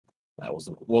That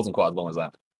wasn't quite as long as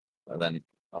that. And then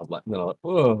I was like,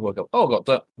 oh, woke up. Oh, got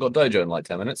Dojo in like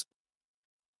 10 minutes.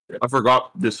 I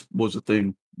forgot this was a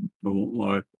thing. I won't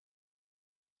lie.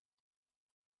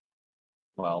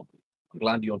 Well, I'm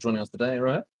glad you're joining us today,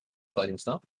 right? Exciting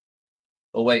stuff.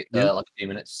 We'll wait like a few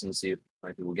minutes and see if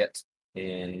people get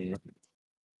in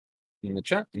the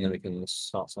chat, and then we can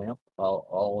start signing up.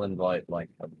 I'll invite like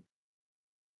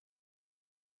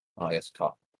I guess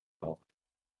Kyle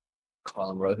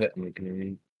and Rohit, and we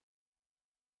can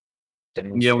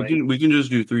Yeah, we can just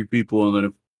do 3 people, and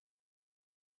then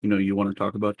if you want to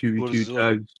talk about 2v2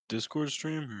 tags. Discord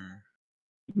stream or?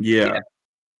 Yeah.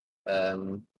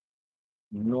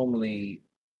 Normally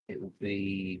it will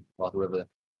be whoever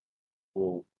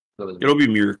will. It'll be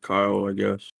me or Kyle, I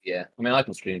guess. Yeah, I mean I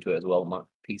can stream to it as well. My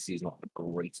PC is not the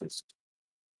greatest.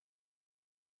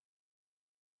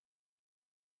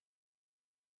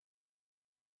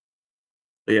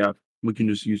 But yeah, we can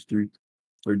just use 3,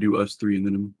 or do us 3, and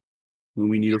then when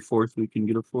we need a 4th, we can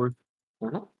get a 4th.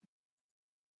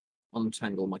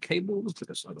 Untangle my cables to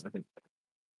this side, I think.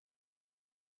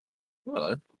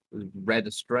 Hello, Red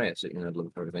Astray sitting in the middle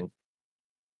of everything.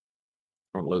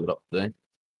 I'm loaded up today.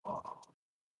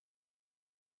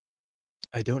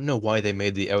 I don't know why they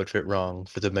made the outfit wrong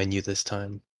for the menu this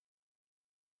time.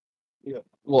 Yeah.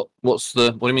 What do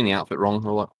you mean the outfit wrong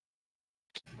or what?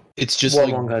 It's just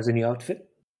Warmonger has a new outfit.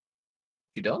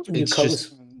 He does? New It's colors.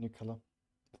 just New color.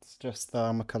 It's just the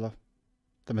armor color,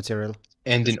 the material.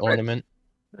 and an ornament.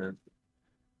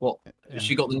 What?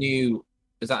 She got the new.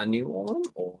 Is that a new one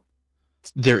or?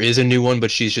 There is a new one,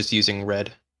 but she's just using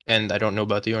red, and I don't know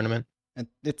about the ornament. And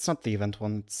it's not the event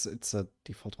one. It's a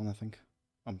default one, I think.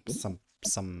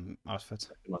 Some outfit.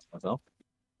 Myself.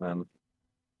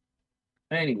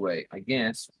 Anyway, I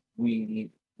guess when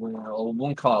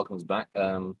car comes back,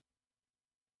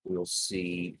 we'll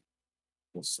see.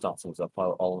 We'll start things up.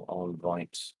 I'll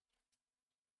invite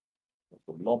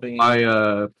the lobby.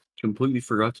 I completely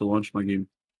forgot to launch my game.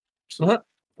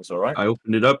 That's all right. I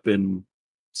opened it up and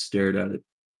stared at it.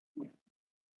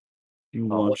 You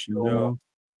launch your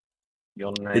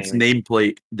name? It's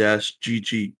nameplate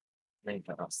 -GG.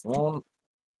 That's the one.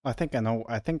 I think I know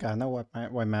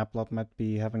why my upload might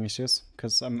be having issues,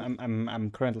 because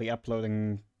I'm currently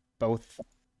uploading both.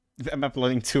 I'm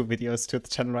uploading 2 videos to the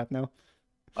channel right now.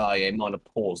 Yeah, you might have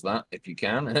paused that if you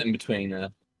can in between.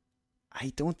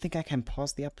 I don't think I can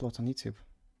pause the upload on YouTube.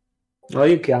 Oh,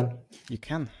 you can. You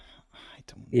can. I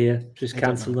don't. Yeah, just I don't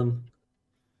cancel know. them.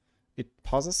 It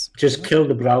pauses. Just kill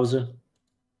the browser.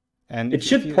 And it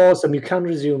should pause them. You can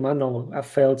resume. I know. I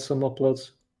failed some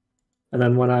uploads. And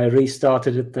then when I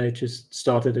restarted it, they just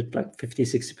started at like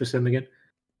 50-60% again.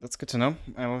 That's good to know.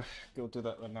 I will go do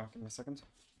that right now. Give me a second.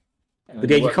 But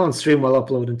yeah, you can't stream while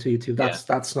uploading to YouTube.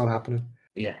 That's not happening.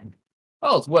 Yeah.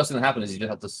 Oh, it's worse than happen is you just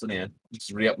have to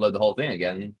just re-upload the whole thing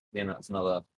again. That's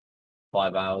another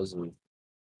 5 hours of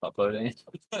uploading.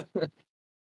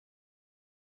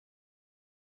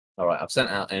 All right, I've sent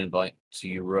out an invite to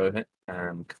you, Rohit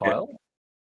and Kyle.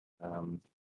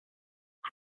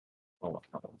 What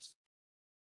happens?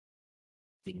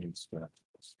 I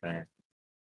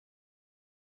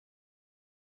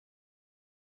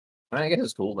guess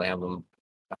it's cool they have them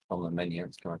back on the menu.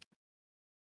 It's kind of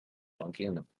funky,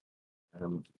 isn't it?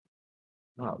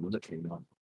 Literally not.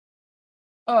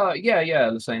 Yeah,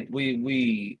 the same.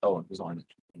 We it was on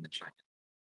in the chat.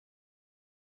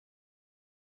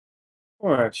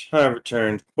 Alright, I have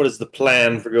returned. What is the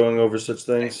plan for going over such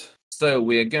things? So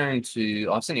we are going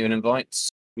to I've sent you an invite.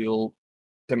 We'll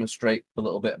demonstrate a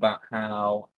little bit about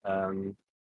how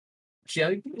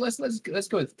actually let's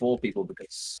go with 4 people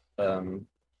because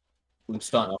we'll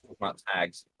start off with about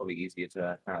tags, probably easier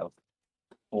to have.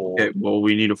 Okay, well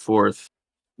we need a 4th.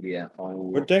 Yeah.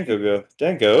 Where'd Danko go?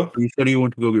 Danko? He said he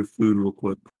went to go get food real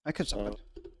quick. I could jump in.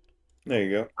 There you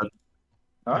go.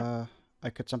 Alright. I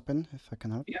could jump in if I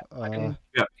can help. Yeah, I can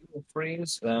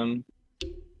freeze.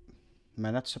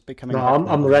 Man, that should be coming. No,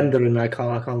 I'm rendering. I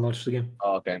can't launch the game.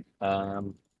 Oh, okay.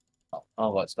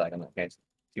 I'll let stack in that case.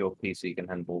 Your PC can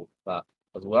handle that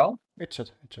as well. It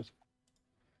should.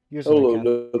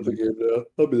 Hello, up again now.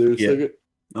 I'll be there in a second.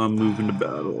 I'm moving to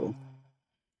battle.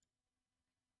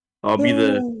 I'll be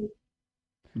the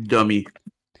dummy.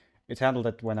 It handled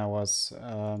it when I was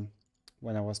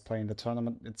playing the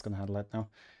tournament. It's gonna handle it now.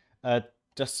 I'm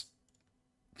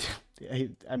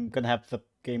gonna have the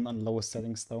game on lowest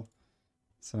settings though.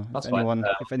 So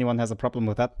if anyone has a problem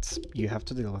with that, you have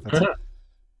to deal with it.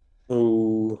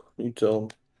 Oh, you tell them.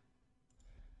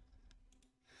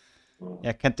 Yeah,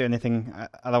 I can't do anything.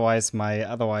 Otherwise, my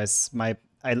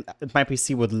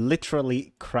PC would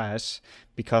literally crash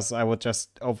because I would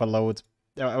just overload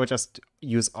I would just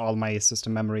use all my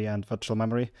system memory and virtual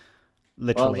memory. Well,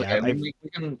 Literally, okay. I I've, mean, we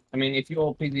can. I mean, if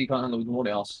your PC can't handle somebody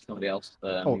else,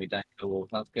 Oh. we don't go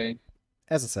that game.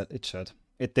 as I said, it should.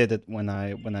 It did it when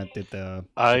I did the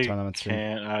I tournament stream.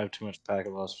 can't. I have too much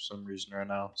packet loss for some reason right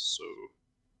now. So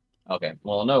Okay.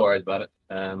 Well, no worries about it.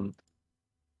 Do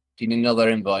you need another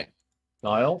invite,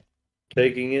 Kyle?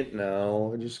 Taking it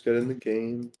now. I just got in the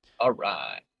game. All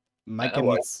right. My no game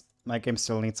worries. needs my game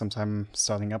still needs some time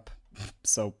starting up,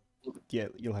 so yeah,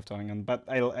 you'll have to hang on. But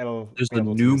I'll There's be a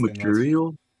able to new use the invite.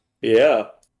 material. Yeah.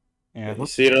 Yeah, You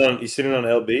see it on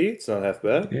LB? It's not half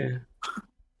bad. Yeah.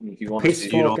 If you want to Piss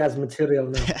see, you fork as material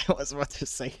now. I was about to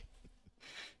say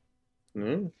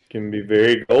Can be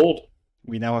very gold.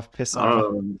 we now have piss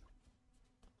armor.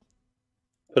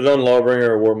 Put it on Lawbringer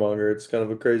or Warmonger. It's kind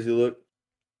of a crazy look.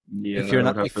 Yeah, If you're I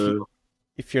not would have if you,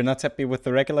 if you're not happy with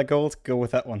the regular gold, go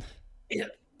with that one.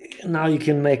 Now you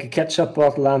can make a ketchup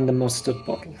bottle and a mustard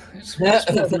bottle. It's I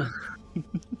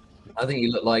think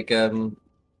you look like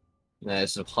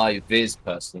sort of high vis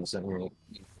person, something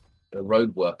a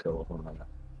road worker or something like that.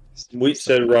 We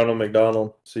said Ronald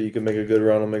McDonald, so you can make a good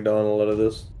Ronald McDonald out of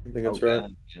this. I think that's right.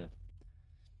 Yeah.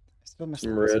 I still miss the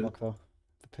Some piss red. fork though.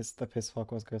 The piss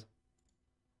fork was good.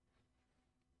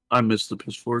 I missed the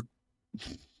piss fork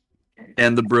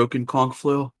and the broken conch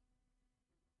flail.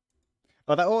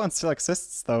 Oh, that one still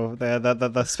exists though.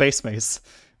 The space mace.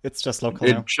 It's just local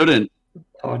It now. shouldn't.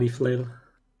 party flavor.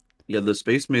 Yeah, the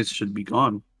space mace should be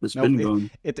gone. It's No, been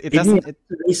gone. It Didn't doesn't. It,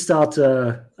 we start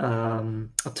a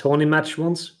Tony match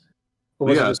once? Or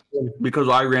was it Yeah. just one? Because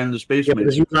I ran the space Yeah, mace.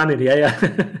 because you ran it, yeah.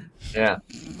 Yeah.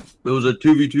 It was a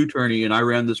 2v2 tourney, and I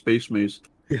ran the space mace.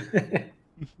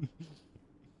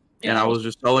 And I was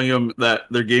just telling them that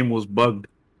their game was bugged.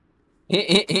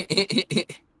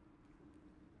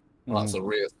 Well, that's a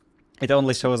real. It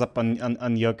only shows up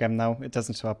on your game now. It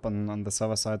doesn't show up on the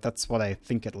server side. That's what I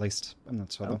think, at least. I'm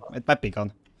not sure though. It might be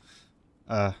gone.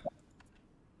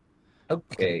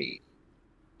 Okay.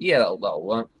 Yeah, that'll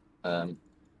work. Do I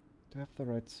have the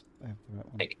right? I have the right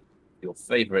one. Hey. Your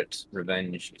favorite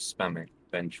revenge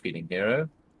feeding hero.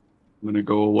 I'm gonna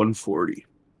go 140.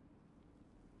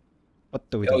 What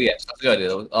do we do? Oh yes, that's a good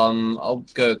idea. I'll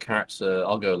go character.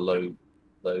 I'll go low.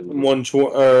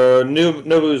 120.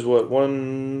 Nobu's what?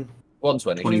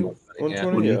 120. 20.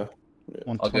 120. Yeah.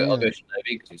 I'll go Shinobi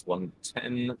because he's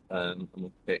 110. And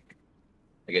we'll pick.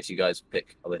 I guess you guys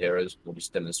pick other heroes. We'll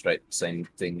just demonstrate the same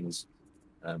things.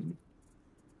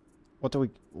 What do we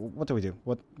do?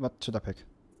 What should I pick?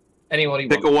 Anyone you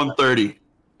Pick a want. 130.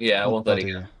 Yeah,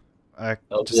 130. Yeah.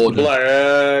 Just Warden. give me-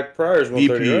 Black Prior's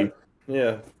 130. VP. Right?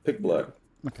 Yeah. Pick black.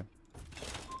 Okay.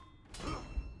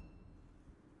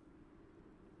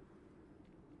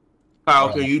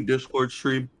 Kyle, can you Discord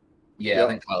stream? Yeah, Yep. I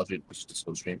think Kyle should just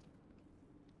go stream.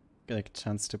 Get a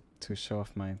chance to show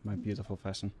off my beautiful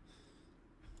fashion.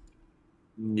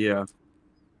 Yeah.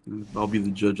 I'll be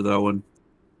the judge of that one.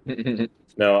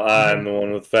 No, I'm the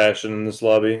one with fashion in this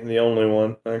lobby. The only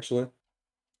one, actually.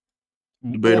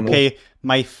 Debatable. Okay,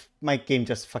 my game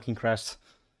just fucking crashed.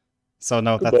 So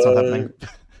no, that's not happening.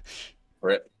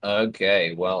 Rip.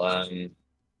 Okay, well,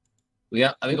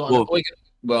 yeah, I think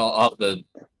Well- I'll have to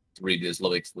read this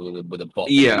lobby with a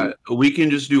bot. Yeah, we can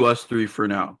just do us three for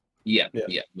now. Yeah, Yeah.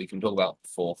 yeah. We can talk about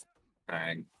four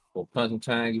person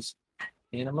tags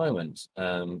in a moment.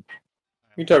 You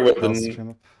can talk about I'll the. stream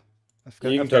up.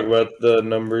 You can talk about the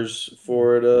numbers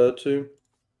for it too.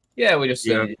 Yeah, we just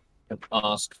Yeah.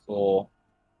 ask for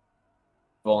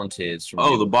volunteers from.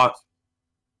 Oh, you. the bot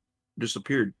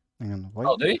disappeared. Hang on, why?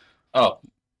 Oh, do you? Oh,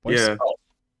 why is Yeah. oh,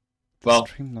 the well-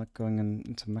 stream not going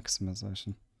into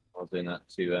maximization? I was doing that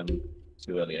too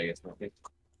early, I guess. Not good.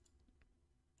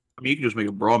 I mean, you can just make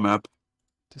a brawl map.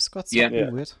 Discord's Yeah. something Yeah.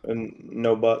 weird. And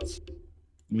no bots.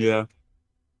 Yeah.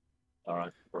 All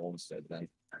right, brawl instead then.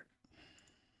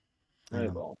 Hang No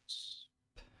on. bots.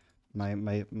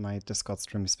 My Discord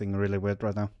stream is being really weird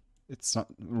right now. It's not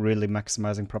really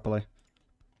maximizing properly.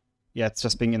 Yeah, it's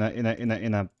just being in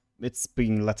a it's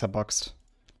being letterboxed.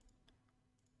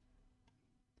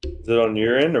 Is it on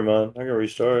your end or mine? I can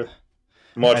restart.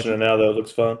 I'm watching it now though. It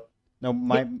looks fun. No,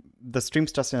 the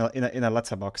stream's just in a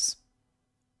letterbox.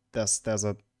 There's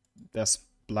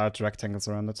large rectangles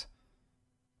around it.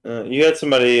 You had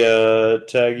somebody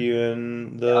tag you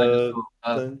in Yeah, I the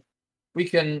just, thing. we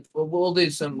can. We'll do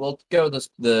some. We'll go with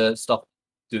the stuff.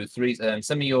 Do three.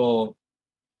 Send me your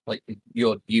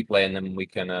your Uplay, and then we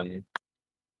can. I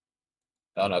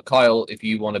don't know, Kyle. If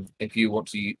you want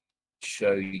to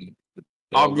show you.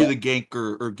 I'll be the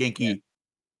ganker or ganky.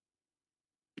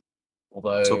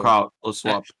 Although, So Kyle, let's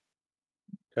swap.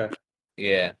 yeah,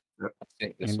 Yep. I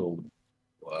think this will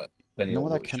work. You depending know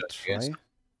on what I which can church it is.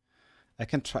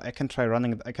 try? I can try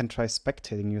running. I can try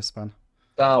spectating you, Span.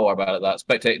 Don't worry about it. That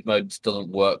spectator mode doesn't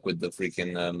work with the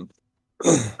freaking.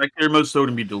 Spectator mode's still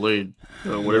gonna be delayed.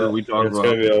 So whatever we talk it's about.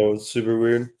 gonna be all super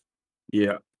weird.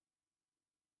 Yeah.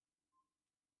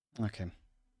 Okay.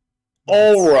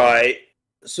 All right.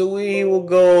 So we will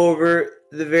go over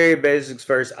the very basics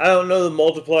first. I don't know the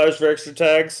multipliers for extra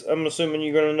tags. I'm assuming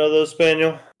you're gonna know those,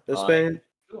 Spaniel.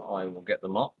 I will get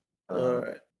them up. All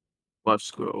right.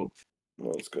 Let's go.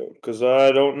 Let's go. Because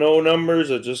I don't know numbers.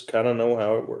 I just kind of know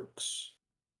how it works.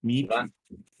 Me That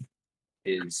too.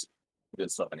 is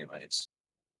good stuff, anyways.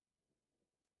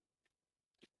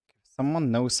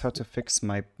 Someone knows how to fix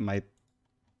my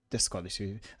Discord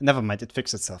issue. Never mind, it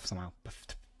fixed itself somehow.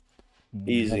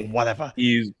 Easy. Whatever.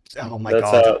 Easy. Oh my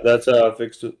god. That's how I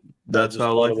fixed it. That's I just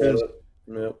how life thought about is.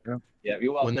 it. Yep. Yeah,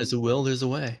 you're welcome. When there's a will, there's a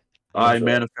way. I That's right.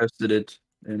 manifested it,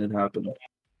 and it happened.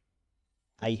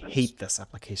 I hate this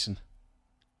application.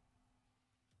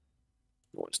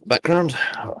 What's the background?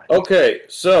 Okay,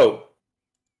 so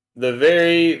the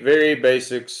very, very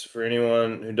basics for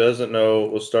anyone who doesn't know,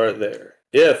 we'll start there.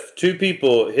 If two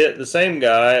people hit the same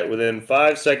guy within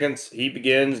 5 seconds, he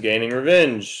begins gaining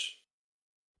revenge.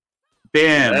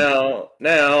 Bam.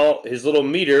 Now his little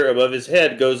meter above his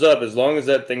head goes up as long as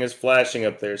that thing is flashing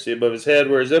up there. See above his head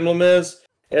where his emblem is?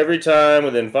 Every time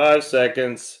within 5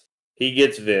 seconds, he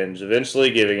gets venge, eventually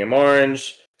giving him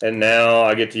orange. And now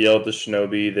I get to yell at the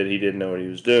shinobi that he didn't know what he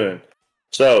was doing.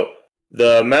 So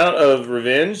the amount of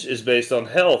revenge is based on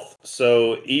health.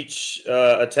 So each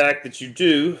attack that you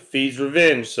do feeds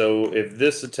revenge. So if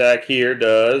this attack here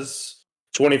does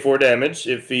 24 damage,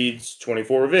 it feeds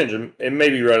 24 revenge. It may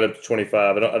be right up to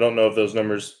 25. I don't know if those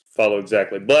numbers follow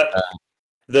exactly. But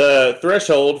the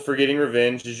threshold for getting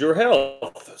revenge is your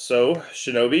health. So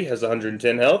Shinobi has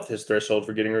 110 health. His threshold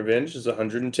for getting revenge is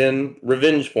 110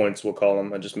 revenge points, we'll call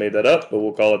them. I just made that up, but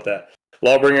we'll call it that.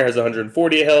 Lawbringer has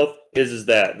 140 health. His is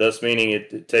that, thus meaning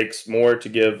it takes more to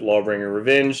give Lawbringer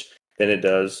revenge than it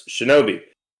does Shinobi.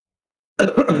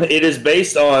 It is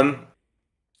based on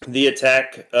the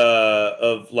attack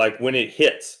of like when it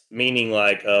hits, meaning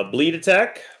like a bleed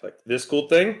attack, like this cool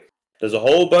thing. Does a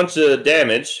whole bunch of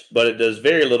damage, but it does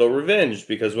very little revenge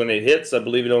because when it hits, I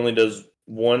believe it only does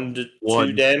 1 to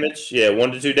 2 damage. Yeah,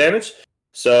 1 to 2 damage.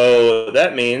 So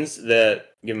that means that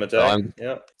give him a tag.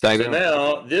 Yeah. So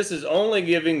now this is only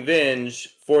giving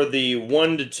venge for the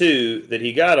 1 to 2 that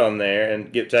he got on there,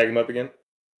 and tag him up again.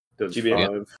 Does GBA?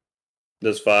 5.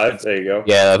 Does 5? There you go.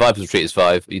 Yeah, Viper's retreat is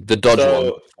 5. The dodge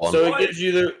one. So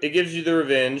it gives you the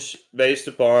revenge based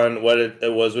upon what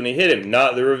it was when he hit him,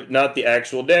 not the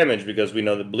actual damage, because we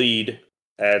know the bleed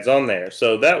adds on there.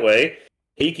 So that way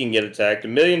he can get attacked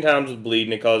 1,000,000 times with bleed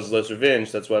and it causes less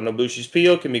revenge. That's why Nobushi's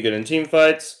Peel can be good in team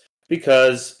fights,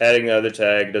 because adding the other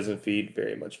tag doesn't feed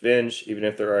very much venge, even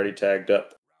if they're already tagged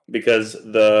up. Because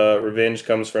the revenge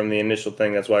comes from the initial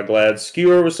thing. That's why Glad's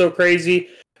Skewer was so crazy,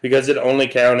 because it only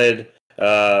counted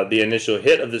the initial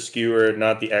hit of the skewer,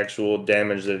 not the actual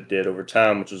damage that it did over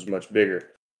time, which was much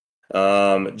bigger.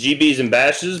 GBs and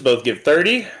bashes both give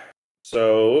 30,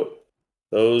 so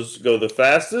those go the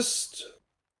fastest.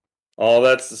 All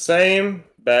that's the same,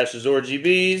 bashes or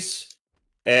GBs,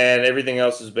 and everything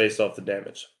else is based off the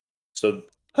damage. So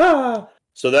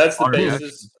that's the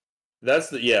basis.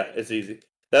 It's easy.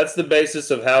 That's the basis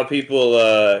of how people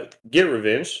get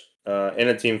revenge in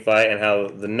a team fight and how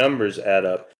the numbers add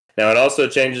up. Now, it also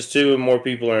changes, too, when more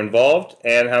people are involved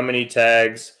and how many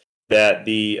tags that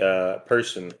the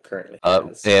person currently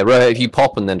has. Yeah, if you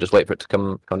pop and then just wait for it to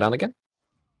come down again.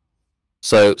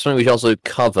 So, something we should also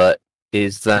cover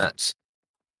is that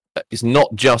it's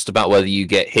not just about whether you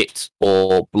get hit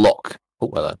or block.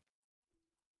 Oh, hello.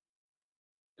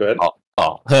 Go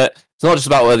ahead. It's not just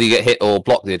about whether you get hit or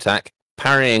block the attack.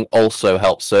 Parrying also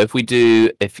helps. So,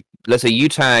 if let's say you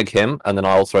tag him and then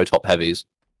I'll throw top heavies.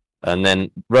 And then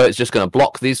Rohit's just going to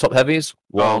block these top heavies.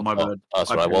 Oh, my bad.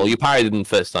 That's right. Well, you parried them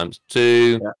first time.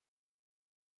 2,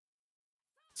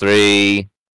 3.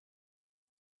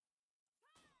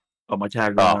 Oh, my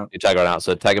tag ran out. You tag right out.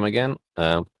 So tag him again.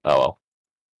 Oh well.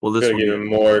 Well, this gonna give him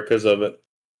more because of it.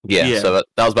 Yeah. So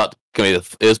that was about going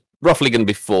to be. It was roughly going to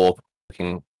be 4.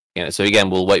 So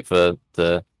again, we'll wait for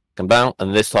the come out,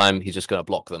 and this time he's just going to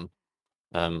block them.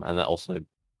 And that also.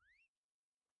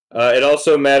 It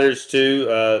also matters too.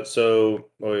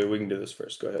 We can do this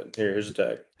first. Go ahead. Here's a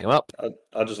tag. Pick him up.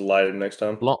 I'll just light him next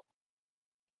time. Block.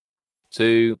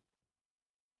 2,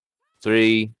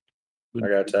 3. I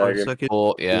got to tag him.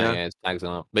 4. Yeah, it's tags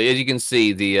on up. But as you can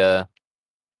see, the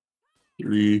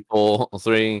 3, 4,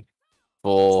 3,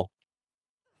 4,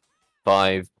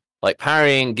 5. Like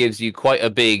parrying gives you quite a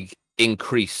big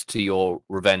increase to your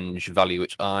revenge value,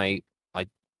 which I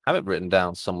have it written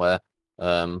down somewhere.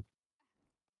 Oh,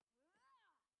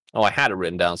 I had it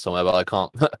written down somewhere, but I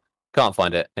can't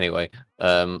find it anyway.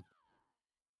 But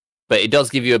it does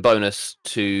give you a bonus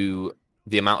to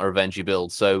the amount of revenge you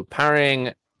build. So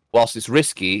parrying, whilst it's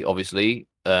risky, obviously,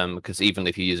 because even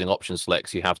if you're using option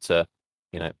selects, you have to,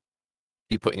 you're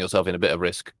putting yourself in a bit of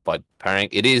risk by parrying.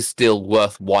 It is still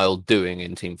worthwhile doing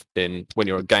when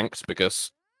you're ganked,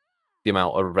 because the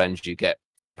amount of revenge you get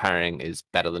parrying is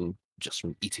better than just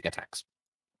from eating attacks.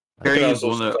 Parrying is also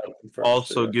one that start from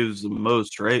also first, yeah. gives the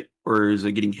most, right? Or is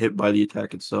it getting hit by the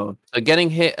attack itself? So getting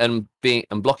hit and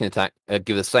blocking attack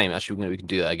give the same. Actually, we can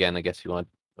do that again. I guess if you want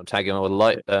to tag him with a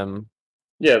light.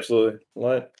 Yeah, absolutely.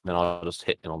 Light. Then I'll just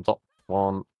hit him on top.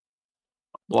 1,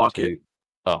 Block 2. it.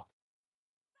 Oh,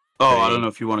 Oh, I 3. don't know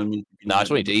if you wanted me. No, I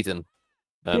just want you to eat him.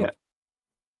 Yeah.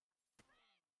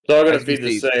 It's all going to As you be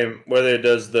the see- same, whether it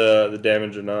does the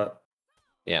damage or not.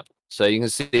 So you can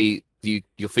see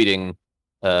you're feeding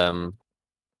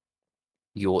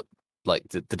your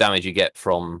the damage you get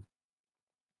from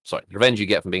the revenge you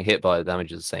get from being hit by the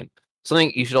damage is the same.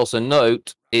 Something you should also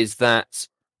note is that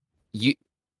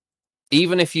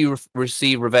even if you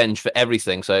receive revenge for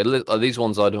everything, so these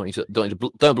ones I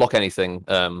don't block anything.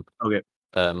 Okay.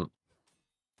 Um,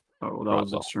 Oh, that Right,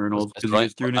 was well, external. that's Because you right.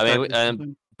 just threw an I attack. mean, or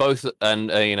something? both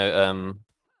and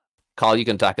Carl, you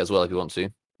can attack as well if you want to.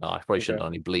 Oh, I probably shouldn't Okay.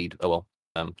 only bleed. Oh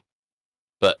well.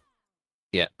 But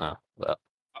yeah.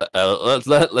 Let's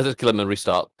just kill him and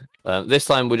restart. This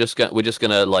time we're just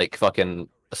gonna like fucking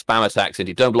spam attacks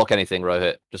into you. Don't block anything,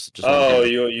 Rohit. Just Oh,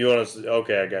 you want to?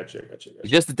 Okay, I got you.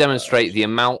 just to demonstrate the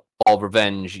amount of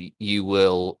revenge you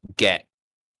will get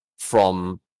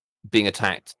from being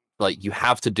attacked. Like, you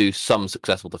have to do some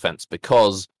successful defense,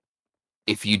 because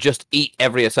if you just eat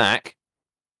every attack,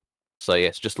 so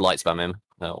yes, just light spam him,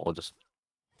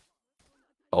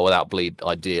 or without bleed,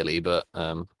 ideally. But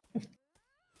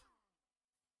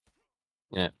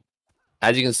yeah,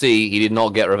 as you can see, he did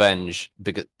not get revenge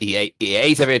because he ate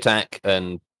every attack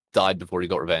and died before he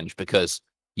got revenge. Because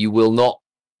you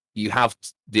have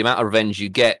the amount of revenge you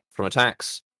get from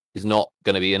attacks is not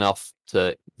going to be enough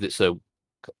to. So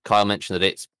Kyle mentioned that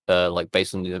it's like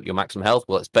based on your maximum health.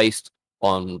 Well, it's based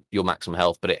on your maximum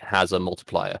health, but it has a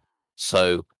multiplier.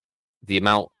 So the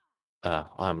amount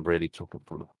I'm really talking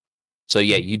from. So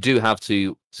yeah, you do have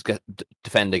to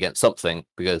defend against something,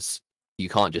 because you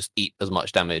can't just eat as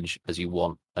much damage as you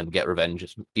want and get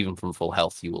revenge. Even from full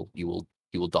health, you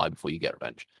will die before you get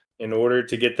revenge. In order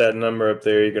to get that number up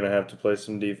there, you're going to have to play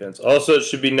some defense. Also, it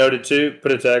should be noted too.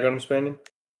 Put a tag on him, Spaniard,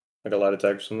 like a light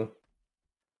attack or something.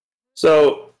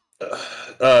 So,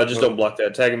 just don't block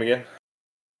that. Tag him again.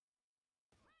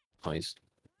 Nice.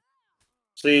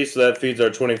 See, so that feeds our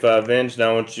 25 venge.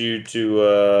 Now I want you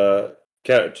to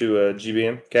GB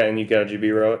him. And you got a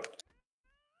GB row it.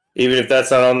 Even if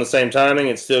that's not on the same timing,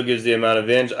 it still gives the amount of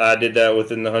venge. I did that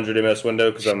within the 100 MS window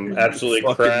because I'm absolutely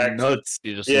Fucking cracked. nuts.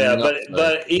 You're just Yeah, nuts, though.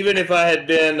 but even if I had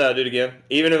been, do it again.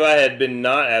 Even if I had been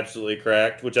not absolutely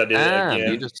cracked, which I did You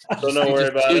again, just so don't worry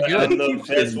about it. I'm the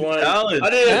best one. I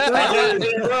did it 3 times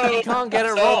in a row. You can't get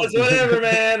it So wrong. it's whatever,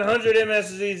 man. 100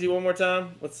 MS is easy. One more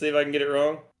time. Let's see if I can get it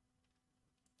wrong.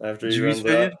 After Did he you runs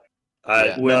Spaniard? out.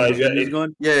 Yeah. When No, the he's got. thing is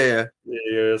going? Yeah.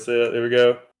 Yeah, see it. There we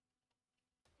go.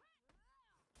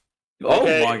 Oh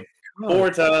Okay. my god. 4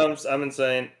 times. I'm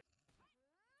insane.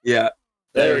 Yeah.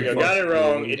 There we Yeah, go. Got it fuck.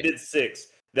 wrong. It did 6.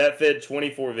 That fed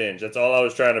 24 venge. That's all I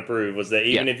was trying to prove, was that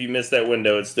even if you miss that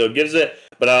window, it still gives it.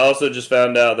 But I also just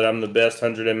found out that I'm the best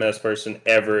 100 MS person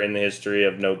ever in the history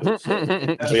of Nobles.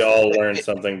 So we all learned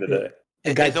something today.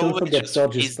 Guys, It don't always forget just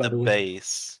dodges, is by the the way.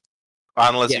 base,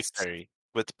 unless Yes. you parry.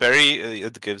 With parry,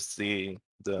 it gives the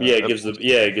Yeah, it gives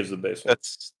the base one.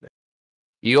 That's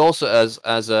You also, as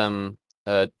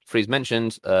Freeze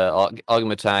mentioned,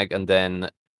 argument tag, and then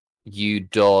you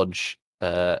dodge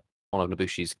one of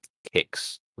Nobushi's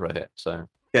kicks, Rohit. So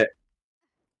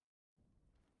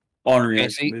On okay,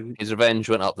 reaction, see, baby. his revenge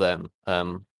went up then.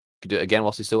 Could do it again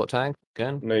whilst he's still got tag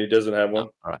again. No, he doesn't have one.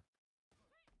 Oh, all right.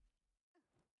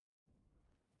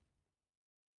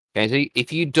 Okay, see,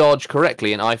 if you dodge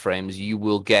correctly in iframes, you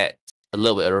will get a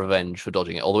little bit of revenge for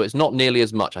dodging it. Although it's not nearly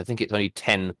as much. I think it's only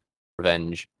 10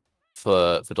 revenge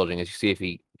for dodging. As you see, if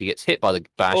he gets hit by the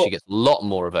bash, he gets a lot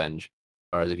more revenge.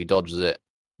 Whereas if he dodges it,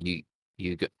 you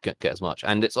get as much.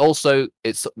 And it's also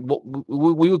what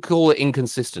we would call it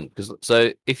inconsistent, because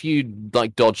so if you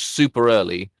like dodge super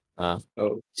early, so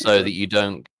that you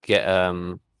don't get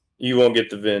you won't get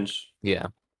the venge. yeah.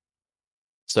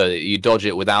 So you dodge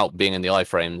it without being in the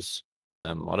iframes.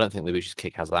 I don't think the Bushi's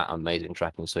kick has that amazing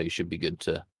tracking, so you should be good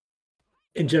to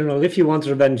in general, if you want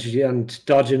revenge and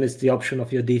dodging is the option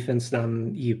of your defense,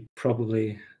 then you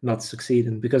probably not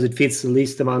succeeding because it feeds the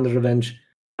least amount of revenge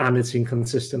and it's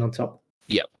inconsistent on top.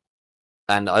 Yep.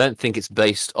 And I don't think it's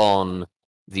based on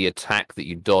the attack that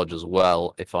you dodge as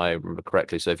well, if I remember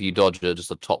correctly. So if you dodge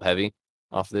just a top heavy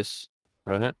after this,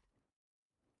 right?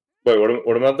 Wait,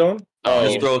 what am I doing? Oh,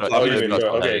 Just you throw a throw- top you heavy. mean throw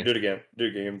a top okay, heavy. do it again. Do it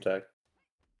again, attack.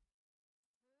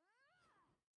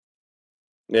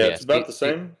 Yeah, Yeah, it's about it- the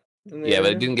same. in the Yeah, but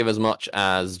area. it didn't give as much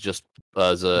as just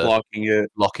as a Blocking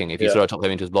it. blocking. If you Yeah. throw a top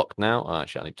heavy into his block now,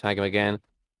 actually, I need to tag him again.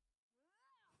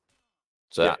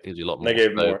 So Yeah. that gives you a lot more. I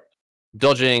gave So more.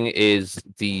 dodging is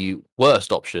the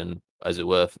worst option, as it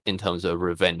were, in terms of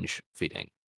revenge feeding.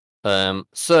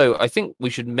 So I think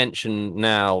we should mention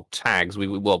now tags.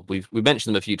 We've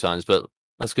mentioned them a few times, but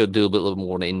let's go do a little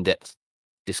more an in-depth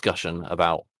discussion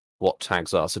about what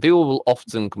tags are. So people will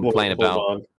often complain about.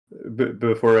 Hold on.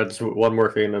 Before that's one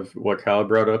more thing of what Kyle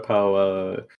brought up,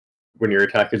 how when your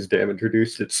attack is damage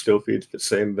reduced, it still feeds the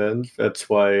same venge. That's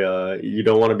why you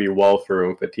don't want to be wall throwing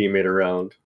with a teammate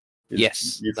around.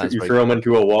 Yes, you that's very throw good. them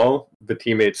into a wall, the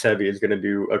teammate's heavy is going to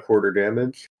do a quarter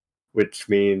damage, which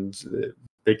means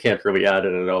they can't really add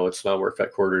it at all. It's not worth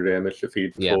that quarter damage to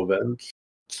feed the Yeah. full venge.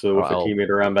 So with a I'll- teammate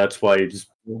around, that's why you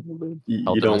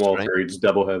I'll don't wall demonstrate. throw, it's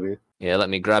double heavy. Yeah, let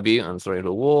me grab you and throw you to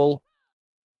a wall.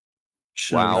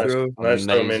 Wow. Throw. Nice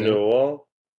throw him Amazing. into a wall.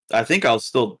 I think I'll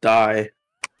still die.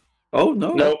 Oh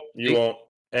no! Nope, you won't.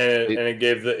 And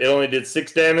it only did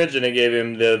 6 damage, and it gave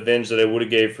him the venge that it would have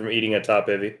gave from eating a top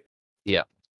heavy.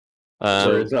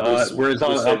 Whereas we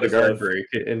on saved the his guard life. break,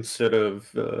 instead of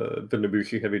the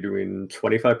Nobushi Heavy doing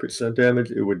 25%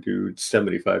 damage, it would do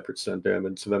 75%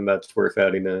 damage. So then that's worth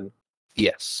adding in.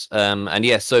 Yes. And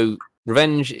yeah, so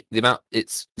revenge, the amount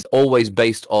it's always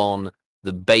based on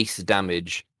the base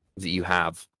damage that you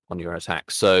have on your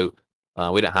attack. So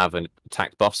we don't have an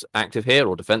attack buffs active here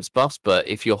or defense buffs, but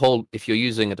if you're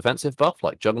using a defensive buff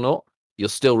like Juggernaut, you'll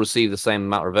still receive the same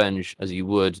amount of revenge as you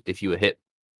would if you were hit,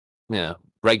 By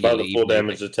regularly. the full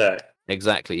damage attack.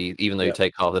 Exactly, even though you Yeah.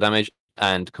 take half the damage.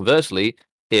 And conversely,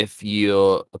 if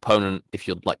your opponent, if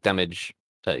your damage,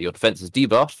 your defense is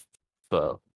debuffed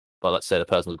for, well, let's say the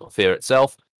person who's got fear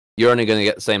itself, you're only going to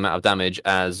get the same amount of damage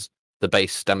as the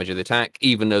base damage of the attack,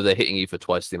 even though they're hitting you for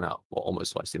twice the amount, or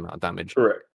almost twice the amount of damage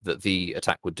Correct. that the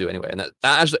attack would do anyway. And that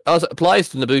actually applies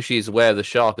to Nabushi's Way of the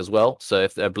Shark as well. So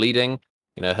if they're bleeding,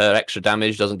 her extra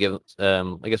damage doesn't give. I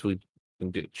guess we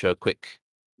can show a quick.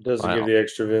 Doesn't Wow. give you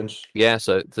extra venge. Yeah,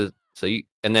 so you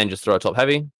and then just throw a top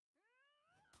heavy.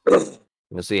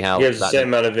 You'll see how Gives the that same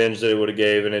amount of venge that it would have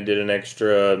gave, and it did an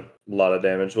extra lot of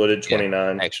damage. What did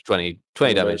 29? extra 20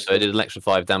 Yeah, damage. So it so- did an extra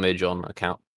 5 damage on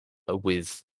account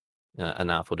with, and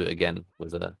now if we'll do it again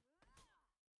with a.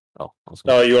 Oh, I was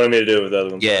gonna- Oh, you wanted me to do it with the other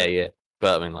one? yeah.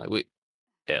 But I mean,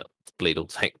 bleed will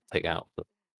take out. But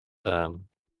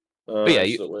yeah,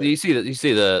 you see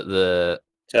that the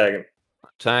tag him.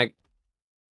 tag.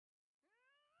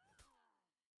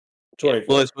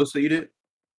 24. Was I supposed to eat it?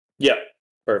 Yeah,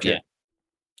 perfect. Yeah.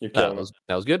 You're killing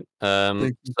That was good.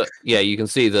 Thank you. So, yeah, you can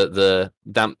see that the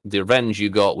revenge you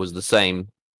got was the same.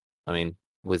 I mean,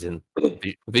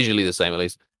 visually the same at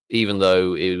least, even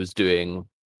though it was doing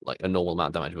like a normal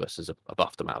amount of damage versus a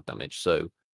buffed amount of damage. So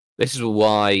this is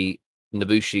why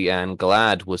Nobushi and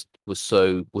Glad was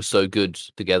so good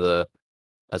together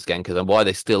as gankers, and why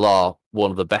they still are one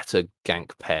of the better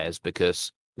gank pairs,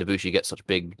 because Nobushi gets such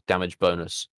big damage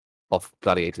bonus off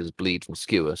Gladiator's bleed from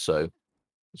skewer. So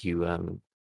you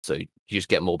just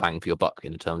get more bang for your buck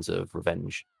in terms of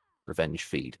revenge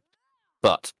feed.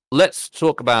 But let's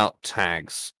talk about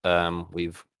tags.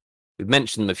 We've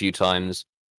mentioned them a few times.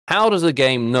 How does a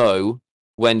game know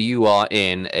when you are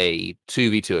in a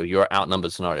 2v2, you're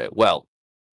outnumbered scenario? Well,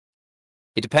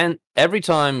 it depends. Every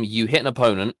time you hit an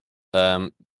opponent,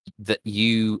 that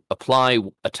you apply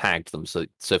a tag to them. So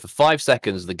for 5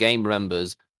 seconds, the game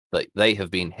remembers that they have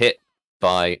been hit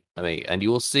by me, and you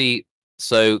will see.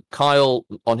 So Kyle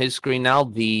on his screen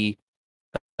now,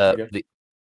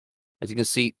 as you can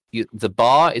see, the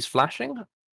bar is flashing.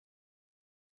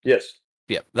 Yes.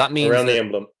 Yeah, that means Around that, the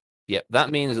emblem. yeah,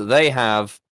 that means that they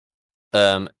have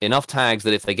enough tags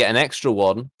that if they get an extra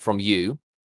one from you,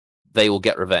 they will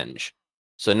get revenge.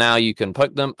 So now you can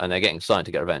poke them, and they're getting starting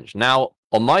to get revenge. Now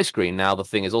on my screen, now the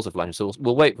thing is also flashing. So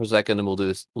we'll wait for a second, and we'll do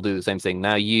this. We'll do the same thing.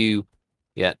 Now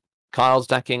Kyle's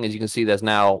attacking. As you can see, there's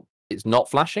now it's not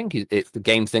flashing. If the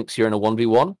game thinks you're in a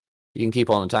 1v1, you can keep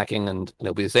on attacking, and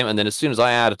it'll be the same. And then as soon as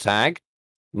I add a tag,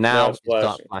 now it's it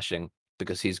starts flashing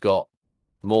because he's got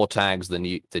more tags than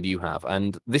you have.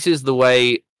 And this is the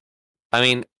way. I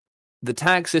mean, the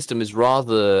tag system is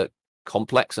rather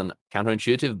complex and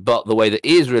counterintuitive, but the way that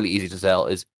is really easy to tell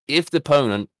is if the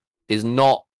opponent is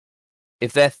not,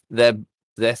 if their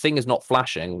thing is not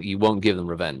flashing, you won't give them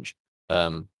revenge.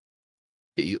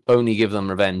 You only give them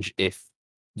revenge if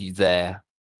their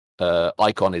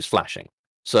icon is flashing.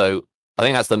 So I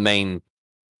think that's the main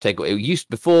takeaway.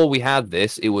 Before we had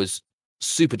this, it was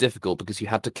super difficult because you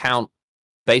had to count.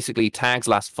 Basically, tags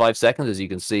last 5 seconds, as you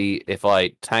can see. If I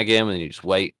tag him and you just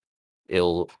wait,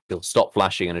 it'll stop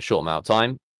flashing in a short amount of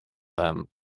time.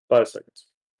 5 seconds.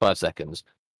 5 seconds,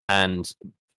 and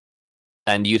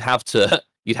you'd have to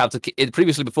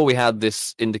previously, before we had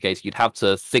this indicator, you'd have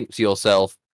to think to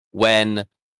yourself when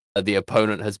the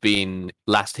opponent has been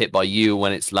last hit by you,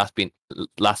 when it's last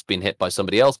been hit by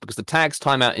somebody else, because the tags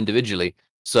time out individually.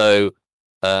 So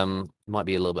it might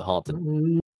be a little bit hard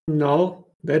to. No,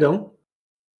 they don't.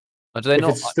 Do they if not?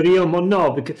 It's 3 or more,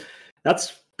 no, because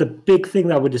that's the big thing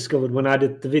that we discovered when I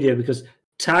did the video, because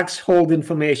tags hold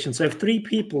information. So if 3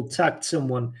 people tagged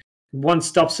someone, one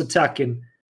stops attacking.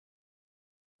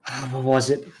 What was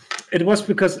it? It was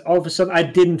because all of a sudden I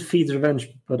didn't feed revenge,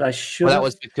 but I should. Well, that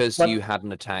was because you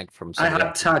hadn't a tag from somebody I had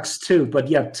else. tags too, but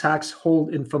yeah, tags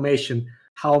hold information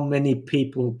how many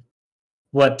people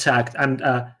were tagged, and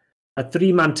a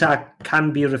 3-man tag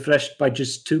can be refreshed by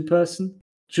just 2 person,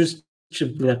 just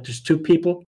 2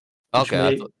 people.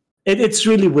 Okay, it's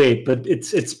really weird, but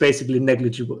it's basically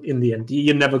negligible in the end.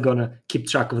 You're never gonna keep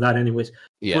track of that, anyways.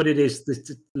 Yeah. But it is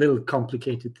this little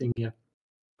complicated thing, yeah.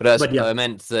 But I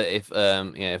meant that if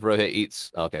if Rohit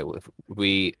eats, okay, well, if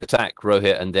we attack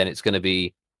Rohit and then it's going to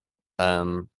be,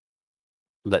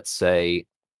 let's say,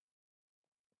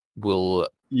 we'll.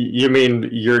 You mean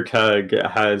your tag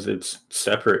has its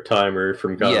separate timer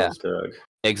from Kyle's tag?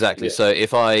 Exactly. Yeah. So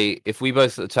if we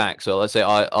both attack, so let's say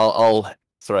I'll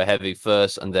throw a heavy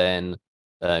first, and then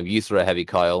you throw a heavy,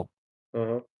 Kyle.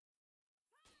 Uh-huh.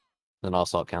 Then I'll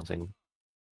start counting.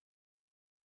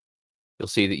 You'll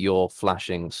see that your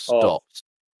flashing stops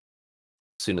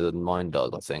sooner than mine does,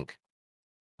 I think.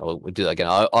 We'll do that again.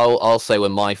 I'll say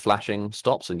when my flashing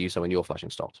stops, and you say when your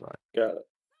flashing stops, right? Got it.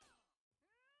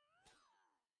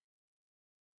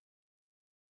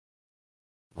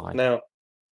 Right. Now.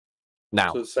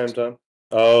 So at the same time?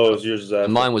 Oh, it's yours is after.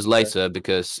 Mine was later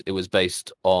because it was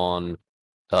based on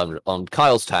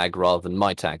Kyle's tag rather than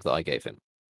my tag that I gave him.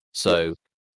 So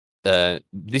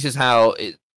this is how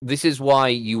it. This is why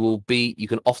you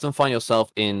can often find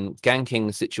yourself in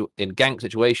gank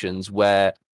situations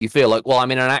where you feel like, well,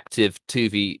 I'm in an active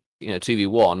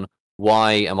 2v1.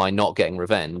 Why am I not getting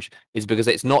revenge? Is because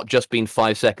it's not just been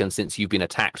 5 seconds since you've been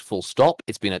attacked full stop.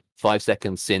 It's been 5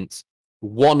 seconds since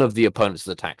one of the opponents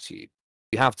has attacked you.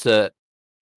 You have to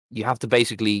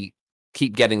basically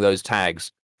keep getting those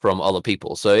tags from other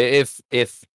people. So if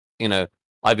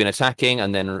I've been attacking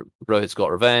and then Rohit's got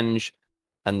revenge,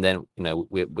 and then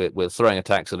we're throwing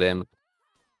attacks at him,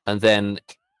 and then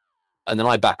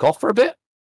I back off for a bit,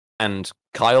 and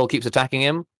Kyle keeps attacking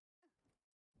him.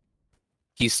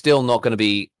 He's still not going to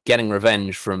be getting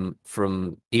revenge from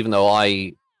even though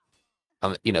I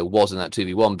was in that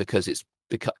 2v1, because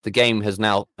the game has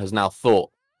now thought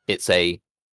it's a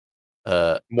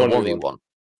 1v1.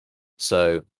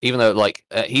 So even though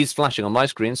he's flashing on my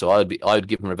screen, so I would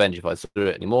give him revenge if I threw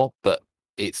it anymore, but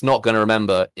it's not going to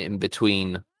remember in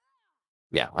between.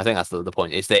 Yeah, I think that's the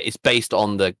point. It's based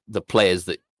on the players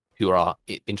who are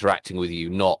interacting with you,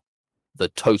 not the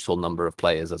total number of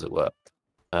players, as it were.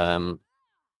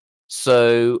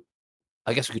 So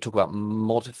I guess we could talk about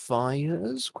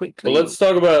modifiers quickly. Well, let's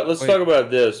talk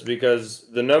about this, because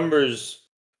the numbers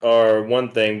are one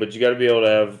thing, but you got to be able to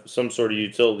have some sort of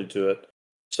utility to it.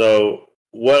 So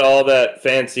what all that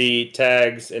fancy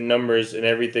tags and numbers and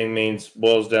everything means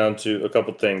boils down to a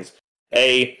couple things.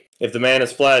 A, if the man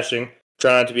is flashing,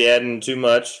 try not to be adding too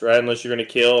much, right? Unless you're going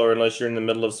to kill, or unless you're in the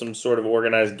middle of some sort of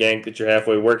organized gank that you're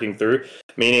halfway working through.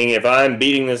 Meaning, if I'm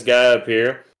beating this guy up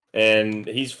here and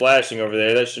he's flashing over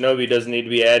there, that shinobi doesn't need to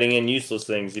be adding in useless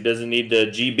things. He doesn't need to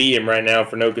GB him right now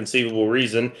for no conceivable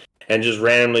reason and just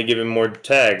randomly give him more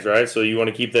tags, right? So you want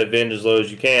to keep that venge as low as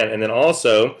you can. And then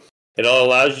also, it all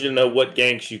allows you to know what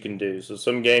ganks you can do. So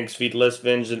some ganks feed less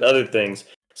venge than other things.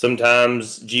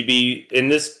 Sometimes GB, in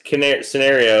this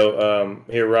scenario,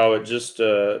 here, Rawit,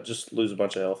 just lose a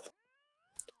bunch of health.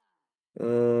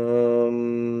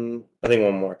 I think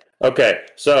one more. Okay,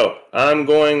 so I'm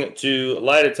going to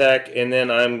light attack, and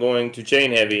then I'm going to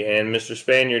chain heavy, and Mr.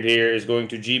 Spaniard here is going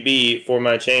to GB for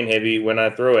my chain heavy when I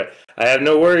throw it. I have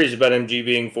no worries about him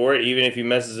GBing for it, even if he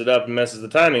messes it up and messes the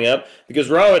timing up, because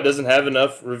Rawit doesn't have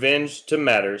enough revenge to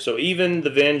matter. So even the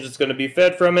venge that's going to be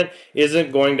fed from it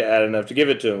isn't going to add enough to give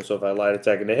it to him. So if I light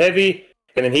attack into heavy,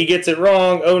 And then he gets it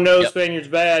wrong. Oh no, Yep. Spaniard's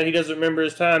bad. He doesn't remember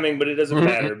his timing, but it doesn't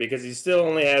matter because he still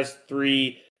only has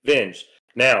 3 Venge.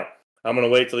 Now, I'm going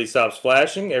to wait till he stops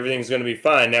flashing. Everything's going to be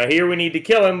fine. Now, here we need to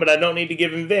kill him, but I don't need to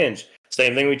give him Venge.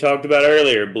 Same thing we talked about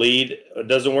earlier. Bleed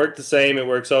doesn't work the same. It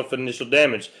works off initial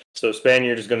damage. So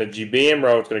Spaniard is going to GB him.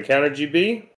 Robot's going to counter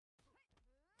GB.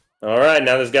 All right,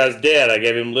 now this guy's dead. I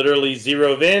gave him literally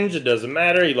 0 Venge. It doesn't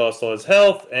matter. He lost all his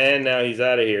health, and now he's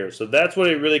out of here. So that's what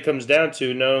it really comes down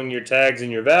to, knowing your tags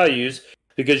and your values,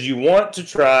 because you want to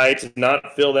try to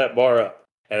not fill that bar up.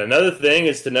 And another thing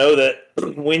is to know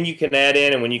that when you can add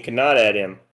in and when you cannot add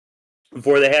in.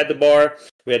 Before they had the bar,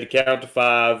 we had to count to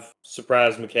 5,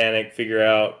 surprise mechanic, figure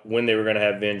out when they were going to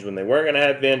have Venge, when they weren't going to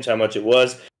have Venge, how much it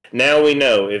was. Now we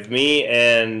know. If me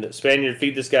and Spaniard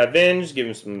feed this guy Venge, give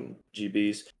him some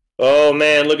GBs. Oh,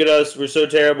 man, look at us. We're so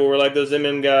terrible. We're like those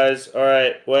MM guys. All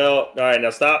right, well, all right, now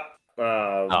stop.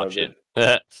 Oh, No shit.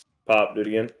 good. Pop, do it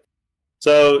again.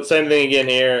 So, same thing again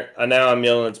here. Now I'm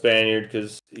yelling at Spaniard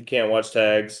because he can't watch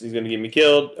tags. He's going to get me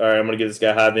killed. All right, I'm going to give this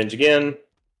guy high Venge again.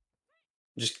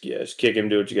 Just kick him,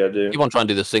 do what you got to do. You want to try and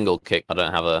do the single kick? I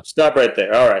don't have a... Stop right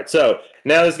there. All right, so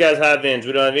now this guy's high Venge.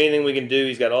 We don't have anything we can do.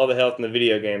 He's got all the health in the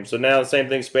video game. So now the same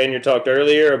thing Spaniard talked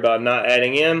earlier about not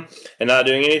adding in and not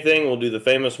doing anything. We'll do the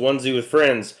famous onesie with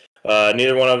friends.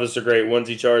 Neither one of us are great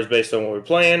onesie chars based on what we're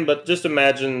playing, but just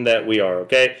imagine that we are,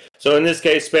 okay? So in this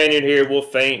case, Spaniard here will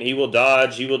feint. He will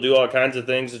dodge. He will do all kinds of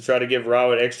things to try to give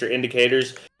Rawat extra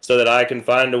indicators so that I can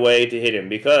find a way to hit him.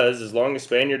 Because as long as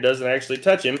Spaniard doesn't actually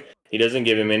touch him, he doesn't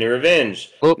give him any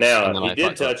revenge. Oops, now, he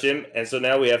did touch him, and so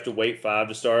now we have to wait 5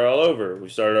 to start all over. We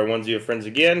started our onesie of friends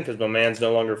again because my man's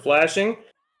no longer flashing.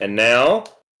 And now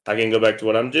I can go back to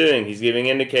what I'm doing. He's giving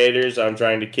indicators. I'm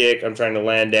trying to kick. I'm trying to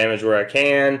land damage where I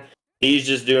can. He's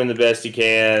just doing the best he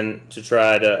can to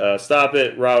try to stop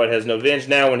it. Rawat has no Venge.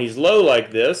 Now, when he's low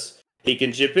like this, he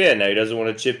can chip in. Now, he doesn't want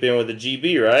to chip in with a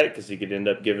GB, right? Because he could end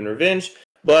up giving revenge.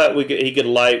 But he could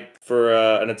light for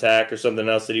an attack or something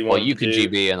else that he wanted to do. Well, you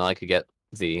could GB and I could get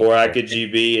the... Or I could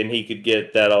GB and he could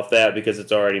get that off that because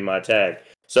it's already my tag.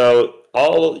 So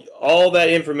all that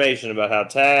information about how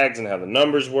tags and how the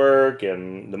numbers work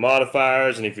and the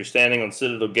modifiers, and if you're standing on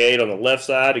Citadel Gate on the left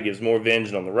side, it gives more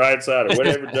Venge on the right side, or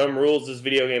whatever dumb rules this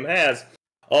video game has,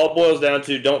 all boils down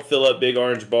to don't fill up big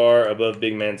orange bar above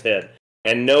big man's head.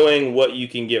 And knowing what you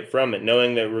can get from it,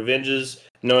 knowing that revenges,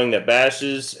 knowing that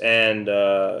bashes and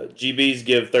GBs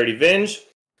give 30 Venge.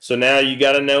 So now you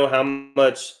got to know how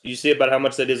much, you see about how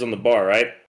much that is on the bar, right?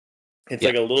 It's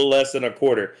like a little less than a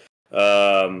quarter.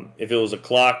 If it was a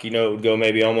clock, it would go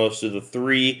maybe almost to the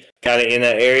 3, kind of in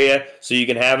that area. So you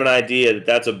can have an idea that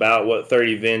that's about what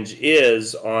 30 Venge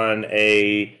is on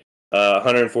a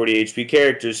 140 HP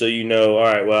character. So all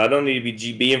right, well, I don't need to be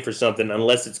GBing for something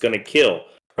unless it's going to kill,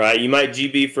 right? You might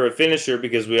GB for a finisher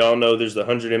because we all know there's the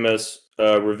 100 MS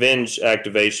revenge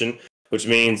activation, which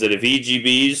means that if he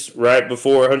GBs right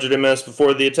before 100 MS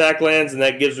before the attack lands and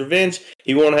that gives revenge,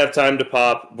 he won't have time to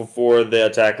pop before the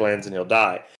attack lands and he'll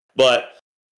die. But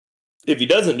if he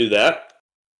doesn't do that,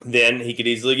 then he could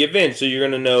easily get Venge. So you're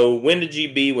going to know when to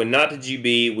GB, when not to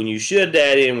GB, when you should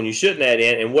add in, when you shouldn't add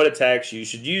in, and what attacks you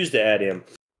should use to add in.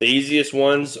 The easiest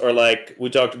ones are like we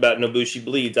talked about Nobushi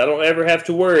Bleeds. I don't ever have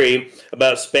to worry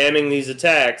about spamming these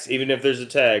attacks, even if there's a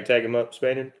tag. Tag him up,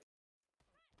 Spaniard.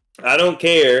 I don't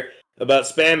care about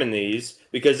spamming these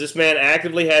because this man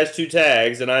actively has 2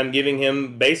 tags, and I'm giving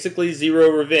him basically 0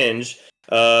 revenge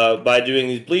by doing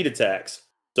these bleed attacks.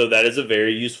 So that is a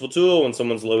very useful tool when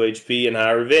someone's low HP and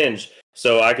high revenge.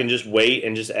 So I can just wait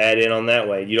and just add in on that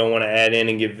way. You don't want to add in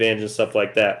and give Venge and stuff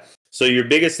like that. So your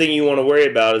biggest thing you want to worry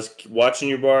about is watching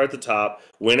your bar at the top,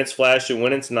 when it's flashing,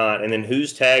 when it's not, and then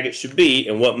whose tag it should be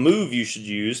and what move you should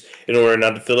use in order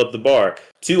not to fill up the bar.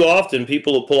 Too often,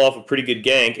 people will pull off a pretty good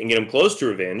gank and get them close to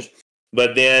revenge.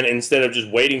 But then instead of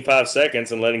just waiting 5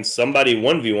 seconds and letting somebody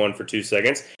 1v1 for 2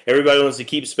 seconds, everybody wants to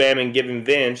keep spamming, giving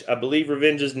Venge. I believe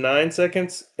revenge is 9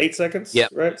 seconds, 8 seconds,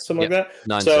 right? Something like that.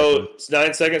 9 so seconds. it's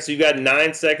 9 seconds. So you've got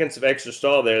 9 seconds of extra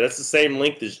stall there. That's the same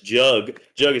length as Jug.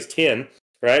 Jug is 10,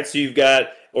 right? So you've got,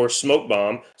 or Smoke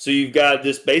Bomb. So you've got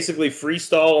this basically free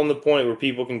stall on the point where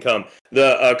people can come.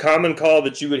 The common call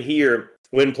that you would hear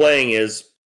when playing is,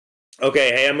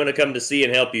 okay, hey, I'm going to come to see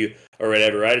and help you, or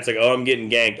whatever, right? It's like, oh, I'm getting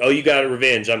ganked. Oh, you got a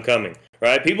revenge. I'm coming,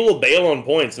 right? People will bail on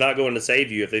points, not going to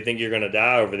save you if they think you're going to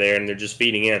die over there and they're just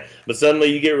feeding in. But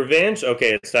suddenly you get revenge.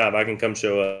 Okay, it's time. I can come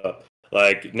show up.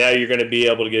 Like, now you're going to be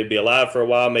able to be alive for a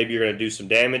while. Maybe you're going to do some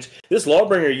damage. This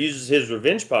Lawbringer uses his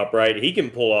revenge pop, right? He can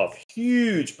pull off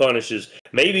huge punishes.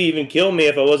 Maybe even kill me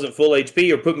if I wasn't full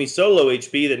HP or put me so low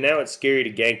HP that now it's scary to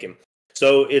gank him.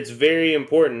 So it's very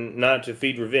important not to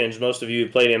feed revenge. Most of you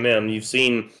who played MM, you've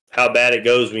seen how bad it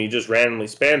goes when you just randomly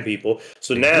spam people.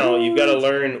 So now you've got to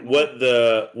learn what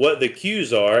the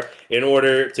cues are in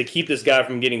order to keep this guy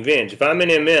from getting venge. If I'm in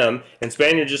MM and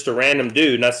Spaniard's just a random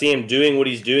dude and I see him doing what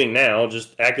he's doing now,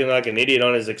 just acting like an idiot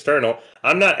on his external,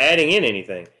 I'm not adding in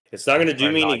anything. It's not going to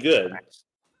do me any good.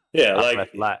 Yeah,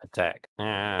 like light attack.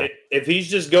 Ah. if he's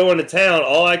just going to town,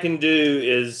 all I can do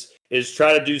is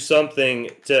try to do something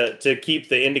to keep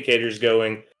the indicators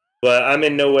going. But I'm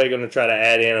in no way going to try to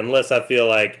add in unless I feel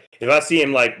like if I see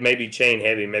him like maybe chain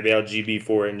heavy, maybe I'll GB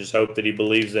for it and just hope that he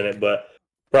believes in it. But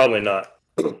probably not.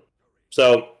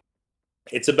 So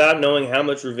it's about knowing how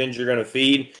much revenge you're going to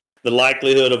feed, the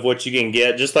likelihood of what you can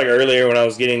get. Just like earlier when I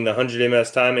was getting the 100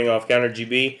 MS timing off counter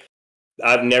GB.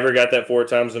 I've never got that 4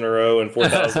 times in a row in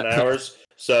 4,000 hours.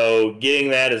 So getting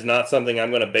that is not something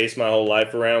I'm going to base my whole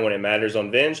life around when it matters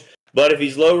on Venge. But if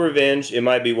he's low revenge, it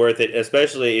might be worth it,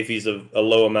 especially if he's a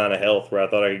low amount of health where I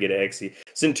thought I could get an XE.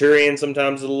 Centurion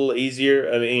sometimes a little easier.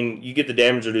 I mean, you get the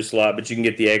damage reduced a lot, but you can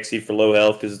get the XE for low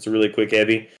health because it's a really quick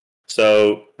heavy.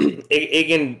 So it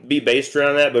can be based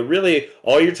around that, but really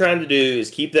all you're trying to do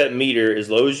is keep that meter as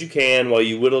low as you can while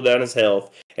you whittle down his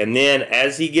health. And then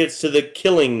as he gets to the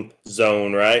killing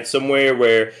zone, right, somewhere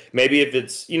where maybe if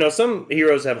it's, you know, some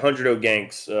heroes have 100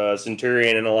 ganks,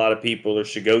 Centurion and a lot of people, or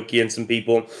Shigoki and some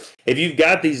people. If you've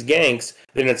got these ganks,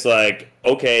 then it's like,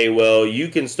 okay, well, you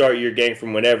can start your gank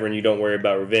from whenever and you don't worry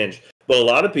about revenge. But a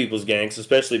lot of people's ganks,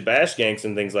 especially bash ganks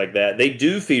and things like that, they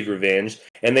do feed revenge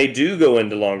and they do go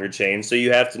into longer chains. So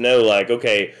you have to know, like,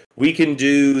 okay, we can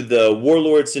do the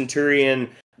Warlord Centurion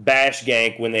bash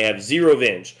gank when they have 0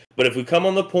 venge. But if we come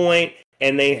on the point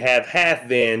and they have half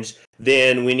venge,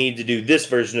 then we need to do this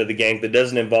version of the gank that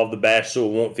doesn't involve the bash so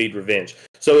it won't feed revenge.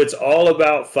 So it's all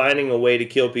about finding a way to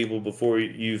kill people before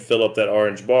you fill up that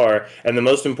orange bar. And the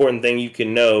most important thing you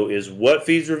can know is what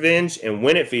feeds revenge and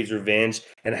when it feeds revenge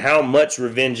and how much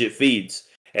revenge it feeds.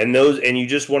 And you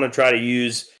just want to try to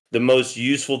use the most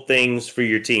useful things for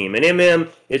your team. And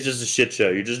MM, it's just a shit show.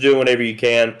 You're just doing whatever you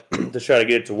can to try to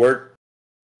get it to work.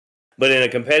 But in a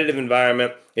competitive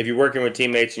environment, if you're working with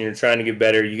teammates and you're trying to get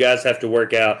better, you guys have to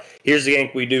work out, here's the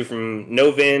gank we do from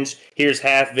no venge, here's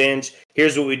half venge,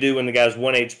 here's what we do when the guy's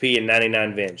 1 HP and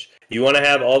 99 venge. You want to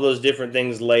have all those different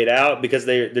things laid out because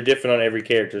they're different on every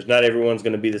character. Not everyone's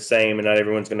going to be the same and not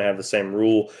everyone's going to have the same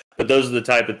rule. But those are the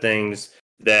type of things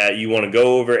that you want to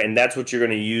go over, and that's what you're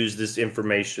going to use this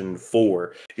information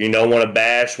for. You don't want to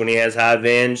bash when he has high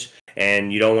venge,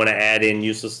 and you don't want to add in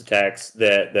useless attacks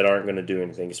that aren't going to do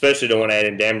anything. Especially don't want to add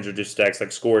in damage reduced attacks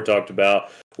like Score talked about,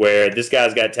 where this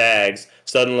guy's got tags.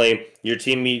 Suddenly, your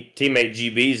teammate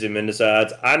GBs him and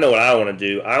decides, I know what I want to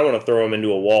do. I want to throw him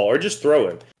into a wall, or just throw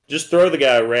him. Just throw the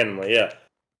guy randomly, yeah.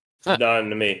 Not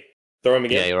into me. Throw him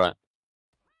again. Yeah, you're right.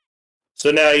 So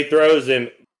now he throws him.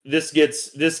 This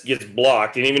gets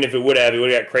blocked, and even if it would have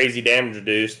got crazy damage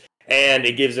reduced, and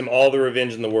it gives him all the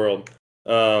revenge in the world.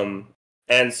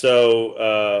 And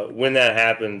so when that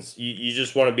happens, you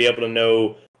just want to be able to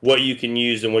know what you can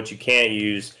use and what you can't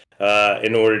use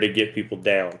in order to get people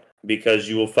down. Because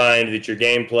you will find that your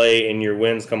gameplay and your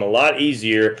wins come a lot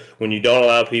easier when you don't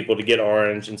allow people to get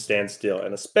orange and stand still.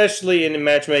 And especially in the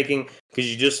matchmaking,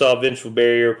 because you just saw Vengeful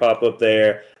Barrier pop up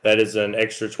there. That is an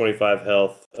extra 25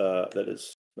 health that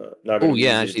is not going to be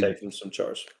easy to take from some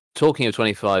chars. Talking of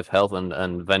 25 health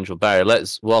and Vengeful Barrier,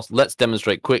 let's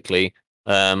demonstrate quickly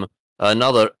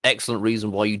another excellent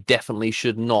reason why you definitely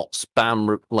should not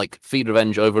spam feed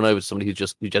revenge over and over to somebody who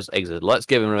just exited. Let's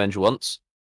give him revenge once.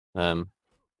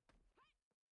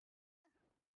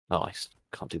 Oh, I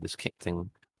can't do this kick thing.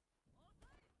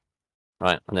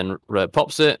 Right, and then Red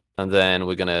pops it, and then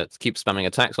we're gonna keep spamming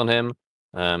attacks on him.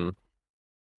 And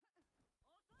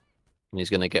he's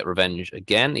gonna get revenge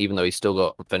again, even though he's still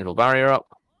got Vengeful Barrier up.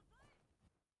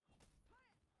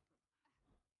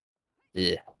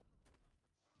 Yeah.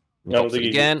 No, did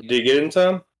you get it in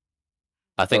time?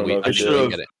 I think I should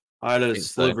get it. I had a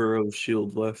sliver of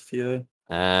shield left, yeah.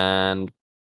 And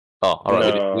all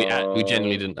right, we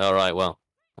genuinely didn't. All right, well,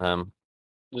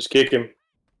 just kick him.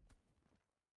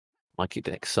 My kick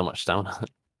takes so much stamina.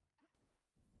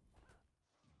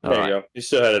 There you go. You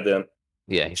still had it then.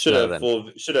 Yeah, he should have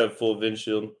full Venge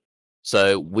Shield.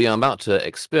 So we are about to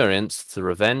experience the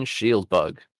Revenge Shield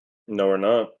bug. No, we're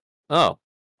not. Oh.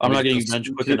 I'm not getting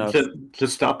Venge quick enough. To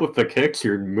stop with the kicks,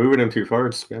 you're moving him too far.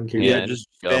 Spam GB. Yeah, just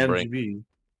spam GB.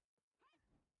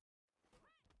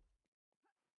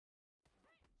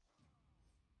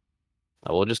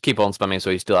 We'll just keep on spamming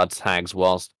so he still adds tags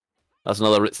whilst... That's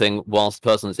another thing. Whilst the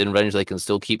person is in range, they can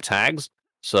still keep tags.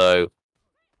 So...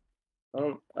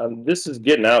 this is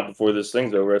getting out before this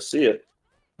thing's over. I see it.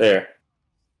 There.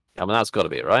 I mean, that's got to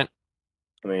be it, right?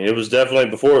 I mean, it was definitely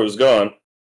before it was gone.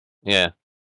 Yeah.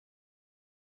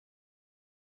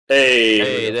 Hey.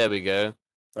 Hey, there we go.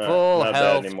 All right, Full not bad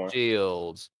health anymore.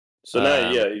 shields. So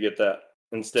now, yeah, you get that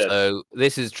instead. So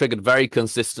this is triggered very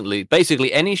consistently.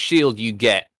 Basically, any shield you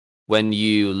get when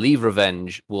you leave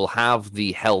revenge will have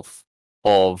the health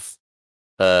of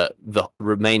the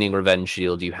remaining revenge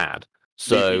shield you had.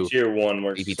 So BP tier 1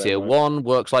 works. BP the tier same way. 1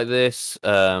 works like this.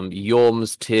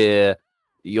 Yorm's tier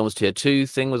 2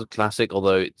 thing was a classic,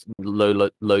 although it's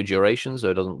low duration,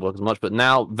 so it doesn't work as much. But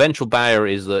now Vengeful Barrier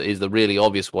is the really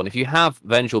obvious one. If you have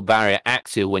Vengeful Barrier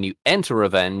active when you enter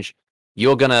revenge,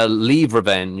 you're gonna leave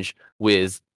revenge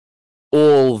with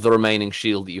all the remaining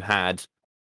shield that you had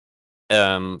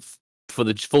for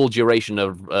the full duration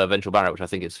of Vengeful Barrier, which I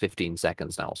think is 15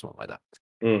 seconds now or something like that.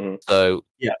 Mm-hmm.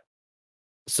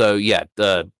 So yeah,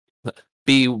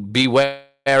 be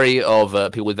wary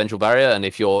of people with Vengeful Barrier, and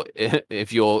if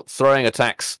you're throwing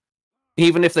attacks,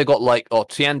 even if they got like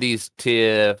Tiandi's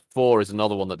tier 4 is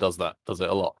another one that does it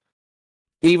a lot.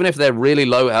 Even if they're really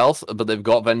low health but they've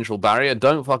got Vengeful Barrier,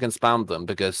 don't fucking spam them,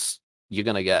 because you're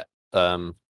gonna get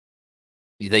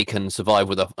they can survive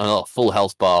with a full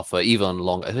health bar for even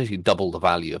longer, essentially double the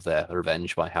value of their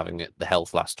revenge by having the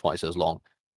health last twice as long.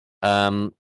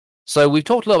 So we've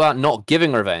talked a lot about not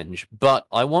giving revenge, but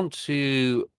I'm going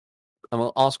to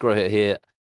ask Rohit here,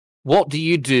 what do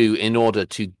you do in order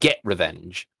to get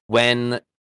revenge when,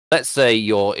 let's say,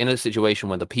 you're in a situation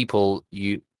where the people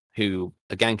who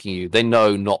are ganking you, they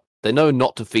know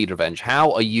not to feed revenge?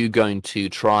 How are you going to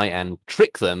try and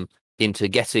trick them into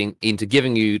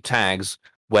giving you tags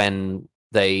when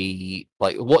they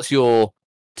what's your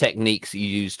techniques you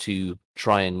use to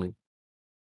try and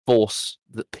force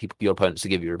your opponents to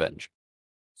give you revenge?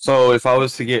 So if I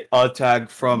was to get a tag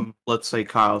from, let's say,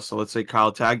 Kyle, so let's say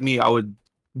Kyle tagged me,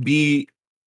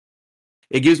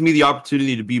 it gives me the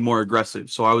opportunity to be more aggressive.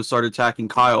 So I would start attacking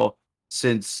Kyle,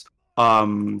 since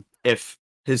if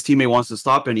his teammate wants to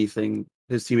stop anything,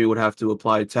 his teammate would have to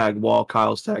apply a tag while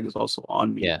Kyle's tag is also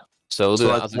on me. Yeah. So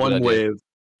that's one way of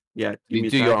you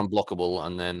do your unblockable,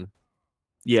 and then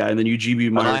and then you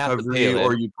GB my recovery,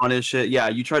 or you punish it. Yeah,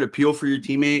 you try to peel for your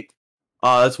teammate.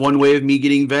 That's one way of me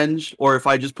getting venge. Or if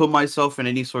I just put myself in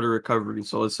any sort of recovery.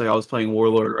 So let's say I was playing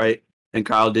Warlord, right? And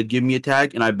Kyle did give me a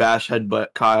tag, and I bash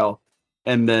headbutt Kyle,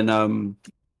 and then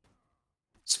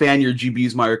Spaniard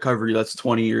GBs my recovery. That's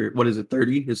 20, or what is it,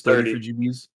 30? It's 30 for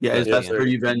GBs. Yeah, that's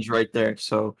 30 venge right there.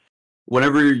 So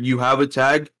whenever you have a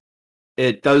tag,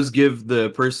 it does give the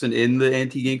person in the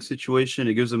anti-gank situation,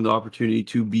 it gives them the opportunity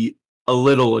to be a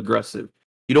little aggressive.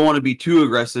 You don't want to be too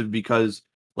aggressive, because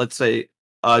let's say,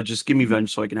 just give me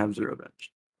venge so I can have 0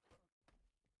 venge.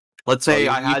 Let's say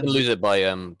I had to lose it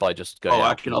by just going. Oh,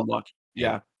 I can unlock.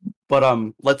 Yeah.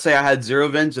 But let's say I had 0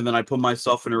 venge and then I put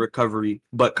myself in a recovery,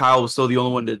 but Kyle was still the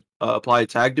only one to apply a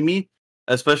tag to me.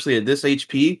 Especially at this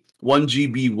HP, 1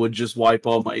 GB would just wipe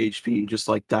all my HP just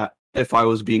like that if I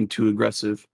was being too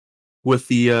aggressive with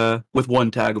the with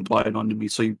 1 tag applied onto me.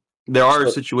 So there are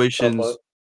situations.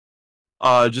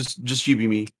 Just GB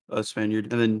me,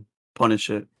 Spaniard, and then punish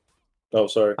it. Oh,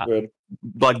 sorry. Go ahead.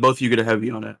 Like both of you get a heavy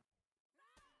on it.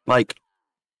 Like,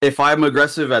 if I'm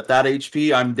aggressive at that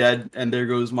HP, I'm dead, and there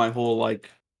goes my whole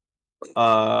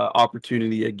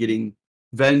opportunity at getting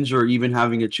venge, or even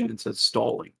having a chance at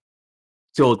stalling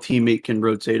till a teammate can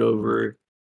rotate over,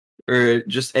 or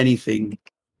just anything.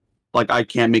 Like, I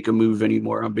can't make a move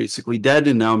anymore. I'm basically dead,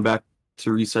 and now I'm back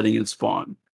to resetting and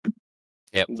spawn.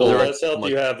 Yep. The less health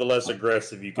you have, the less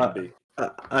aggressive you can be.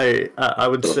 I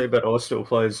would say that also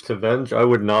applies to Venge. I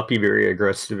would not be very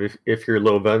aggressive if you're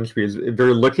low Venge, because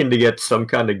they're looking to get some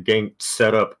kind of gank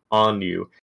set up on you.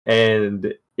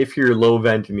 And if you're low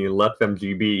Venge and you let them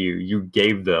GB you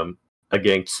gave them a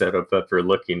gank setup that they're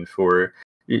looking for.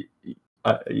 You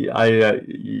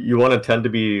want to tend to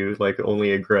be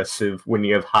only aggressive when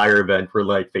you have higher Venge,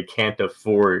 where they can't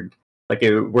afford.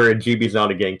 Where a GB's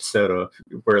not a gank setup,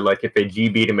 where if they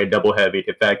GB'd and made double heavy,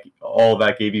 if all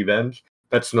that gave you Venge,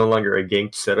 that's no longer a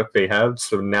gank setup they have.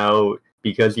 So now,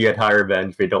 because you had higher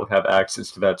Venge, they don't have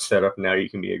access to that setup. Now you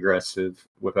can be aggressive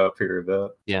without fear of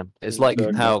that. Yeah, it's like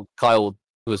how Kyle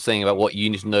was saying about what you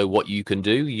need to know what you can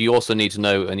do. You also need to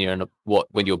know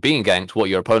when you're being ganked, what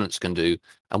your opponents can do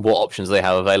and what options they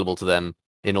have available to them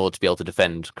in order to be able to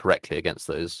defend correctly against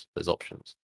those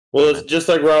options. Well, it's just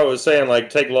like Rob was saying,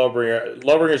 take Lawbringer.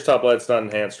 Lawbringer's top light's not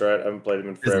enhanced, right? I haven't played him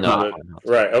in forever.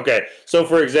 Right, okay. So,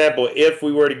 for example, if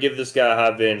we were to give this guy a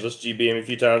high Venge, let's GB him a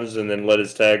few times and then let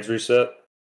his tags reset.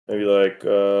 Maybe that's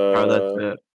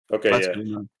it. Okay, That's yeah. good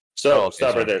enough. So okay,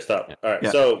 stop sorry. right there. Stop. Yeah. All right.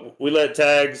 Yeah. So we let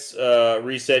tags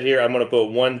reset here. I'm going to put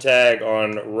one tag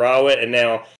on Rawit, and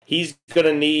now he's going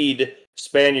to need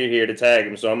Spaniard here to tag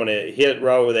him. So I'm going to hit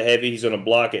Rawit with a heavy. He's going to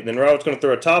block it. And then Rawit's going to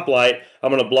throw a top light.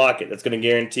 I'm going to block it. That's going to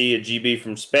guarantee a GB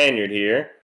from Spaniard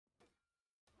here.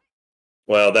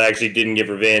 Well, that actually didn't give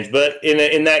revenge, but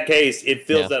in that case, it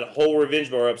fills that whole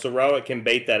revenge bar up, so Rawit can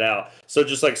bait that out. So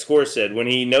just like Score said, when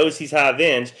he knows he's high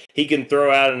revenge, he can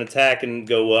throw out an attack and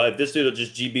go, well, if this dude will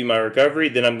just GB my recovery,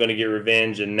 then I'm going to get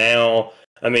revenge. And now,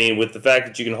 I mean, with the fact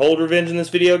that you can hold revenge in this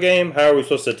video game, how are we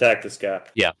supposed to attack this guy?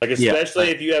 Yeah. Like,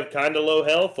 especially if you have kind of low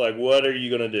health, like, what are you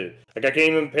going to do? Like, I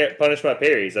can't even punish my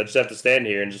parries. I just have to stand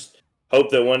here and just hope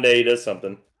that one day he does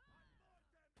something.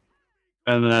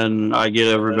 And then I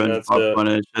get a revenge pop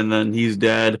punish, and then he's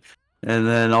dead, and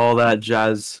then all that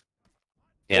jazz.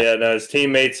 Yeah, no, his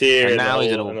teammates here, and now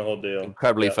he's in the whole deal.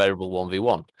 Incredibly favorable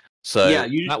 1v1. So yeah,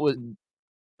 that was.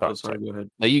 Oh, sorry, go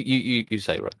ahead. No, you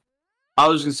say, right. I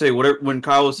was gonna say, when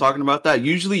Kyle was talking about that,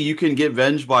 usually you can get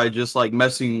venge by just like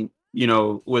messing,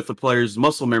 with the player's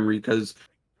muscle memory, because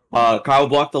Kyle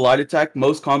blocked the light attack.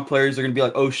 Most comp players are gonna be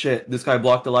like, oh shit, this guy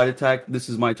blocked the light attack. This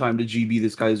is my time to GB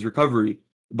this guy's recovery.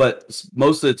 But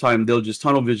most of the time, they'll just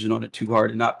tunnel vision on it too hard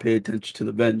and not pay attention to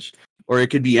the bench. Or it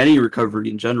could be any recovery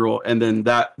in general, and then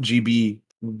that GB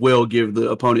will give the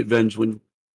opponent venge when,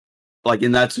 like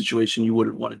in that situation, you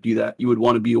wouldn't want to do that. You would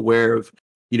want to be aware of,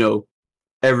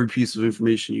 every piece of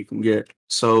information you can get,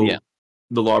 so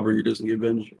the lawbringer doesn't get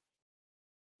venge.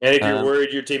 And if you're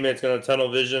worried your teammate's going to tunnel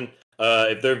vision,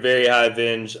 if they're very high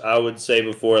venge, I would say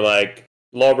before, like,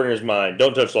 lawbringer's mine.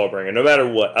 Don't touch lawbringer, no matter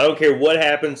what. I don't care what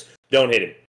happens. Don't hit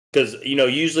him. Because,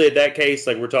 usually at that case,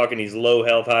 like we're talking, he's low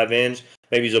health, high revenge.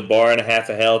 Maybe he's a bar and a half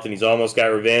of health, and he's almost got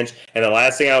revenge. And the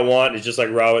last thing I want is just like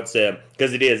Rawit said,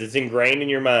 because it's ingrained in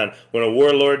your mind. When a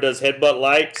warlord does headbutt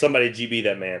light, somebody GB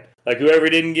that man. Like whoever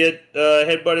didn't get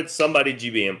headbutted, somebody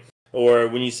GB him. Or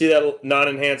when you see that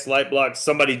non-enhanced light block,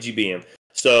 somebody GB him.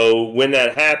 So when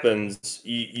that happens,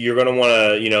 you're going to want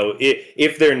to,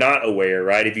 if they're not aware,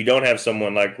 right? If you don't have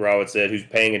someone like Rawit said who's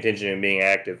paying attention and being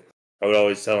active, I would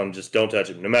always tell him, just don't touch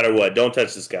him. No matter what, don't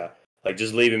touch this guy. Like,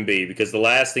 just leave him be. Because the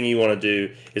last thing you want to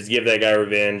do is give that guy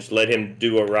revenge, let him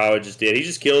do what Rawit just did. He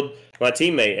just killed my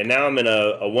teammate, and now I'm in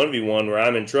a 1v1 where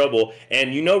I'm in trouble.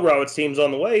 And Rawit's team's on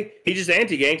the way. He just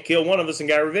anti-ganked, killed one of us, and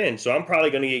got revenge. So I'm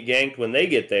probably going to get ganked when they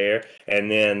get there, and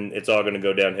then it's all going to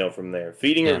go downhill from there.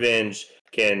 Feeding revenge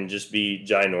can just be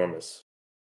ginormous.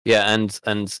 Yeah,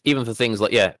 and even for things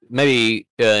like maybe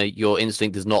your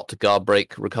instinct is not to guard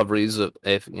break recoveries.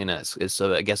 If it's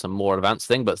I guess a more advanced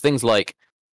thing. But things like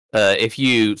if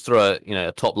you throw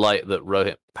a top light that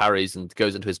Rohit parries and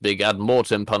goes into his big ad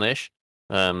mortem punish,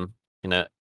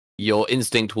 your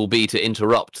instinct will be to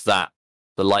interrupt the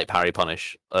light parry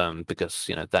punish, because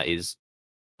that is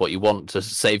what you want to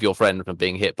save your friend from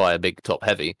being hit by a big top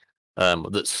heavy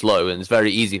that's slow, and it's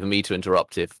very easy for me to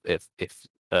interrupt if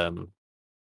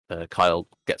Kyle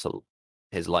gets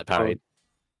his light parried.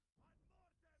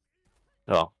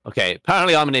 Oh, okay.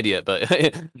 Apparently, I'm an idiot, but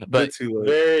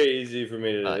very easy for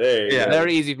me to do.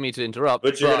 Very easy for me to interrupt.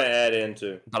 But you're gonna add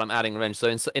into. But I'm adding revenge. So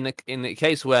in the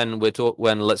case when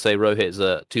when let's say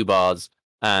Rohit's 2 bars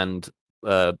and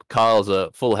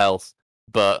Kyle's full health,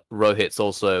 but Rohit's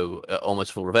also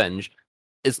almost full revenge,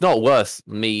 it's not worth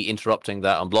me interrupting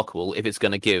that unblockable if it's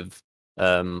going to give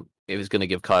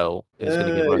Kyle.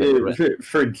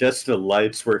 For just the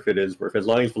light's worth, it is worth. As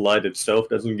long as the light itself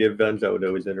doesn't give venge, I would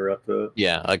always interrupt it.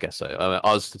 Yeah, I guess so.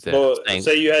 I was saying,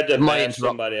 say you had to match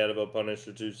somebody out of a punish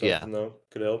or two, something though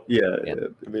could help. Yeah,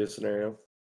 could be a scenario.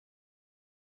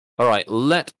 All right,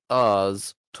 let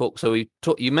us talk. So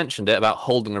you mentioned it about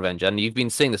holding revenge, and you've been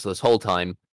seeing this whole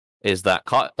time. Is that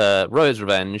Rohit's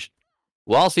revenge,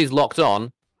 whilst he's locked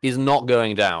on, is not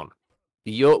going down.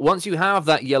 Once you have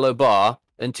that yellow bar,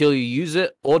 until you use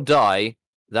it or die,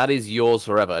 that is yours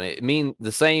forever. And it means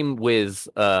the same with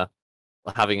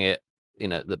having it,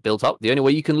 that built up. The only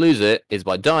way you can lose it is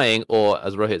by dying, or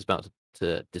as Rohit's about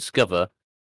to discover,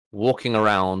 walking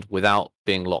around without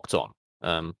being locked on.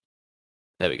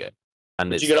 There we go.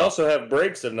 But you can also have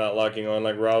breaks of not locking on,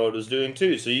 like Rawit was doing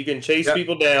too. So you can chase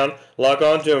people down, lock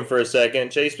onto them for a second,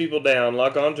 chase people down,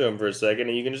 lock onto them for a second,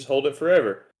 and you can just hold it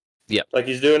forever. Yeah, like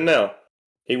he's doing now.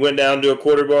 He went down to a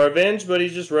quarter bar revenge, but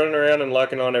he's just running around and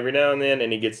locking on every now and then,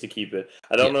 and he gets to keep it.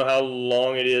 I don't know how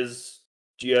long it is.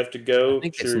 Do you have to go? I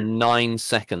think it's 9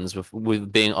 seconds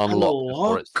with being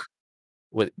unlocked.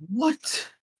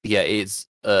 What? Yeah, it's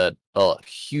a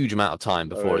huge amount of time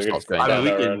before it starts going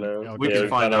down. We can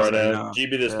find out right now.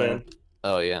 GB this man.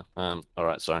 Oh yeah. All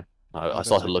right. Sorry, I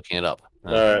started looking it up.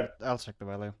 All right. I'll check the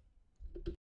value.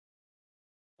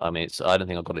 I mean, I don't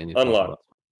think I've got any. Unlocked.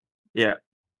 Yeah.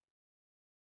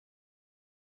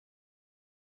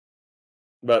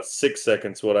 About 6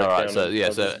 seconds. What I counted. So yeah, I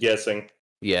was just guessing.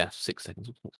 Yeah, 6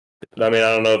 seconds. I mean,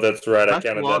 I don't know if that's right. That's I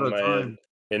counted a lot that in of my time. head.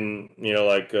 In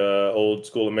like old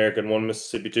school American 1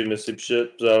 Mississippi, 2 Mississippi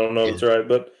shit. So I don't know if it's right,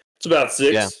 but it's about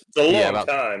 6. Yeah. It's a long about-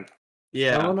 time.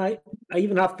 Yeah. And I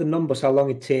even have the numbers how long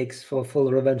it takes for a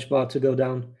full revenge bar to go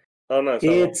down. Oh, nice.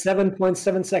 It's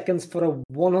 7.7 seconds for a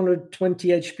 120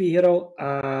 HP hero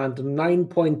and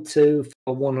 9.2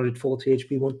 for 140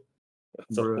 HP one.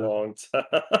 That's a long time.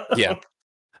 Yeah.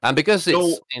 And because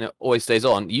it's always stays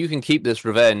on, you can keep this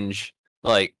revenge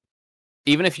like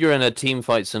even if you're in a team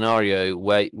fight scenario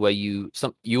where you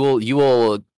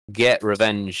will get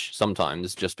revenge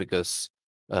sometimes just because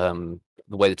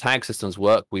the way the tag systems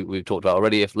work, we've talked about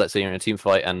already. If let's say you're in a team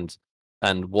fight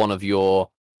and one of your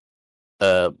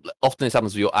often this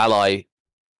happens with your ally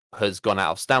has gone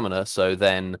out of stamina, so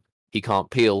then he can't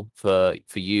peel for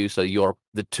you, so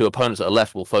the two opponents that are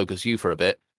left will focus you for a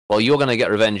bit. Well, you're going to get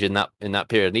revenge in that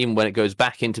period. And even when it goes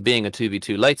back into being a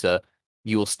 2v2 later,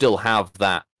 you will still have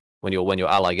that when your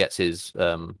ally gets his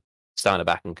stamina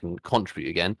back and can contribute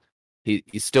again.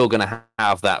 He's still going to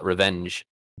have that revenge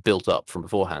built up from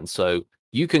beforehand. So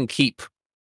you can keep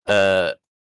your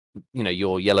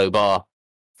yellow bar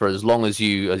for as long as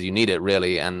you need it,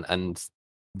 really, and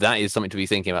that is something to be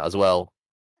thinking about as well,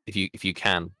 if you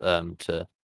can to.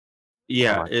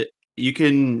 Yeah, you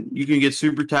can get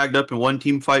super tagged up in one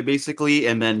team fight basically,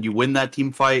 and then you win that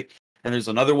team fight, and there's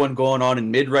another one going on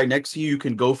in mid right next to you. You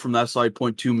can go from that side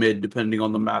point to mid depending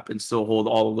on the map and still hold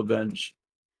all of the bench.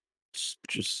 It's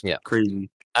just crazy.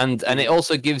 And it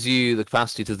also gives you the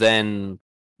capacity to then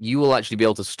you will actually be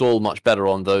able to stall much better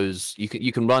on those.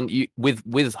 You can run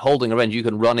with holding a revenge. You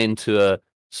can run into a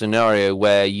scenario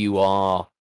where you are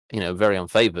very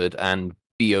unfavored and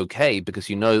be okay because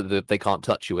you know that they can't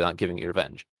touch you without giving you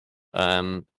revenge.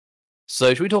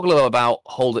 So should we talk a little about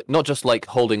holding, not just like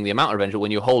holding the amount of revenge, but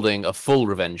when you're holding a full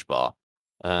revenge bar?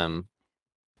 So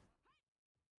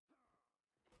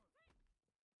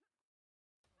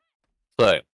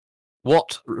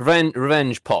what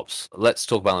revenge pops? Let's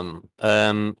talk about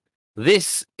them.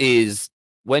 This is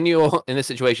when you're in this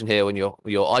situation here, when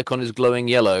your icon is glowing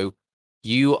yellow,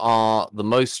 you are the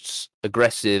most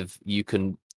aggressive you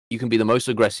can be the most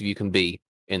aggressive you can be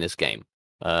in this game.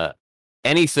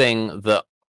 Anything that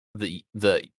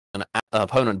an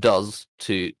opponent does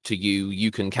to you,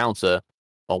 you can counter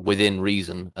or within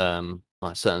reason.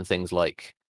 Like certain things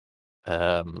like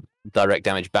direct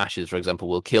damage bashes, for example,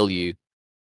 will kill you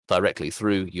directly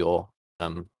through your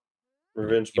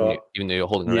revenge pop. Even though you're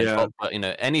holding a revenge pop. But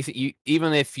anything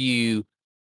even if you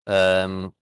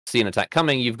see an attack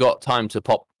coming, you've got time to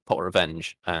pop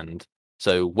revenge. And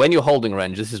so when you're holding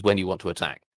revenge, this is when you want to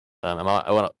attack. Am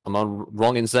I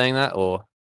wrong in saying that, or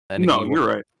no? You're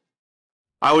right.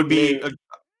 I would be.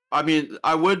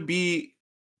 I would be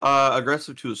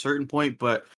aggressive to a certain point,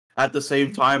 but at the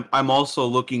same time, I'm also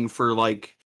looking for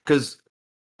because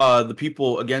the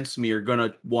people against me are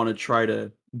gonna want to try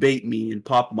to bait me and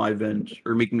pop my venge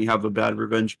or make me have a bad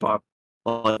revenge pop.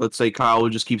 Let's say Kyle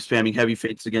would just keep spamming heavy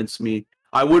fates against me.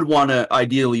 I would want to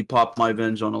ideally pop my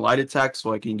venge on a light attack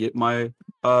so I can get my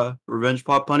revenge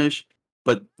pop punish.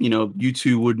 But you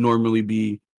two would normally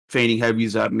be feigning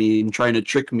heavies at me and trying to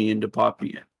trick me into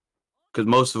popping it. Because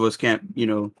most of us can't,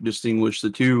 distinguish the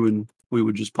two, and we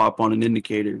would just pop on an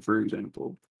indicator, for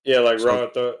example. Yeah, like raw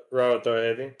throw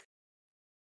heavy.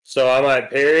 So I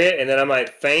might parry it, and then I might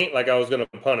feint like I was going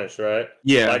to punish, right?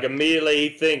 Yeah. Like immediately he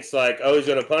thinks like, oh, he's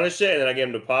going to punish it, and then I get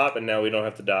him to pop, and now we don't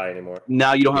have to die anymore.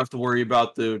 Now you don't have to worry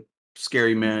about the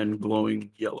scary man glowing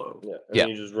yellow. Yeah,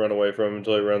 and you just run away from him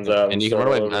until he runs out. And you can run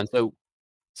away from him.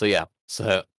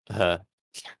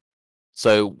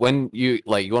 So when you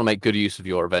want to make good use of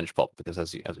your revenge pop, because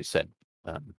as we said,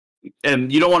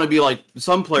 and you don't want to be like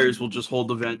some players will just hold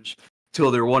the venge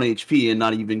till they're 1 HP and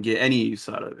not even get any use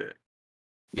out of it.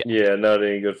 Yeah, not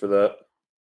any good for that.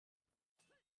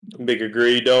 Big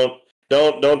agree. Don't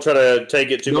try to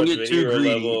take it too much of a hero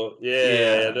level.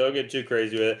 Yeah, don't get too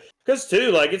crazy with it. Because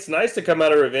too, it's nice to come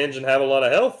out of revenge and have a lot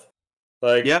of health.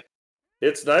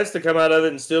 It's nice to come out of it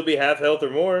and still be half health or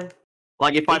more.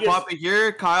 Like if I pop it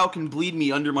here, Kyle can bleed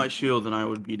me under my shield and I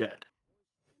would be dead.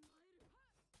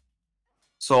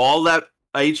 So all that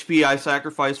HP I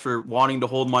sacrifice for wanting to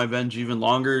hold my venge even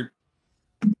longer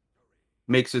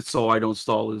makes it so I don't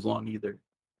stall as long either.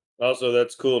 Also,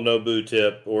 that's cool. No boo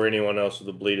tip or anyone else with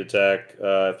a bleed attack.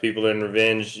 If people are in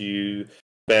revenge, you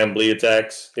spam bleed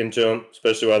attacks into them,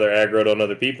 especially while they're aggroed on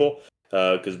other people,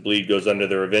 because bleed goes under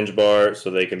the revenge bar, so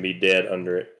they can be dead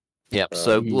under it. Yep.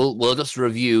 So we'll just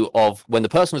review of when the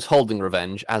person is holding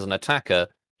revenge as an attacker,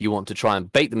 you want to try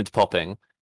and bait them into popping,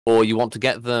 or you want to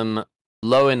get them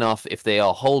low enough if they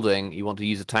are holding. You want to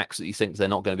use attacks that you think they're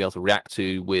not going to be able to react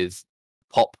to with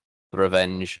pop the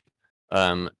revenge,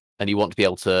 and you want to be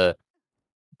able to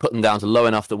put them down to low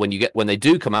enough that when they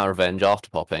do come out of revenge after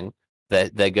popping, they're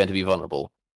going to be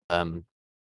vulnerable.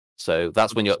 So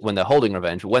that's when they're holding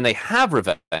revenge. When they have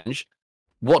revenge,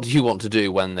 what do you want to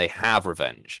do when they have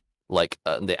revenge? Like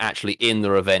they're actually in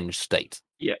the revenge state.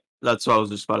 Yeah, that's what I was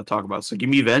just about to talk about. So give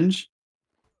me Venge.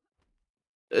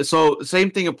 So same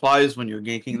thing applies when you're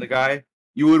ganking the guy.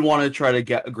 You would want to try to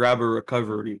grab a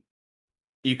recovery.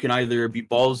 You can either be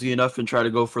ballsy enough and try to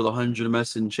go for the 100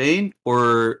 MS in chain,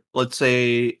 or let's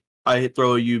say I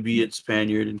throw a UB at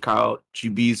Spaniard and Kyle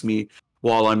GBs me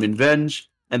while I'm in Venge.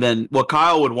 And then what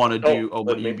Kyle would want to do,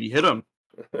 but UB hit him.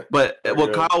 But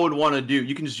what Kyle would want to do,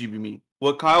 you can just GB me.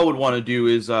 What Kyle would want to do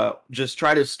is just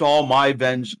try to stall my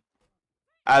Venge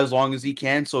as long as he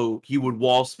can, so he would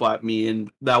wall splat me,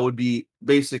 and that would be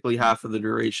basically half of the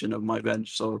duration of my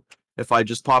Venge. So if I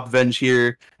just pop Venge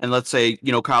here, and let's say,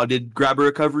 Kyle did grab a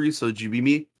recovery, so GB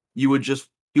me, he would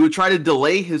try to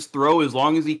delay his throw as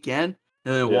long as he can,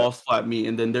 and then wall splat me,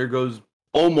 and then there goes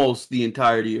almost the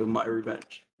entirety of my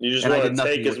revenge. You just want to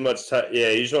take as much time. Yeah,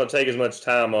 you just want to take as much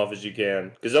time off as you can,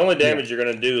 because the only damage you're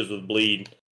going to do is with bleed,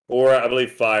 or I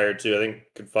believe fire too. I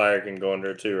think fire can go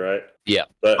under it too, right? Yeah.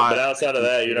 But outside of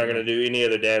that, you're not going to do any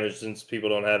other damage since people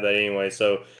don't have that anyway.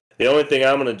 So the only thing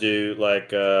I'm going to do,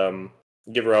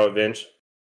 give Raw Venge.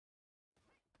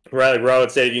 Right, like Raw would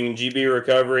say, you can GB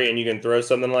recovery and you can throw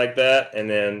something like that, and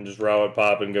then just Raw would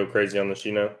pop and go crazy on the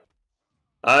Shino.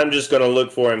 I'm just going to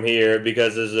look for him here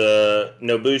because as a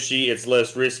Nobushi, it's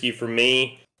less risky for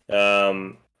me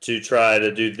to try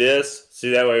to do this.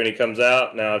 See, that way when he comes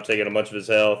out, now I've taken a bunch of his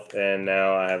health, and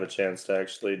now I have a chance to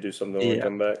actually do something when we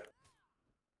come back.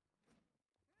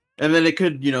 And then it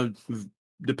could,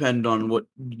 depend on what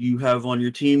you have on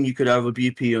your team. You could have a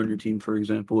BP on your team, for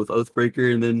example, with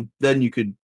Oathbreaker, and then you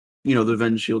could, the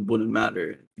Venge Shield wouldn't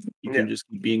matter. You can just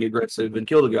keep being aggressive and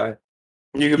kill the guy.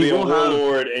 You could be a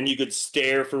warlord, and you could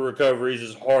stare for recoveries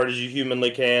as hard as you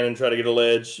humanly can and try to get a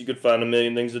ledge. You could find a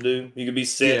million things to do. You could be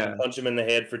sit and punch them in the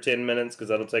head for 10 minutes, because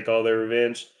that'll take all their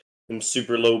revenge. Them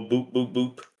super low boop, boop,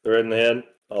 boop, right in the head.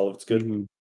 All of it's good. Mm-hmm.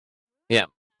 Yeah,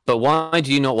 but why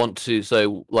do you not want to?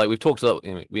 So, like we've talked about,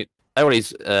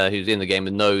 everybody's who's in the game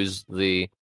knows the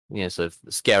sort of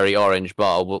scary orange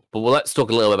bar. But let's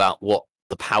talk a little about what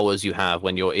the powers you have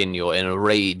when you're in a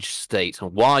rage state,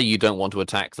 and why you don't want to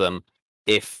attack them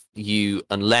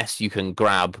unless you can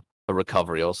grab a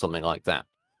recovery or something like that.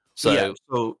 So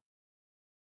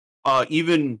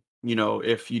even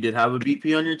if you did have a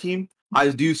BP on your team, I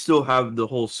do still have the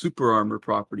whole super armor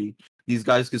property. These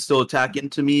guys can still attack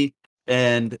into me,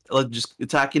 and just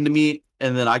attack into me,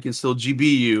 and then I can still GB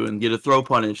you and get a throw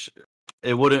punish.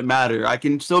 It wouldn't matter. I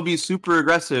can still be super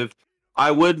aggressive.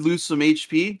 I would lose some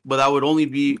HP, but that would only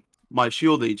be my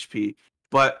shield HP.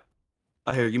 But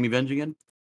here, give me Venge again.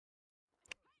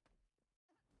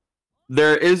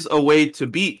 There is a way to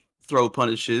beat throw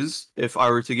punishes. If I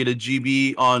were to get a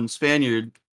GB on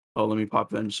Spaniard, let me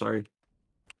pop Venge. Sorry.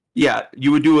 Yeah,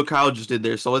 you would do what Kyle just did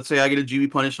there. So let's say I get a GB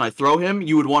punish and I throw him.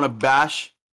 You would want to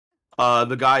bash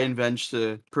the guy in Venge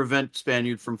to prevent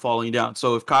Spaniard from falling down.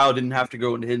 So if Kyle didn't have to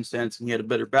go into hidden stance and he had a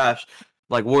better bash,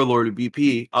 like Warlord or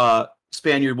BP,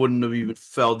 Spaniard wouldn't have even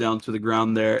fell down to the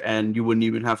ground there, and you wouldn't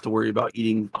even have to worry about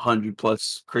eating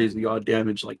 100+ crazy odd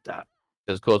damage like that.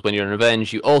 Because, of course, when you're in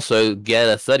revenge, you also get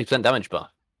a 30% damage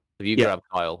buff. If you grab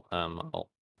Kyle,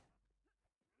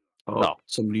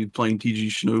 somebody playing TG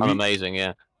Shinobi. I'm amazing,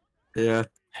 yeah. Yeah.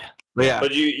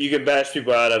 But you can bash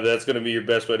people out of it. That's going to be your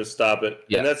best way to stop it.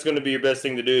 Yeah. And that's going to be your best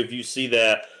thing to do. If you see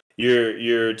that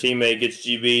your teammate gets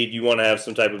GB'd, you want to have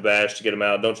some type of bash to get them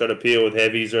out. Don't try to peel with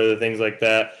heavies or other things like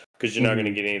that, because you're not going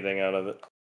to get anything out of it.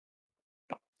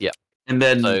 Yeah. And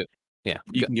then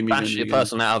you can bash the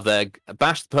person out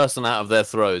of their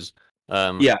throws.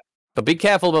 But be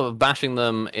careful about bashing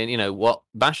them in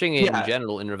bashing in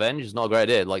general in revenge is not a great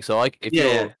idea. Like, so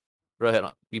if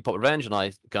you pop revenge and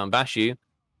I go and bash you.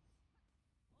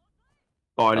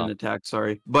 Oh, I didn't attack,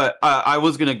 sorry. But I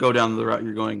was gonna go down the route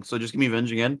you're going, so just give me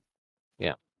Venge again.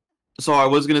 Yeah. So I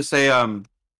was gonna say,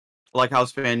 like how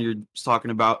Spaniard's talking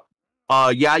about,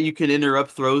 you can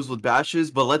interrupt throws with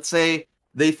bashes, but let's say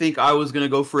they think I was gonna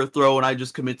go for a throw and I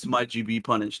just commit to my GB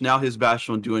punish. Now his bash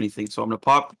won't do anything, so I'm gonna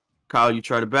pop. Kyle, you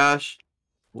try to bash.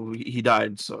 Well, he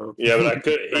died, so... Yeah, but I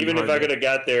could, even if I could have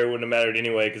got there, it wouldn't have mattered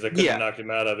anyway, because I could have knocked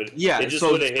him out of it. Yeah, it just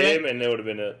would have hit him, and it would have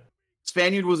been it.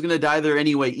 Spaniard was going to die there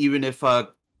anyway, even if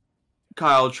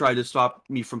Kyle tried to stop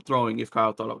me from throwing if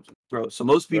Kyle thought I was going to throw. So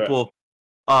most Right. people,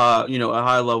 you know, at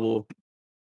high level,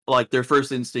 like their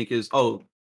first instinct is, oh,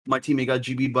 my teammate got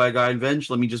GB'd by a guy in Venge,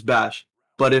 let me just bash.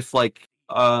 But if like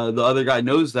the other guy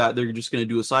knows that, they're just going to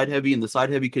do a side heavy, and the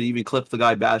side heavy could even clip the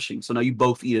guy bashing. So now you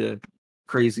both eat a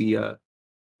crazy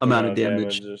amount of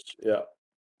damage. Yeah.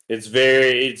 It's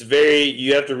very.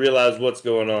 You have to realize what's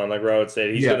going on. Like Robert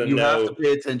said, he's gonna you know. have to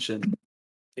pay attention.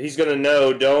 He's gonna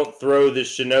know. Don't throw this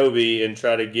shinobi and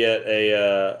try to get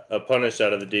a punish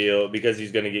out of the deal because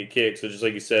he's gonna get kicked. So just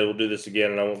like you said, we'll do this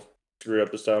again, and I won't screw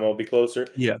up this time. I'll be closer.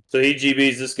 Yeah. So he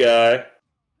GBs this guy.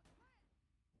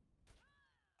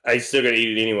 He's still gonna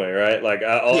eat it anyway, right? Like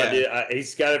I did,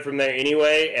 he's got it from there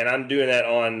anyway, and I'm doing that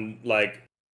on like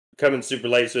coming super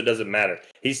late, so it doesn't matter.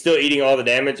 He's still eating all the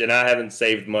damage, and I haven't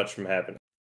saved much from happening.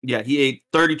 Yeah, he ate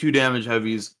 32 damage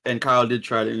heavies, and Kyle did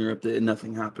try to interrupt it, and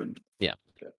nothing happened. Yeah,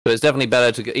 but it's definitely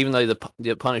better to, even though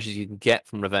the punishes you can get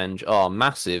from Revenge are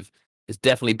massive, it's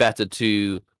definitely better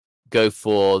to go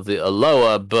for a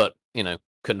lower, but you know,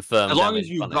 confirm. As long as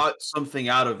you got something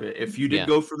out of it. If you did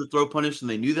go for the throw punish and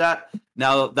they knew that,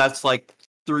 now that's like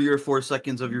 3 or 4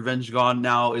 seconds of your Venge gone.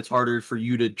 Now it's harder for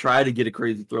you to try to get a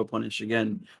crazy throw punish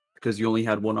again because you only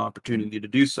had one opportunity to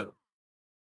do so.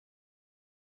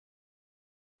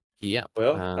 Yeah.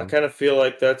 Well, I kind of feel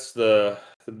like that's the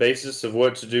basis of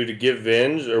what to do to give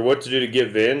Venge, or what to do to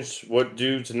get Venge, what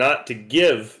to do not to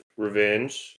give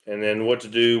Revenge, and then what to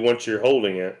do once you're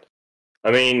holding it. I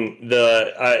mean,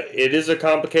 it is a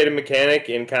complicated mechanic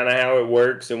in kind of how it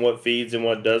works and what feeds and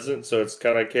what doesn't. So it's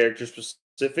kind of character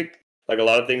specific, like a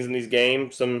lot of things in these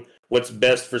games. What's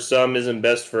best for some isn't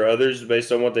best for others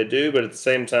based on what they do. But at the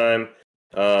same time,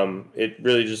 it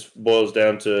really just boils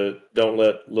down to don't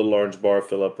let little orange bar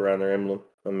fill up around their emblem.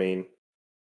 I mean,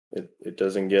 it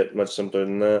doesn't get much simpler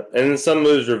than that. And then some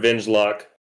moves Revenge Lock,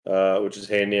 which is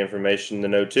handy information to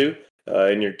know too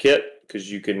in your kit. Because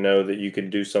you can know that you can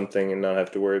do something and not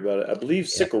have to worry about it. I believe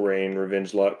Sickle Rain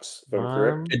Revenge Locks, if I'm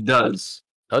correct. It does.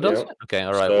 Oh, does it? Okay,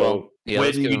 all right. Well, yeah,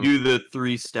 when you do the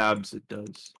 3 stabs, it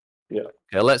does. Yeah.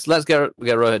 Okay, let's get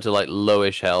Rohit to like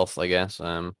lowish health, I guess.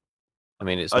 I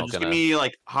mean, it's not just gonna give me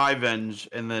like high Venge,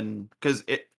 and then because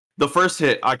the first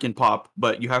hit I can pop,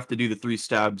 but you have to do the 3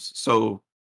 stabs. So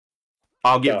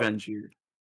I'll get Venge here.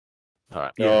 All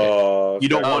right. Oh, you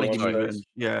don't want to give me Venge.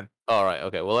 Yeah. All right.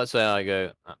 Okay. Well, let's say I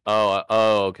go.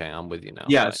 Oh. Okay. I'm with you now.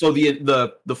 Yeah. Right. So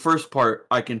the first part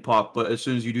I can pop, but as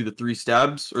soon as you do the 3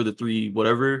 stabs or the 3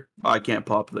 whatever, I can't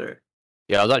pop there.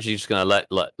 Yeah, I was actually just gonna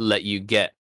let you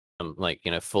get like,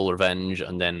 you know, full revenge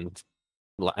and then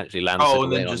actually land. Oh,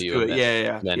 and then just do it.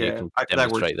 Yeah. Then you can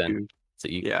demonstrate then. So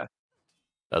you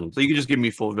so you can just give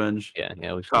me full Venge. Yeah.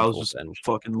 Kyle's just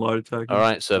fucking light attack. All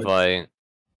right. So if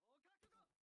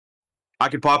I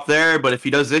could pop there, but if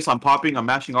he does this, I'm popping. I'm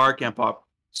mashing R, can't pop.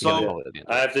 So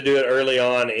I have to do it early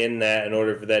on in that in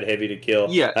order for that heavy to kill.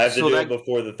 Yeah, I have to do it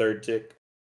before the 3rd tick.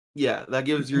 Yeah, that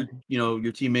gives your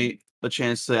your teammate a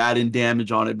chance to add in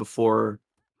damage on it before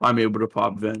I'm able to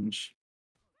pop Venge.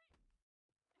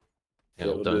 Yeah,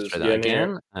 we'll demonstrate that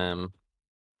again.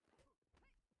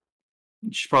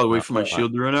 You should probably wait for my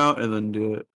shield to run out and then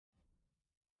do it.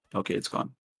 Okay, it's gone.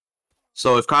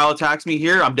 So if Kyle attacks me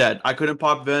here, I'm dead. I couldn't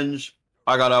pop Venge.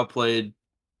 I got outplayed.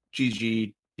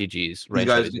 GG. GG's. You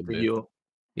guys get the heal.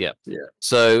 Yeah.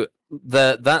 So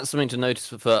that's something to notice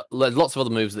for lots of other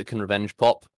moves that can revenge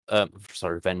pop.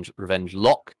 Revenge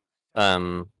lock.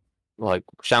 Like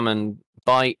Shaman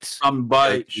Bite.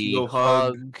 Shield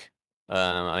Hug.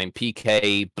 I mean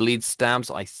PK bleed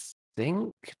stabs. I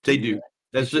think they do.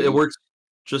 It works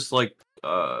just like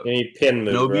any pin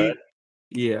move, right?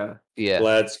 Yeah.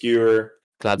 Glad Skewer.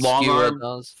 Long Arm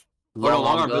does. Long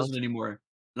Arm doesn't anymore.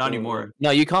 Not anymore.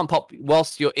 No, you can't pop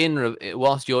whilst you're in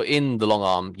the Long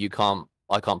Arm.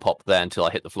 I can't pop there until I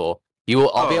hit the floor.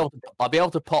 I'll be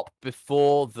able to pop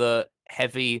before the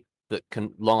heavy that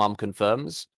Long Arm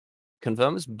confirms,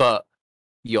 but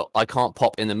I can't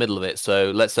pop in the middle of it.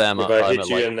 So let's say if I hit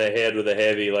you in the head with a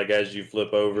heavy, like as you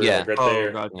flip over, like right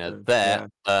there. Gotcha.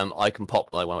 I can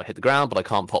pop like when I hit the ground, but I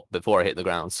can't pop before I hit the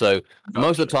ground. So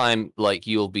most of the time, like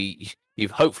you've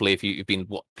hopefully, if you've been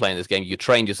playing this game, you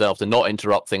trained yourself to not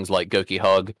interrupt things like Goki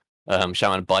Hug,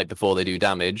 Shaman Bite before they do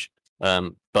damage.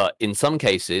 But in some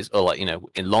cases, or like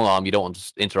in Long Arm, you don't want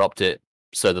to interrupt it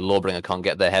so the Lawbringer can't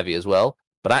get their heavy as well.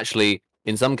 But actually,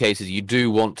 in some cases, you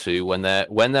do want to when they're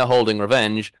holding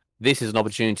revenge. This is an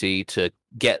opportunity to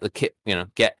get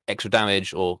get extra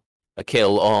damage or a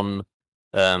kill on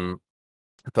a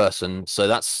person. So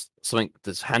that's something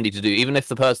that's handy to do, even if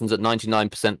the person's at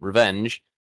 99% revenge.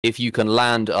 If you can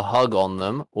land a hug on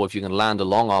them, or if you can land a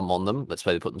long arm on them, let's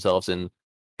say they put themselves in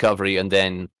recovery and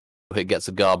then Rohit gets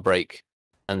a guard break,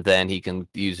 and then he can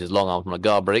use his long arm from a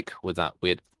guard break with that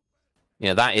weird.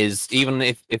 Yeah, that is, even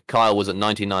if Kyle was at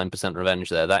 99% revenge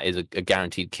there, that is a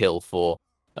guaranteed kill for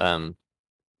the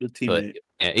teammate.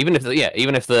 Yeah,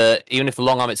 even if the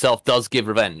long arm itself does give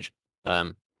revenge,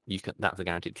 that's a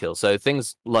guaranteed kill. So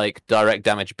things like direct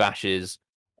damage bashes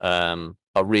are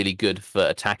really good for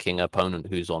attacking an opponent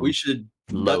who's on We should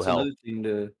low that's health. another thing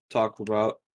to talk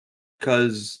about,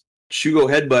 because Shugo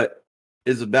Headbutt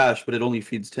is a bash, but it only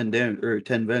feeds 10 damage or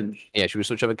 10 venge. Yeah, should we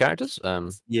switch over characters?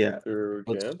 Yeah, Sure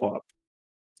we let's can. swap.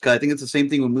 'Cause I think it's the same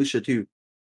thing with Musha too.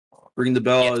 Ring the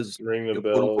bell is Ring the a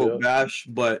bell, quote unquote yep. bash,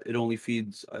 but it only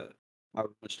feeds how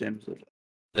much damage does it?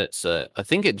 That's I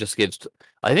think it just gives.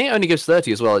 I think it only gives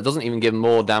 30 as well. It doesn't even give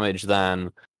more damage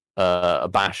than a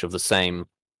bash of the same.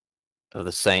 Like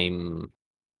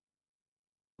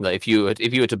if you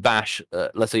were to bash,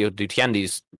 let's say you do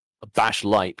Tiandi's bash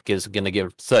light is going to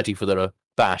give 30 for the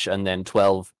bash and then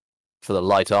 12 for the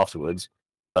light afterwards.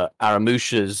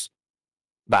 Aramusha's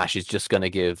bash is just going to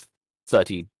give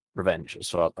 30 revenge.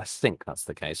 So I think that's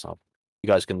the case. You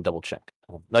guys can double check.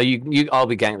 No, I'll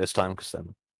be gank this time because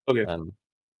okay.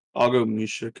 I'll go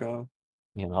Musha, Kyle.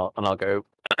 You know, and I'll go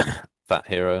Fat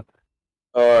Hero.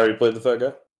 Oh, I already played the fat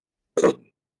guy.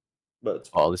 But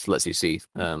this lets you see.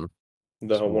 The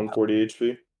 140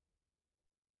 HP.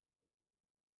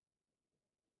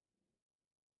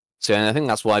 So and I think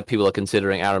that's why people are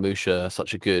considering Aramusha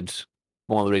such a good.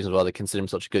 One of the reasons why they consider him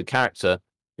such a good character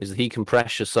is that he can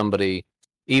pressure somebody,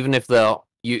 even if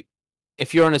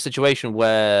if you're in a situation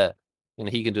where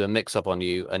he can do a mix up on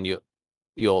you and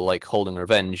you're like holding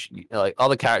revenge. Like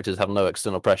other characters have no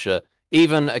external pressure.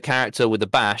 Even a character with a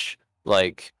bash,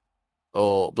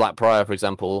 or Black Prior, for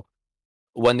example,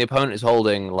 when the opponent is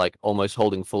almost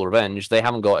holding full revenge, they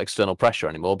haven't got external pressure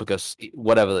anymore because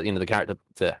whatever the character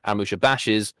the Aramusha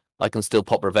bashes, I can still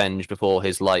pop revenge before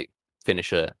his light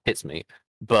finisher hits me.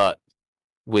 But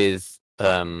with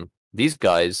these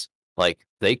guys,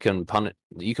 they can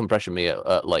you can pressure me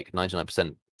at like 99%.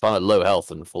 If I'm at low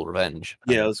health and full revenge.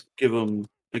 Yeah, let's make him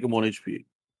 1 HP.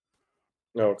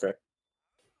 Oh, okay.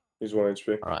 He's 1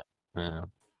 HP. All right. Yeah.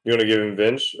 You want to give him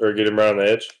venge or get him around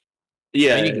the edge?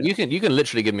 Yeah, I mean, you can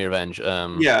literally give me revenge.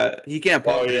 Yeah, he can't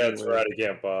pop. Oh yeah, that's right. He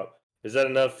can't pop. Is that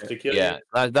enough to kill you? Yeah,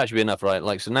 that should be enough, right?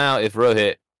 Like, so now if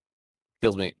Rohit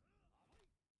kills me.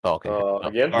 Oh, okay.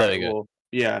 Again? There we go. Well,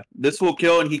 yeah, this will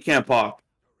kill and he can't pop.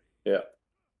 Yeah.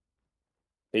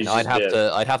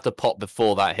 I'd have to pop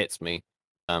before that hits me.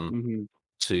 To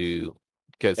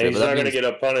go through. And he's not going to get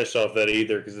a punish off that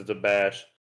either because it's a bash.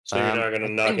 So you're not going to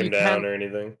knock him down or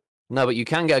anything. No, but you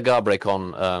can get a guard break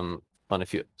on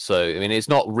if you. So I mean, it's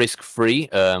not risk free.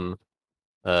 Go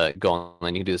on,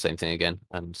 and you can do the same thing again.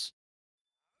 And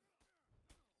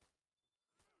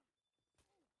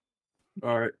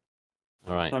all right.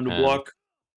 Time to block,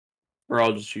 or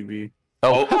I'll just GB.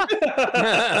 Oh,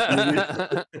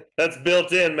 that's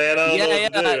built in, man. I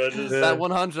don't know what to do. That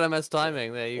 100 ms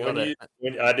timing. There, you got it.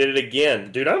 I did it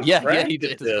again, dude. I'm you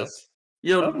did this.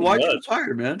 Yo, why'd you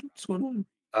retire, man? What's going on?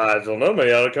 I don't know.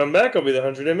 Maybe I'll come back. I'll be the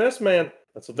 100 ms man.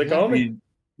 That's what they call me.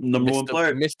 Number one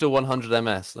player, Mr. 100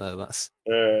 ms. That's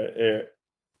yeah.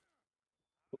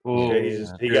 Oh, okay,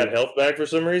 he got health back for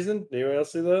some reason. Anyone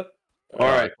else see that? All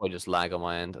right. I just lag on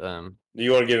my end.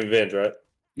 You want to give him venge, right?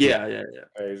 Yeah. Right,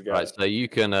 he's got right, so you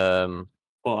can well,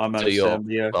 I'm out of stem,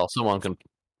 yeah. Well, someone can.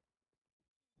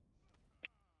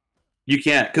 You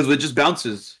can't because it just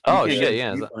bounces. Oh shit!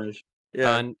 Yeah.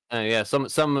 Yeah. And yeah, some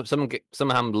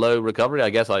have low recovery. I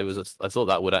guess I thought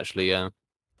that would actually if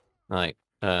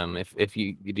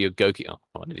you do a Goki,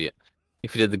 what an idiot.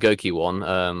 If you did the Goki one,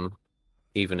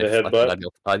 even the if headbutt?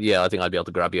 I think I'd be able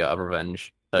to grab you out of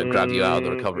revenge, grab you out of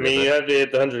the recovery. I mean, you have to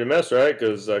hit the 100 ms, right?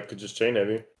 Because I could just chain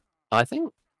heavy. I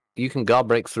think you can guard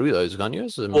break through those, can't you?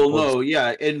 Well, no,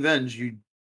 yeah, in venge, it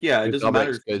doesn't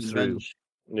matter if goes through.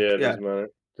 Yeah, it doesn't matter.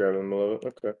 Grab him a little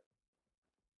bit. Okay.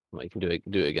 Well, you can do it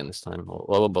again this time. Well,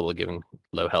 I won't bother giving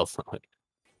low health.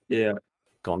 Yeah.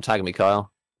 Go on, tag me, Kyle.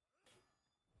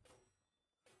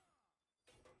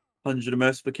 100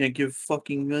 ms, but can't give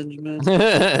fucking venge, man.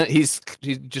 he's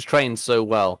just trained so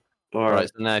well. All right.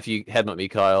 So now if you headbutt me,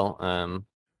 Kyle,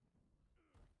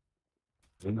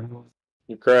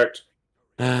 You're correct.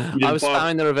 I was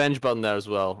spamming the revenge button there as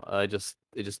well. It just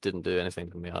didn't do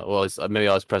anything for me. Well, maybe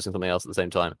I was pressing something else at the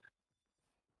same time.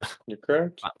 You're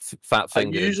correct. Fat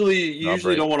finger. You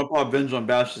usually don't want to pop venge on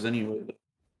bashes anyway,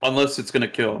 unless it's gonna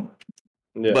kill.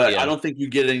 Yeah. But I don't think you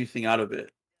get anything out of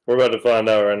it. We're about to find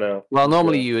out right now. Well,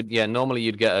 normally you'd get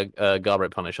a guard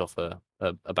break punish off a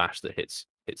bash that hits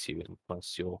you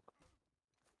plus your.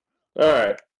 All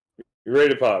right, you ready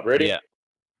to pop? Ready? Yeah.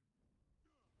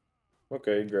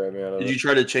 Okay, grab me out of it. Did you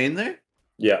try to chain there?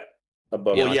 Yeah.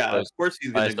 Above. Well, yeah, of course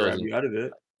he's gonna grab you out of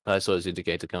it. I saw his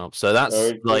indicator come up. So that's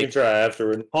we like. can try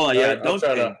afterward. Hold on, yeah, Right, don't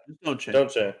chain. Don't chain.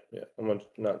 Don't chain. Yeah, I'm gonna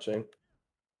not chain.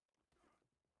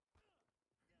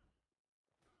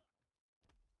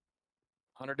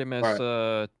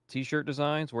 MS t-shirt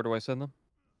designs. Where do I send them?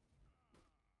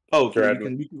 Oh, you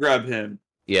can grab him.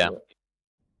 Yeah.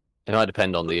 It might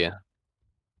depend on the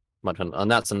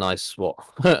and that's a nice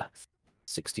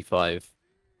 65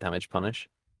 damage punish.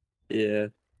 Yeah.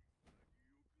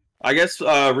 I guess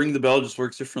ring the bell just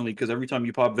works differently because every time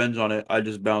you pop Venge on it, I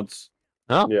just bounce.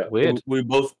 Oh, yeah. Weird. We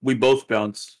both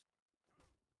bounce.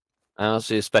 I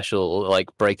see a special like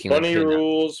breaking. Funny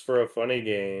rules for a funny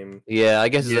game. Yeah, I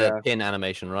guess it's a pin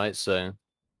animation, right? So.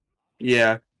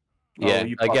 Yeah. Yeah,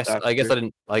 I guess I guess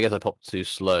I popped too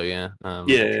slow. Yeah.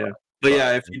 Yeah. But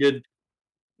yeah, if you did,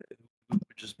 we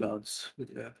just bounce. But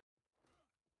yeah.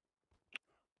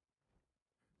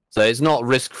 So it's not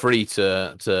risk free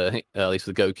to at least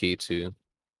the go key to.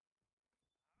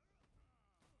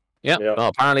 Yeah. Oh,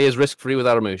 apparently it's risk free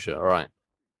without a Musha. All right.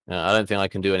 I don't think I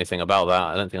can do anything about that.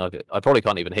 I don't think I could. I probably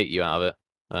can't even hit you out of it.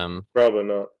 Probably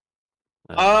not.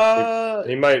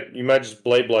 You might just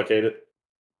blade blockade it.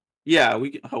 Yeah, we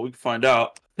can find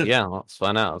out. Yeah, let's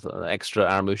find out. Extra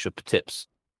Aramusha tips.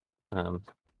 I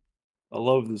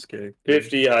love this game.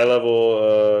 50 high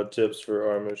level tips for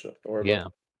Aramusha. Yeah.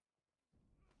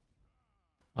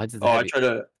 I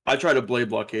try to blade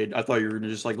blockade. I thought you were gonna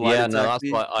just like yeah, no,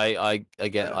 that's why I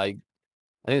think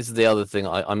this is the other thing.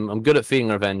 I'm good at feeding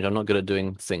revenge. I'm not good at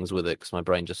doing things with it because my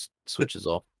brain just switches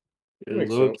off.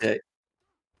 Okay.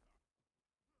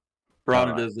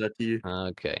 Piranha does that to you.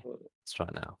 Okay, let's try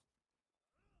now.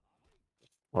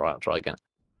 All right, I'll try again.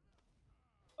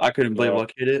 I couldn't blade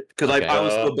blockade it because I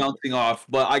was still bouncing off,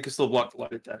 but I could still block the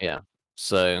light attack. Yeah,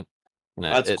 so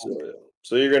that's cool.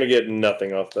 So you're gonna get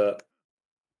nothing off that.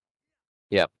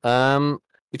 Yeah.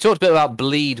 We talked a bit about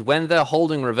bleed when they're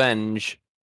holding revenge.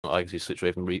 I guess you switch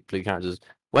away from bleed characters.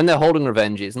 When they're holding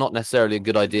revenge, it's not necessarily a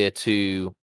good idea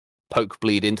to poke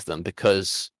bleed into them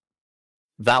because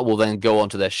that will then go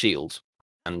onto their shield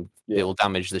and it will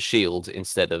damage the shield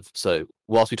instead of. So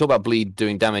whilst we talk about bleed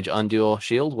doing damage under your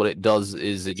shield, what it does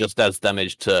is it just does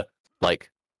damage to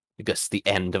like I guess the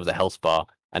end of the health bar.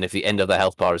 And if the end of the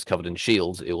health bar is covered in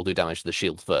shields, it will do damage to the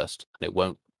shield first. And it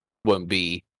won't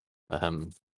be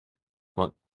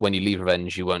when you leave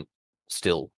revenge, you won't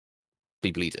still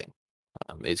be bleeding.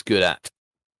 It's good at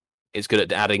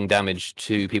adding damage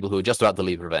to people who are just about to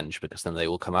leave revenge because then they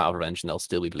will come out of revenge and they'll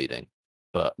still be bleeding,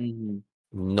 but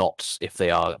not if they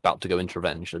are about to go into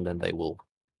revenge and then they will,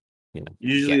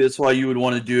 Usually that's why you would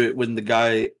want to do it when the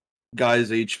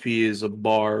guy's HP is a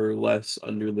bar or less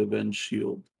under the venge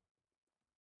shield,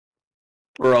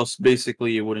 or else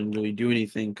basically it wouldn't really do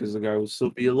anything because the guy will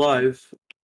still be alive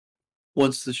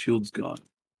once the shield's gone.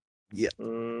 Yeah.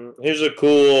 Here's a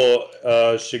cool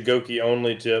Shigoki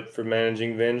only tip for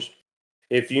managing Venge.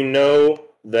 If you know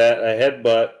that a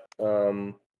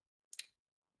headbutt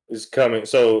is coming,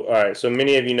 so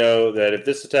many of you know that if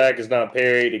this attack is not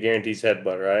parried, it guarantees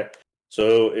headbutt, right?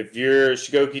 So if your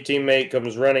Shigoki teammate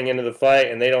comes running into the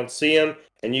fight and they don't see him,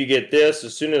 and you get this,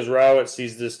 as soon as Rawat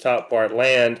sees this top part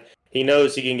land, he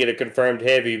knows he can get a confirmed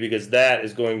heavy because that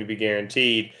is going to be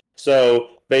guaranteed.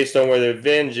 So based on where their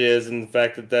Venge is and the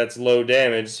fact that that's low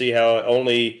damage, see how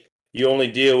you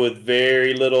only deal with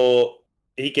very little.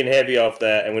 He can heavy off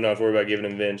that, and we don't have to worry about giving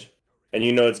him Venge. And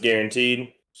you know it's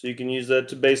guaranteed, so you can use that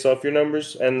to base off your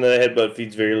numbers. And the headbutt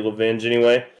feeds very little Venge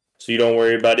anyway, so you don't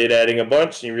worry about it adding a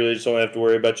bunch, and you really just don't have to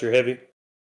worry about your heavy.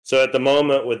 So at the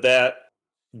moment, with that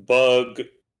bug,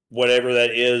 whatever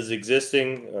that is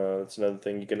existing, that's another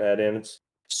thing you can add in. It's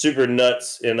super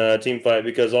nuts in a team fight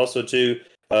because also too,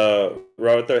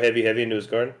 Robert throw heavy into his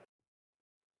garden.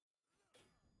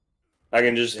 I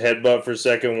can just headbutt for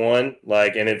second one,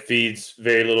 and it feeds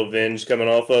very little Venge coming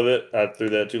off of it. I threw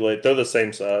that too late. Throw the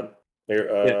same side. Here,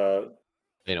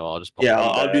 I'll just pop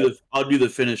I'll do the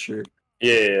finisher.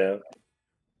 Yeah.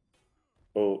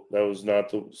 Oh, that was not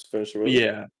the finisher. Was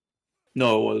it?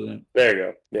 No, it wasn't. There you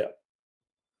go. Yeah.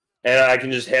 And I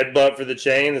can just headbutt for the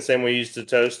chain the same way you used to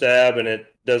toe stab, and it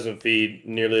doesn't feed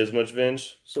nearly as much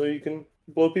Venge, so you can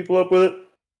blow people up with it.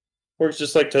 Works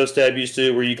just like toe stab used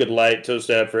to, where you could light toe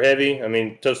stab for heavy. I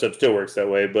mean, toe stab still works that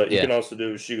way, but you can also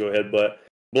do a Shugo headbutt.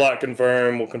 Block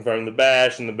confirm will confirm the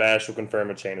bash, and the bash will confirm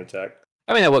a chain attack.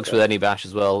 I mean, that works with any bash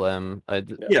as well.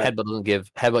 Headbutt gives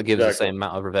the same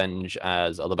amount of revenge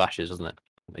as other bashes, doesn't it?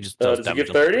 It just does it give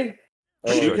 30?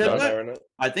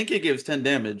 I think it gives 10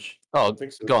 damage. Oh, I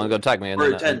think so. Go on, tag me. And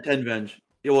or 10 Venge.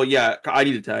 Yeah, well, yeah, I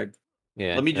need a tag.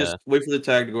 Yeah. Let me just wait for the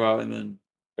tag to go out and then.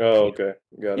 Oh, okay.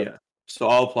 Got it. Yeah. So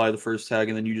I'll apply the first tag,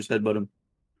 and then you just headbutt him.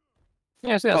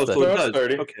 Yeah, so that's Oh, 30. so it That's does.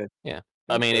 30. Okay. Yeah.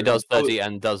 I mean, it That's does 30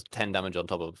 and does 10 damage on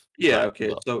top of Yeah. that Okay.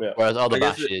 as well. So Yeah. Whereas other I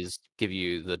guess it- bashes give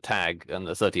you the tag and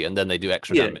the 30, and then they do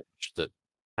extra Yeah. damage that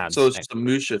adds. so it's just a extra.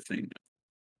 Musha thing.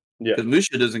 Yeah. Because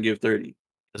Musha doesn't give 30.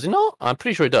 Does it not? I'm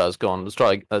pretty sure it does. Go on, let's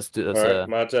try. Let's do. Let's, All right,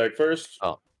 my attack first.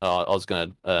 I was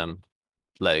gonna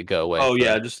let it go away. Oh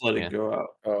yeah, first. just let it Yeah. go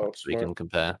out. Oh, So we can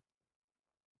compare.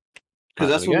 Because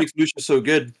Right, that's there what we makes Musha so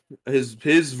good. His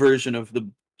version of the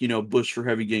bush for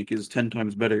heavy gank is 10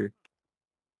 times better.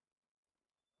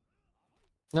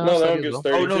 No, No, that's that 30 one as gives well.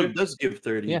 32. Oh no, it does give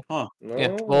 30. Yeah. Huh. No,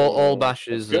 Yeah, all that's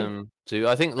bashes good. too.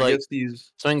 I think I like guess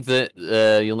these. something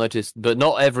that you'll notice, but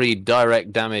not every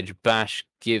direct damage bash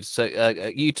gives. So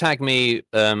you tag me,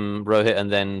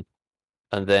 Rohit,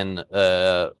 and then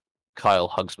Kyle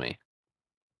hugs me.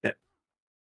 Yeah.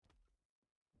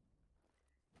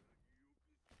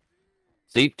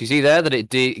 See, do you see there that it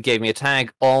gave me a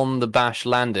tag on the bash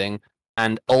landing,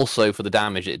 and also for the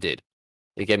damage it did.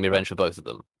 It gave me revenge for both of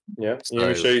them. Yeah. You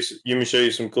want me to show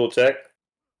you some cool tech?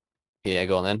 Yeah,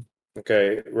 go on then.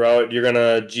 Okay, Robert, you're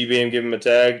gonna GBM, give him a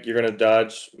tag. You're gonna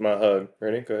dodge my hug.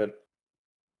 Ready? Go ahead.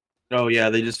 Oh yeah,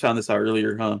 they just found this out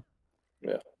earlier, huh?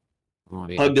 Yeah. Oh,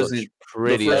 yeah, Hug that's doesn't.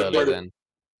 pretty the first early part of- then.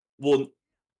 Well, It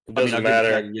I mean, doesn't I'll matter.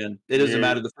 give it tag again. It doesn't You're-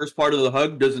 matter. The first part of the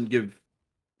hug doesn't give.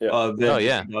 Yeah. Venge if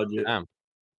yeah. you dodge it. Damn.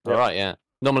 Yeah. All right, yeah.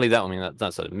 Normally that, I mean,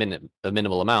 that's a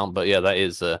minimal amount, but yeah, that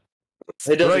is. It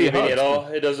Throw doesn't your give any at hugs. all.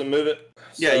 It doesn't move it.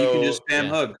 Yeah, you can So- just spam Yeah.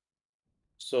 hug.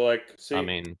 So like, see, I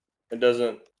mean, it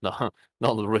doesn't. not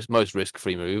the most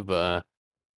risk-free move, but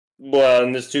Well,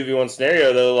 in this 2v1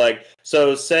 scenario, though, like,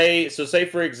 say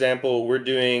for example, we're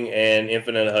doing an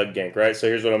infinite hug gank, right? So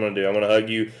here's what I'm gonna do. I'm gonna hug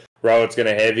you. Rob's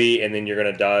gonna heavy, and then you're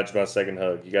gonna dodge my second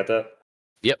hug. You got that?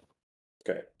 Yep.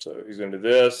 Okay, so he's gonna do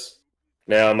this.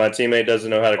 Now my teammate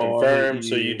doesn't know how to confirm,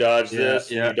 so you dodge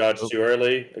this. yeah. You dodge too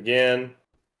early again.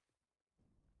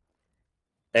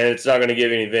 And it's not going to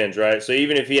give any venge, right? So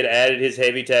even if he had added his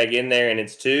heavy tag in there and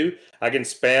it's 2, I can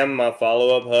spam my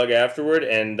follow-up hug afterward,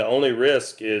 and the only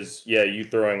risk is, you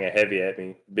throwing a heavy at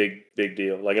me. Big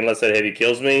deal. Like, unless that heavy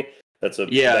kills me, that's a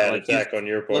bad like, attack on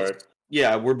your part.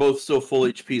 Yeah, we're both still full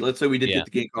HP. Let's say we did Yeah.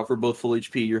 get the gank off. We're both full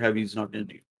HP. Your heavy's not going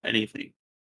to do anything.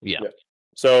 yeah.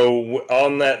 So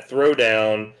on that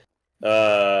throwdown,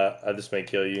 this may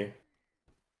kill you.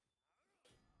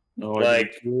 No,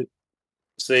 Like,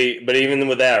 see, but even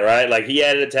with that, right? Like, he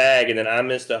added a tag, and then I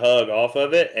missed a hug off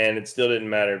of it, and it still didn't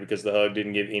matter because the hug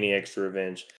didn't give any extra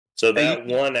revenge. So that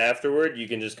one afterward, you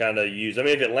can just kind of use. I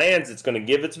mean, if it lands, it's going to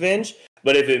give its venge,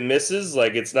 but if it misses,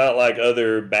 like, it's not like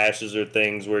other bashes or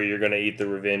things where you're going to eat the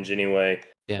revenge anyway.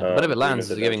 Yeah, but if it even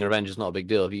lands, if it giving doesn't. revenge is not a big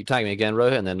deal. If you tag me again,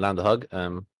 Rohit, and then land a hug,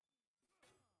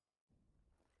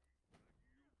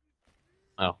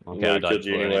 oh, okay, Well, I it died killed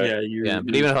you already. anyway. Yeah,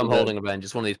 but even if I'm holding revenge,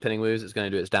 it's one of these pinning moves. It's going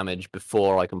to do its damage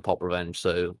before I can pop revenge.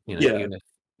 So even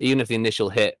if the initial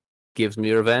hit gives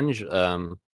me revenge, no,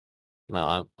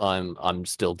 I'm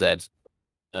still dead.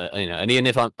 And even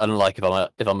if I'm unlike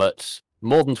if I'm at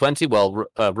more than 20, well,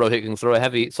 Rohit can throw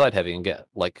a side heavy and get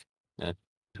like,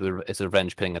 it's a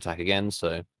revenge pinning attack again.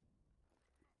 So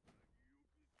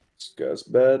This guy's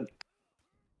bad.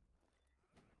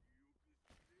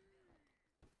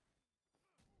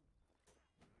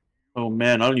 Oh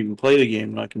man, I don't even play the game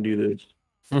and I can do this.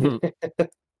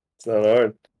 It's not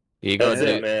hard. you got That's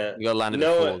it, man. You got to land it You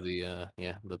know before what?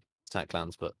 the attack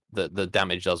lands, but the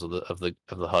damage does of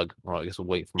the hug. All right, I guess we'll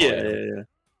wait for Yeah.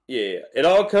 Yeah, it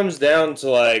all comes down to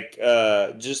like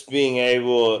just being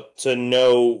able to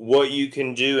know what you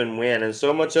can do and when, and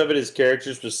so much of it is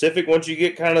character specific. Once you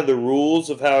get kind of the rules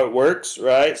of how it works,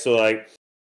 right? So like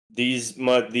these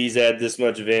add this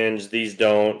much venge, these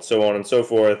don't, so on and so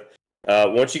forth.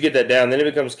 Once you get that down, then it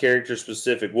becomes character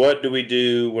specific. What do we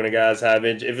do when a guy's high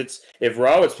venge? If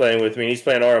Rawit's playing with me and he's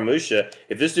playing Aramusha,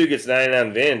 if this dude gets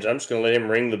 99 venge, I'm just gonna let him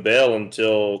ring the bell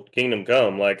until Kingdom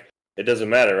Come. Like, it doesn't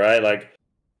matter, right? Like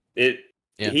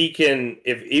he can,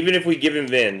 even if we give him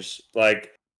venge,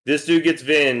 like this dude gets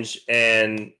venge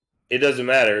and it doesn't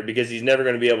matter because he's never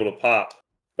going to be able to pop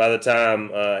by the time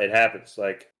it happens.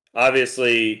 Like,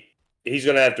 obviously he's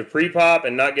going to have to pre-pop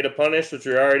and not get a punish, which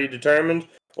we already determined,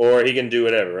 or he can do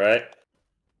whatever, right?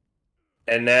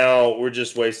 And now we're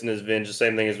just wasting his venge, the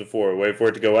same thing as before. Wait for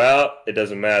it to go out, it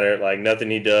doesn't matter. Like,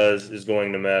 nothing he does is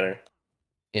going to matter.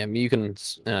 Yeah, you can.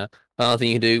 Another thing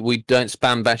you can do, we don't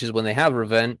spam bashes when they have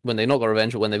revenge, when they've not got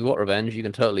revenge, but when they've got revenge, you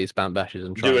can totally spam bashes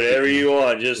and try do and whatever keep them. you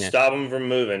want. Just stop them from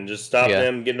moving. Just stop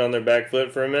them getting on their back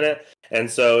foot for a minute. And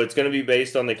so it's going to be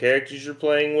based on the characters you're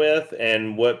playing with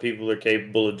and what people are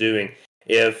capable of doing.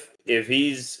 If if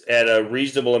he's at a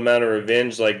reasonable amount of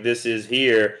revenge like this is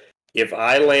here, if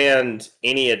I land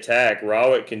any attack,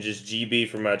 Rawit can just GB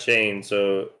for my chain.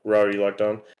 So, Rawit, you locked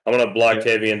on? I'm going to block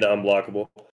heavy into unblockable.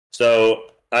 So,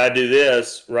 I do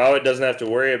this. Rawit doesn't have to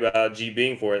worry about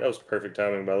GBing for it. That was perfect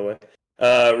timing, by the way.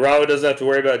 Rawit doesn't have to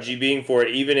worry about GBing for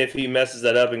it. Even if he messes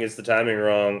that up and gets the timing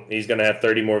wrong, he's going to have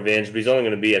 30 more Venge, but he's only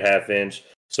going to be at half Venge.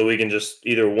 So we can just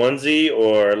either 1Z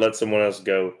or let someone else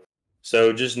go.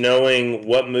 So just knowing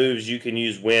what moves you can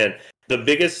use when. The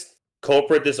biggest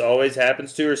culprit this always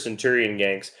happens to are Centurion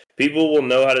ganks. People will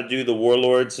know how to do the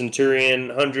Warlord Centurion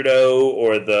 100-0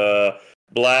 or the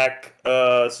Black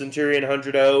Centurion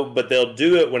 100-0, but they'll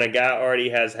do it when a guy already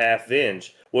has half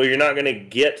Venge. Well, you're not going to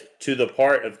get to the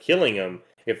part of killing them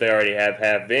if they already have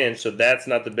half Venge, so that's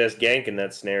not the best gank in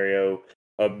that scenario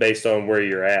based on where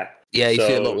you're at. Yeah, you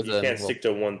see a lot with you can't stick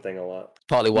to one thing a lot.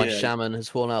 Partly why Shaman has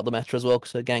fallen out of the meta as well,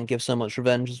 because the gang gives so much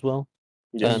revenge as well.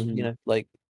 Yes. You know, like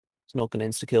it's not going to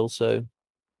insta kill. So,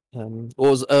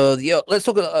 let's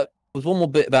talk about was one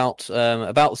more bit about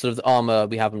sort of the armor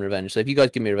we have in revenge. So if you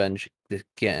guys give me revenge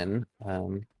again,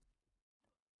 we'll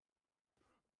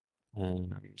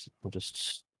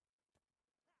just.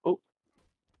 So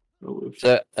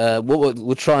what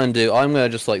we'll try and do, I'm gonna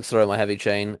just like throw my heavy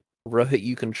chain. Rohit,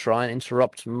 you can try and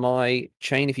interrupt my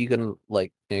chain if you can,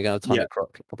 like, you're gonna time it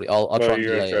properly. I'll try and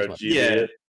delay it as much.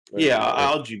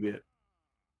 I'll GB it.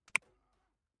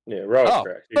 Yeah, Rohit's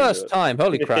cracked. First time,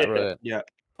 holy crap, Rohit. Yeah,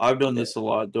 I've done this a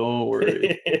lot. Don't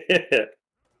worry.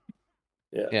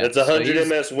 Yeah, it's a 100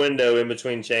 ms window in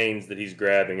between chains that he's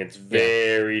grabbing. It's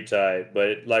very tight,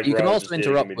 but like you can also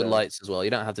interrupt with lights as well.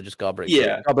 You don't have to just guard break.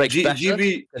 Yeah, guard break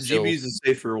GB is a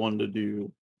safer one to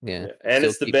do. Yeah, and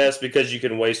it's the best because you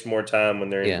can waste more time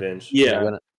when they're in bench.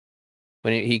 Yeah,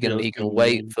 when he can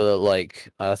wait for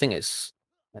like I think it's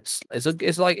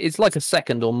like a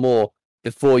second or more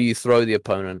before you throw the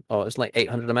opponent. Oh, it's like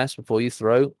 800 ms before you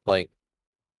throw. Like,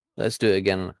 let's do it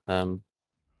again. Oh,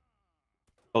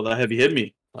 that heavy hit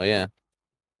me. Oh, yeah.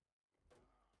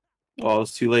 Oh,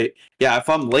 it's too late. Yeah, if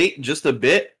I'm late just a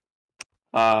bit,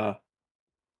 I'm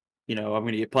going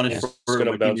to get punished for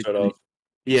going to bounce it off.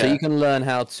 Yeah. So you can learn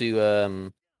how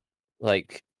to,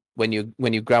 like, when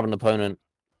you grab an opponent,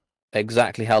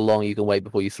 exactly how long you can wait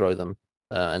before you throw them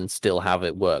and still have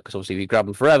it work. Because obviously if you grab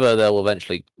them forever, they'll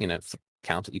eventually,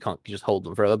 count it. You can't just hold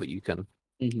them forever, but you can,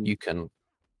 yeah,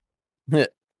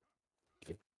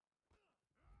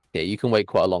 you can wait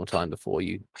quite a long time before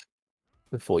you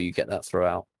get that throw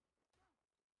out.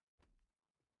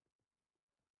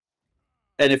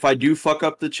 And if I do fuck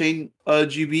up the chain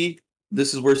GB,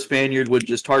 this is where Spaniard would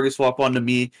just target swap onto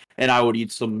me, and I would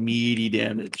eat some meaty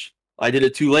damage. I did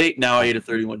it too late, now I ate a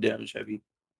 31 damage heavy.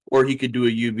 Or he could do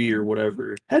a UB or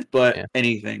whatever. Headbutt,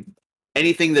 anything.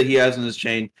 Anything that he has in his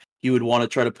chain, he would want to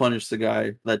try to punish the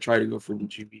guy that tried to go for the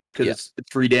GB, because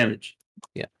it's free damage.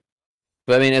 Yeah.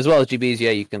 But I mean, as well as GBs,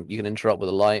 yeah, you can interrupt with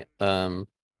a light.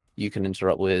 You can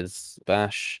interrupt with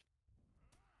bash.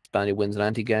 Spaniard wins an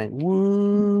anti-gang.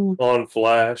 Woo! On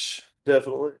flash,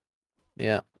 definitely.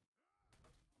 Yeah.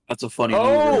 That's a funny move.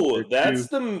 Oh, that's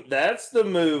the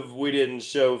move we didn't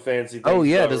show Fancy Things. Oh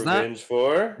yeah, does that? Revenge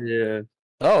for? Yeah.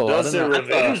 Oh, that's a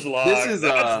revenge lock. This is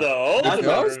that's the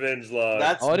ultimate revenge lock.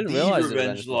 That's I didn't realize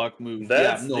revenge lock move.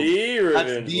 That's the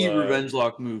revenge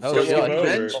lock move. Oh, so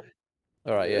revenge.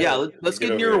 All right, yeah. Yeah, let's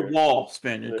get near a wall,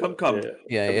 Spaniard. Come.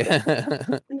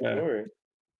 Yeah.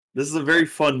 This is a very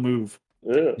fun move.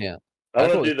 Yeah. I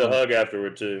want to do the hug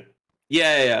afterward too.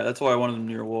 Yeah. That's why I wanted him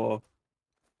near a wall.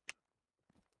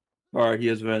 All right, he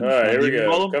has revenge. All right, here we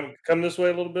go. Come this way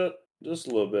a little bit, just a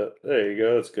little bit. There you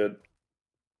go. That's good.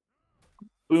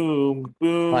 Boom,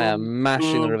 boom. I am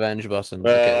mashing the revenge button.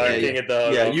 I can't get the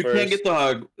hug. Yeah, you can't get the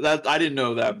hug. That I didn't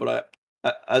know that, but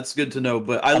that's good to know.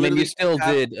 But I mean, you still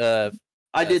did.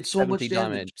 I did so much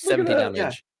damage. 70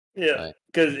 damage. Yeah,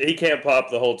 because he can't pop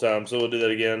the whole time. So we'll do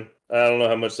that again. I don't know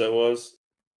how much that was.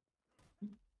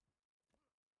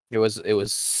 It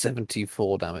was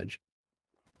 74 damage.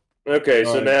 Okay,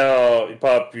 so now you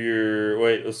pop your.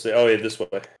 Wait, let's see. Oh yeah, this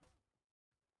way.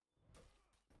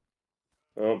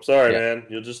 Oh, sorry, man.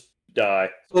 You'll just die.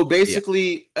 So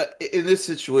basically, in this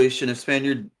situation, if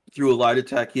Spaniard threw a light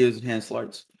attack, he has enhanced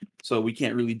lights. So we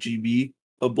can't really GB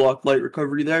a block light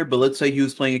recovery there. But let's say he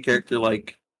was playing a character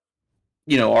like,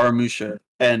 Aramusha,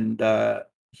 and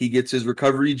he gets his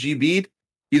recovery GB'd.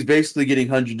 He's basically getting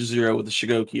 100-0 with the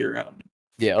Shigoki around.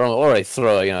 Yeah, or a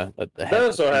throw, That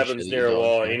also happens near a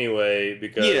wall anyway,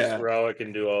 because Rawa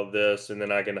can do all this, and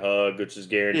then I can hug, which is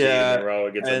guaranteed, and then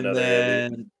Rawa gets another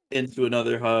heavy. Into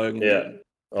another hug.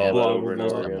 All over and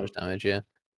over again. Damage, yeah.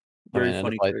 Very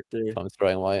funny character. If I'm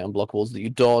throwing away unblockables that you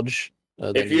dodge,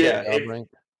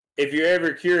 If you're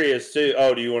ever curious too,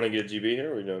 do you want to get GB here?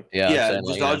 Or are we doing? Yeah,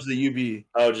 just dodge the UB.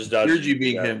 Oh, just dodge. You're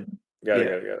GBing him. Got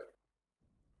it.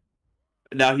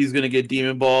 Now he's gonna get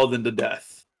Demon Balled into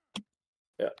death.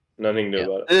 Yeah, nothing to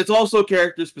do about it. And it's also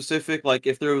character specific. Like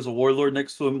if there was a Warlord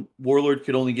next to him, Warlord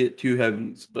could only get 2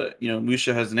 heavies. But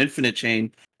Musha has an infinite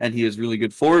chain, and he has really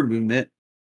good forward movement.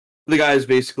 The guy is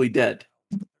basically dead.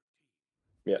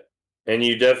 Yeah, and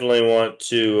you definitely want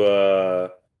to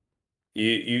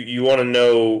you want to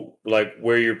know like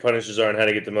where your punishes are and how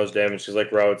to get the most damage. Because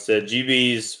like Rawat said,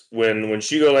 GBs when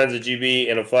Shugo lands a GB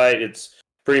in a fight, it's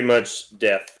pretty much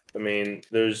death. I mean,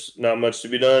 there's not much to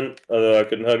be done, although I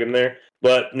couldn't hug him there.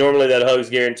 But normally that hug's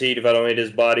guaranteed if I don't hit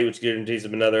his body, which guarantees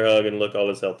him another hug, and look, all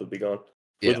his health would be gone.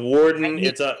 Yeah. With Warden,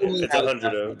 it's 100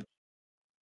 of.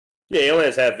 Yeah, he only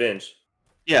has half Venge.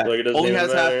 Yeah, like, it doesn't only even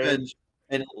has matter. half Venge,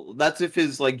 and that's if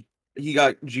he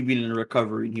got GB'd in a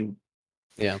recovery.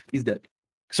 He's dead.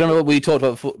 So remember what we talked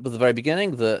about at the very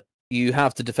beginning, that you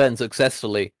have to defend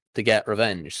successfully to get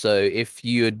revenge. So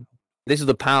this is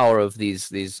the power of these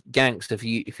ganks.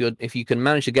 If you can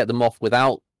manage to get them off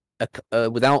without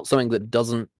something that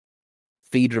doesn't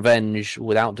feed revenge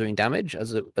without doing damage,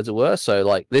 as it were. So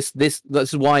like this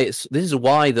is why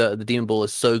the Demon Ball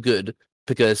is so good,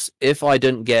 because if I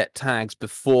don't get tags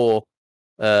before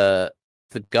the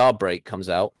guard break comes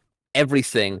out,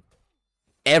 everything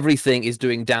is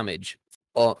doing damage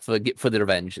for the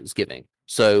revenge it's giving.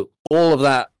 So all of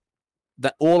that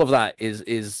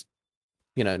is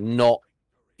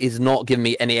not giving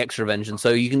me any extra revenge, and so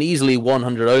you can easily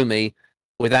 100 me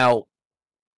without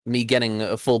me getting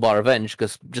a full bar revenge,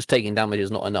 because just taking damage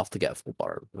is not enough to get a full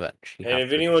bar revenge. And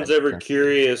if anyone's ever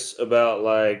curious about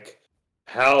like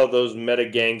how those meta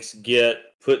ganks get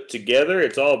put together,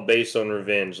 it's all based on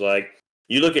revenge. Like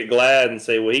you look at Glad and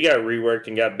say, well, he got reworked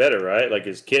and got better, right? Like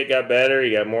his kit got better,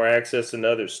 he got more access into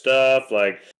other stuff.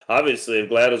 Like obviously, if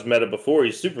Glad was meta before,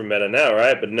 he's super meta now,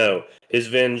 right? But no, his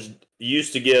Venge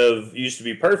used to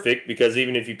be perfect, because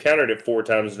even if you countered it 4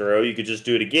 times in a row, you could just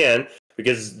do it again,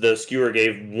 because the skewer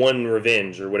gave 1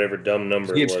 revenge or whatever dumb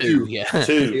number it was. 2, yeah.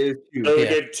 2. So it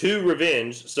gave 2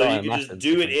 revenge, so you could just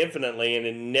do it infinitely, and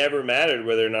it never mattered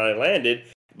whether or not it landed.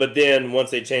 But then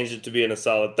once they changed it to being a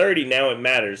solid 30, now it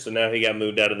matters. So now he got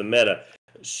moved out of the meta.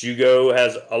 Shugo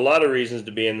has a lot of reasons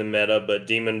to be in the meta, but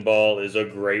Demon Ball is a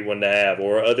great one to have,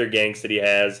 or other ganks that he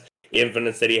has,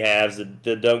 infinites that he has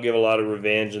that don't give a lot of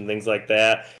revenge and things like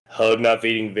that. Hug not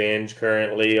feeding Venge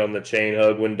currently on the chain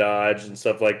hug when dodged and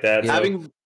stuff like that. Yeah. So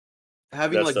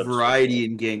having like variety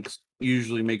in ganks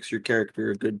usually makes your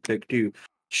character a good pick too.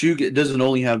 Shugo doesn't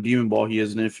only have Demon Ball, he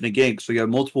has an infinite gank, so you have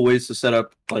multiple ways to set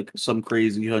up like some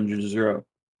crazy 100-0.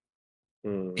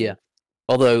 Yeah.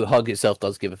 Although Hug itself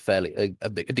does give a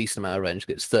decent amount of range.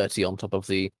 It's 30 on top of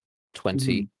the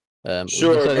 20. Sure.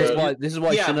 So this is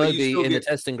why Shinobi in the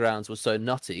testing grounds was so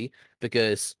nutty,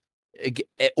 because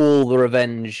all the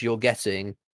revenge you're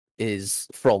getting is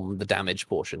from the damage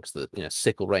portion. Because the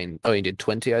Sickle Rain only did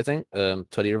 20, I think.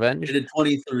 20 revenge. It did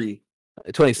 23.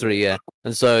 23, yeah.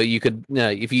 And so you could,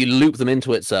 if you loop them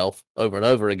into itself over and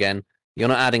over again, you're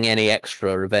not adding any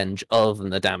extra revenge other than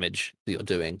the damage that you're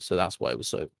doing. So that's why it was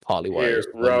so partly why. Here,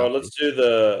 Ro, let's do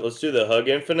the hug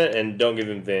infinite and don't give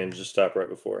him Venge. Just stop right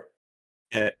before.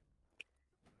 Yeah.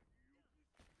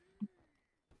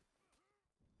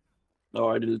 Oh,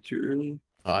 I did it too early.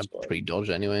 Oh, I'm pretty dodged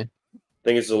anyway. I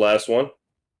think it's the last one.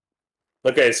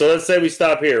 Okay, so let's say we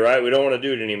stop here, right? We don't want to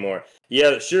do it anymore.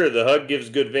 Yeah, sure, the hug gives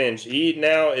good Venge. He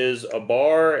now is a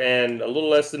bar and a little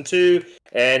less than 2,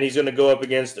 and he's going to go up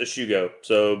against a Shugo.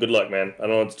 So good luck, man. I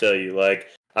don't know what to tell you. Like,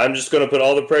 I'm just going to put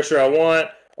all the pressure I want.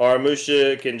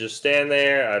 Aramusha can just stand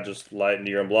there. I just light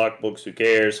into your unblocked books, who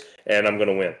cares? And I'm going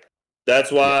to win.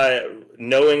 That's why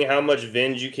knowing how much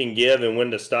Venge you can give and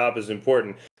when to stop is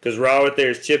important. Because Rawat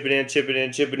there is chipping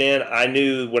in. I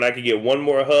knew when I could get one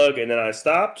more hug, and then I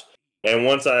stopped. And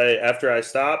after I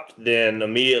stopped, then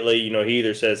immediately, he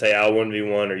either says, hey, I'll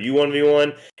 1v1 or you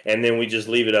 1v1, and then we just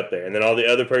leave it up there. And then all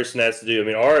the other person has to do,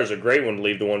 R is a great one to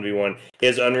leave the 1v1. He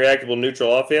has unreactable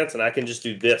neutral offense, and I can just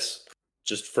do this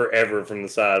just forever from the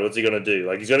side. What's he going to do?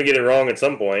 Like, he's going to get it wrong at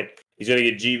some point. He's going to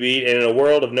get GB'd, and in a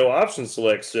world of no option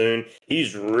select soon,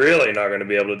 he's really not going to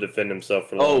be able to defend himself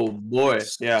for long. Oh, boy.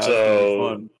 Yeah, so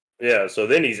fun. Yeah, so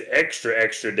then he's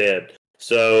extra dead.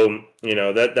 So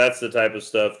that's the type of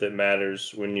stuff that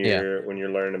matters when you're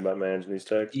learning about managing these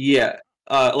techs. Yeah,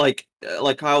 like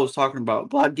Kyle was talking about,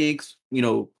 Glad ganks.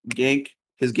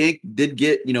 His gank did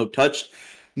get touched.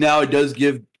 Now it does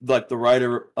give like the right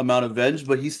amount of Venge,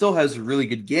 but he still has a really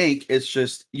good gank. It's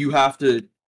just you have to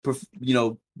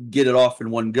get it off in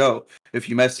one go. If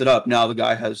you mess it up, now the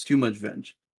guy has too much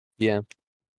Venge. Yeah,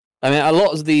 I mean, a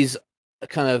lot of these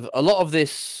a lot of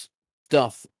this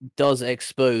stuff does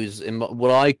expose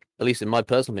what I, at least in my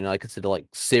personal opinion, I consider like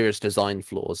serious design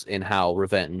flaws in how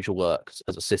revenge works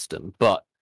as a system. But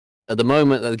at the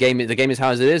moment, the game is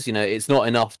how it is. You know, it's not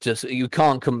enough. Just you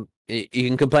can't you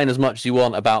can complain as much as you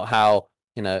want about how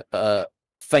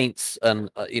feints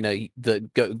and the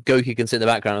Goki can sit in the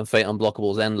background and feint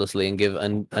unblockables endlessly and give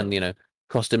and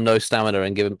cost him no stamina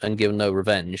and give him no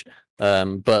revenge.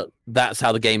 But that's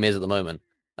how the game is at the moment.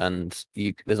 And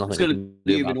there's nothing. It's going to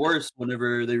be even worse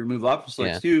whenever they remove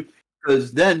option too,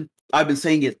 because then I've been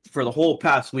saying it for the whole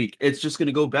past week. It's just going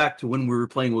to go back to when we were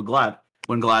playing with Glad,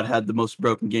 when Glad had the most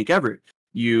broken gank ever.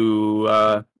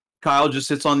 Kyle just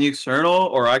sits on the external,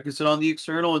 or I can sit on the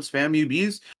external and spam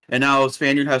UBs, and now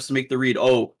Spaniard has to make the read.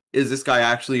 Oh, is this guy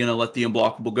actually going to let the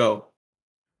unblockable go?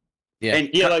 Yeah,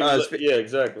 and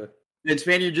exactly. And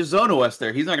Spaniard just zone OS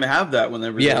there. He's not going to have that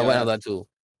whenever. Yeah, I won't have that tool.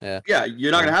 Yeah,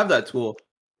 you're not going to have that tool.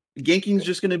 Ganking's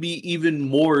just going to be even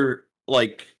more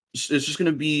like it's just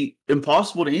going to be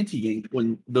impossible to anti-gank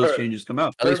when those changes come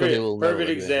out. A perfect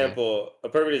example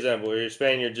where your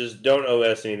Spaniard just don't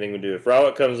OS anything to do. If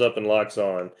Rawat comes up and locks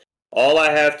on, all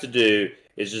I have to do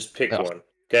is just pick one.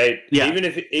 Okay? Yeah. Even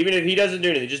if he doesn't do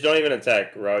anything, just don't even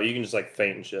attack Rawat. You can just like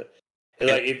feint and shit.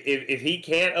 Like if he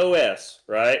can't OS,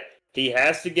 right? He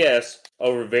has to guess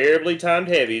over variably timed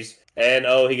heavies. And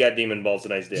he got demon balls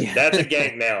and he's dead. Yeah. That's a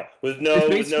gank now with no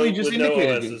OSs.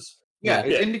 Yeah,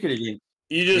 it's indicator gank.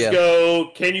 You just go,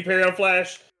 can you parry on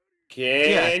flash?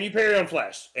 Can you parry on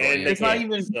flash? And it's not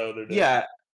even. So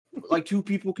like 2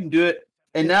 people can do it,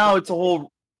 and now it's a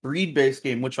whole read-based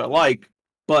game, which I like.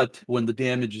 But when the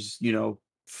damage is,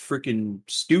 freaking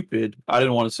stupid, I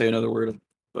didn't want to say another word,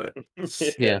 but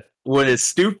when it's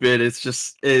stupid, it's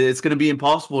going to be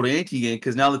impossible to anti-gank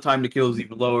because now the time to kill is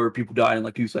even lower. People die in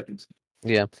like 2 seconds.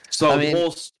 Yeah. So I mean,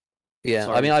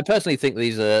 I personally think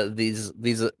these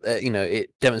it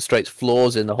demonstrates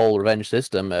flaws in the whole revenge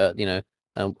system. There's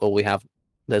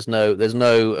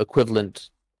no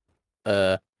equivalent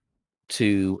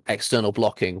to external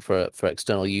blocking for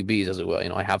external UBs, as it were.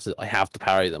 I have to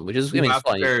parry them, which is it's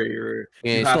fine.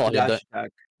 It's not like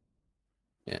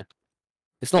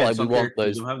it's not like we want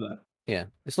those. Don't have that. Yeah,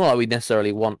 it's not like we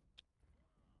necessarily want.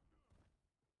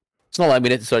 It's not like we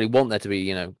necessarily want there to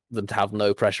be, them to have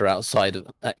no pressure outside of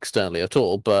externally at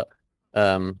all. But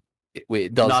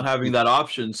it does. Not having that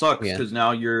option sucks because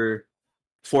now you're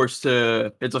forced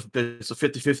to. It's a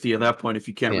 50-50 at that point if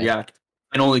you can't react.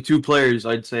 And only 2 players,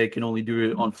 I'd say, can only do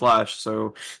it on flash.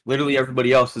 So literally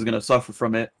everybody else is going to suffer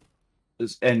from it.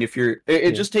 And if you're,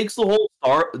 it just takes the whole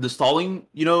the stalling,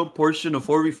 portion of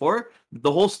 4v4.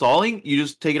 The whole stalling, you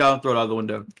just take it out and throw it out the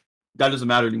window. That doesn't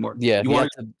matter anymore. Yeah, you want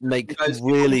to make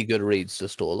really good reads to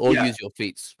stall, or use your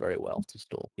feats very well to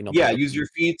stall. Use your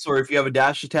feats, or if you have a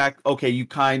dash attack, okay, you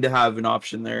kind of have an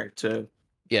option there to.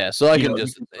 Yeah, so I can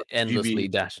just endlessly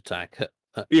dash attack.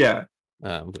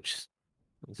 Which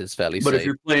is fairly safe. But if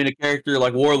you're playing a character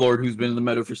like Warlord, who's been in the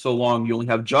meta for so long, you only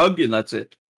have Jug, and that's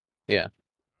it. Yeah.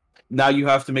 Now you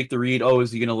have to make the read. Oh,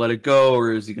 is he going to let it go,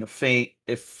 or is he going to feint?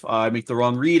 If I make the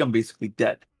wrong read, I'm basically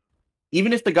dead.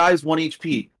 Even if the guy's 1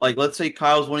 HP, like let's say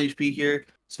Kyle's 1 HP here,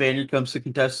 Spaniard comes to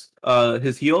contest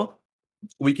his heal,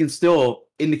 we can still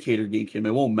indicator gank him.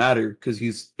 It won't matter because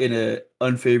he's in a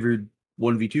unfavored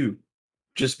 1v2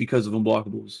 just because of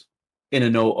unblockables in a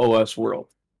no OS world.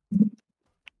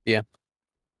 Yeah.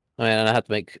 I mean, I have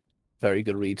to make very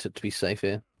good reads to be safe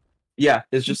here. Yeah,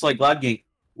 it's just like Glad gank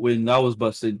when that was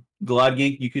busted. Glad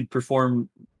gank, you could perform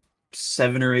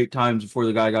 7 or 8 times before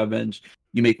the guy got avenged.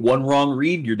 You make one wrong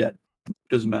read, you're dead.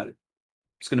 Doesn't matter.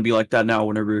 It's going to be like that now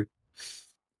whenever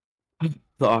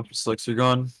the option selects are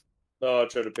gone. Oh, I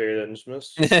tried to parry that and just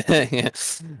missed.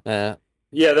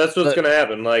 Yeah, that's what's going to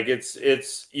happen. Like,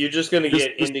 it's you're just going to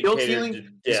get indicated to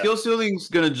death. The skill ceiling's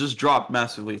going to just drop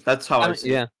massively. That's how I see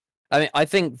it. Yeah. I mean, I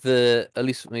think at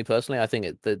least for me personally, I think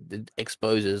it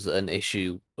exposes an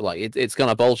issue. Like it's kind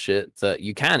of bullshit that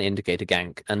you can indicate a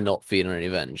gank and not feed any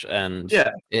revenge, and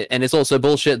and it's also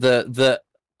bullshit that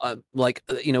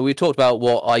we talked about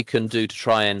what I can do to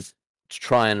try and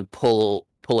pull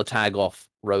a tag off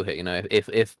Rohit.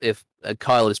 If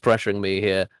Kyle is pressuring me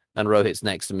here and Rohit's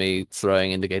next to me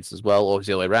throwing indicators as well, or it's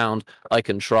the other way around, I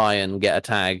can try and get a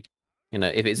tag.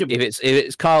 If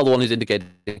it's Kyle the one who's indicating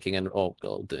and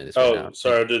doing this. Oh, right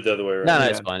sorry, I did it the other way around. No,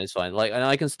 it's fine. Like, and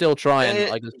I can still try and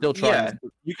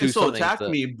you can still attack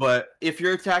me, but if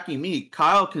you're attacking me,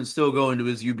 Kyle can still go into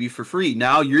his UB for free.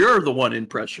 Now you're the one in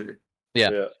pressure. Yeah.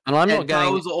 And I'm not getting.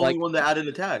 Kyle was the only one that added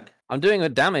a tag. I'm doing a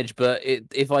damage, but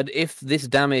if this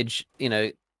damage,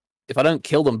 if I don't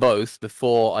kill them both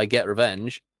before I get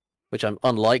revenge, which I'm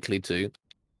unlikely to.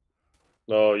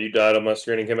 Oh, you died on my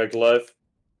screen and came back to life?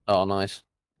 Oh, nice.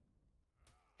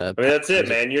 I mean, that's it,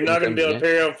 man. You're not going to be able to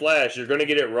parry on flash. You're going to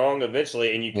get it wrong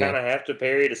eventually, and you kind of have to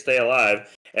parry to stay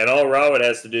alive. And all Robert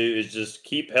has to do is just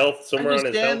keep health somewhere on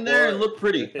his health stand there and look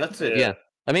pretty. That's it. Yeah.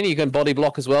 I mean, you can body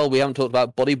block as well. We haven't talked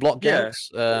about body block ganks.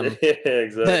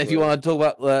 Exactly. If you want to talk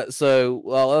about that,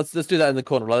 let's do that in the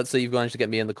corner. Let's say you've managed to get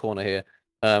me in the corner here,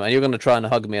 and you're going to try and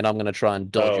hug me, and I'm going to try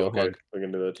and dodge your hug. We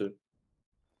can do that too.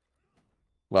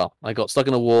 Well, I got stuck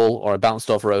in a wall, or I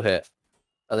bounced off row hit.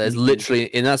 There's literally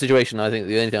in that situation. I think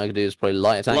the only thing I can do is probably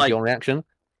light attack you on reaction.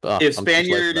 But, if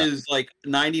Spaniard is like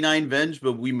 99 venge,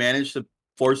 but we manage to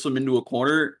force him into a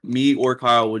corner, me or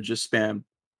Kyle would just spam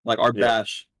like our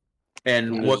bash.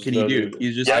 And what can he do?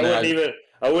 He's just I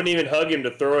wouldn't even hug him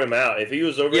to throw him out. If he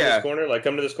was over in this corner, like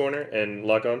come to this corner and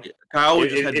lock on. Kyle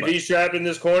would if he's trapped in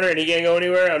this corner and he can't go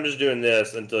anywhere, I'm just doing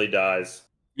this until he dies.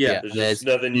 Yeah, there's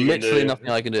nothing you can do. Literally nothing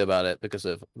I can do about it because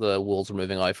of the walls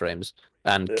removing iframes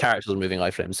and characters removing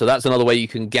iframes. So that's another way you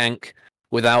can gank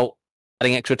without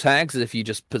adding extra tags. If you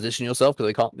just position yourself,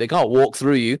 because they can't walk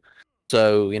through you.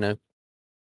 So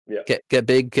get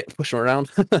big, push them around.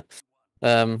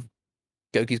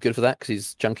 Goki's good for that because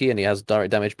he's chunky and he has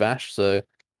direct damage bash. So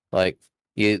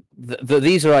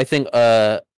these are, I think,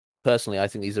 personally, I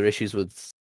think these are issues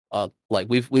with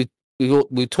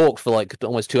we've talked for like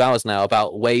almost 2 hours now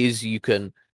about ways you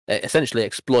can essentially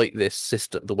exploit this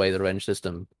system, the way the revenge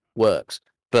system works.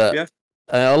 But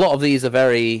a lot of these are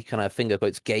very kind of finger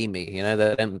quotes gamey.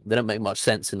 They don't make much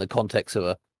sense in the context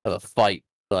of a fight.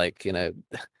 Like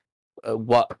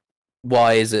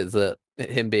why is it that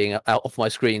him being out off my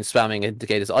screen spamming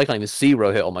indicators, I can't even see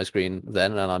row hit on my screen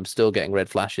then, and I'm still getting red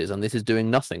flashes, and this is doing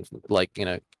nothing.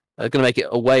 Going to make it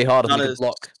a way harder for me to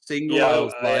block.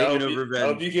 I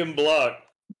hope you can block.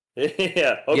 Hope you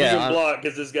can block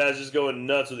because this guy's just going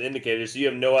nuts with indicators, so you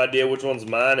have no idea which one's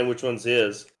mine and which one's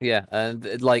his. Yeah, and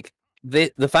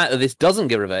the fact that this doesn't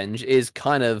give revenge is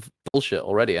kind of bullshit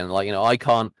already, and I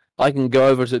can go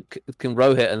over to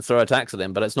row hit and throw attacks at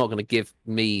him, but it's not going to give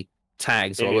me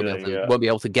tags, so I won't be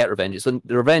able to get revenge. The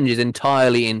revenge is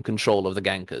entirely in control of the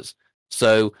gankers.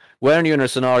 So when you're in a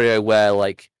scenario where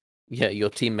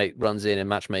your teammate runs in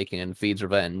matchmaking and feeds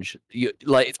revenge,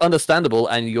 it's understandable,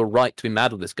 and you're right to be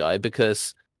mad with this guy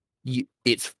because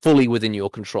it's fully within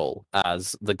your control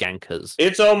as the gankers.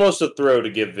 It's almost a throw to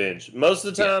give venge. Most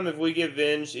of the time, if we give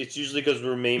venge, it's usually because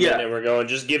we're memeing and we're going,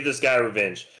 just give this guy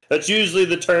revenge. That's usually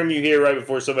the term you hear right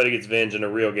before somebody gets venge in a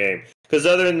real game. Because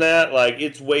other than that,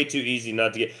 it's way too easy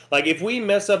not to get... if we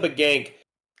mess up a gank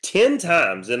 10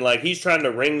 times and he's trying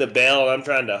to ring the bell and I'm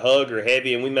trying to hug or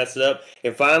heavy and we mess it up,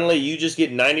 and finally you just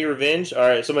get 90 revenge, all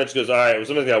right, somebody just goes, all right, well,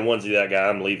 somebody's got onesie that guy,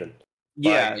 I'm leaving.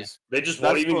 They just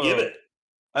won't even give it.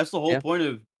 That's the whole point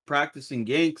of practicing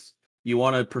ganks. You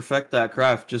want to perfect that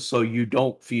craft just so you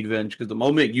don't feed venge, because the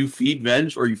moment you feed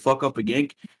venge or you fuck up a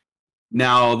gank,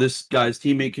 now this guy's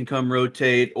teammate can come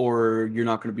rotate, or you're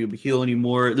not going to be able to heal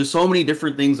anymore. There's so many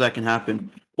different things that can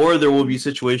happen. Or there will be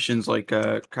situations like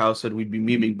Kyle said, we'd be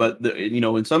memeing, but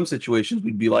in some situations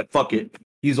we'd be like, fuck it,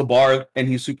 he's a bar and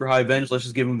he's super high venge, let's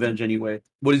just give him venge anyway.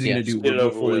 What is he gonna do? We're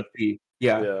full HP.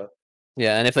 Yeah,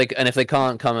 and if they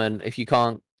can't come in, if you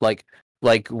can't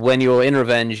when you're in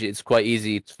revenge, it's quite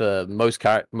easy for most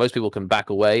people can back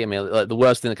away. I mean, the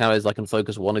worst thing that can happen is I can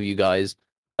focus one of you guys.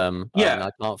 I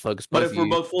can't focus both. But if we're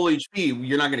both full HP,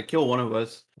 you're not going to kill one of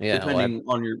us. Yeah, depending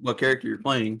on what character you're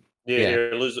playing.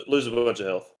 Here, lose a bunch of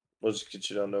health. We'll just get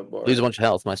you down to a bar. Lose a bunch of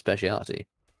health, my speciality.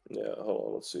 Yeah, hold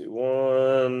on. Let's see.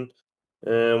 One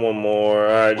and one more.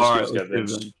 All right, just give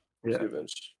us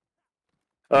venge.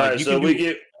 All right, so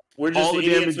we're just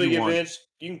idiots. We get venge.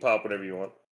 You can pop whatever you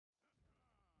want.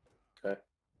 Okay.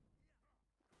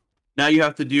 Now you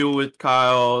have to deal with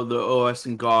Kyle, the OS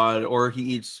and God, or he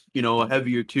eats, a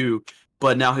heavier too.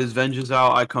 But now his venge is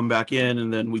out. I come back in,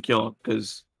 and then we kill him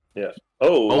because. Yeah.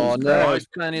 Oh no! His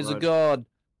plan is a god.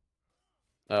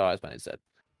 Oh, his plan is dead.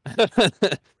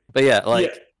 But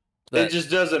it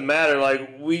just doesn't matter.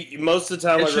 Most of the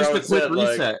time, it's just a quick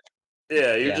reset.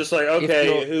 You're just like,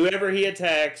 okay, whoever he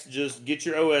attacks, just get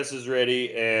your OSs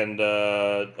ready, and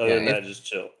other than that, just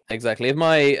chill. Exactly. If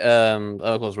my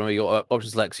of course, remember your option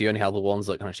select, so you only have the ones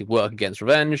that can actually work against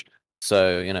revenge.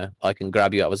 So I can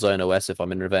grab you out of a zone OS if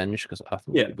I'm in revenge, because I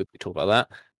think we talked about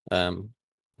that.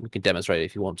 We can demonstrate it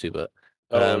if you want to, but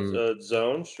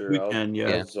zone, sure. We can,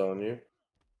 I'll zone you.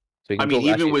 So I mean,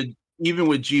 even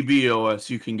with GB OS,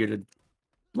 you can get a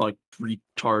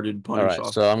retarded punish. All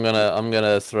right, so I'm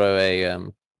gonna throw a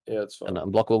it's fine.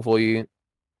 an unblockable for you.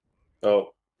 Oh,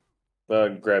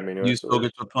 grab me. Anyway, you still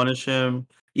get to punish him.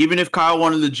 Even if Kyle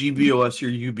wanted the GBOS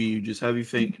or UB, you just have you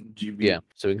think GB. Yeah,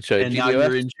 so we can show and GBOS. now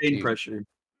you're in chain pressure.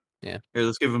 Yeah. Here,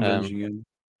 let's give him Venge again.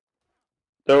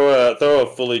 Throw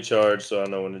a fully charged so I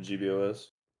know when the GBO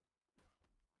is.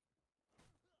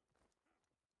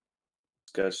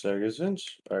 This guy's never gets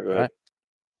Venge. Alright, go ahead.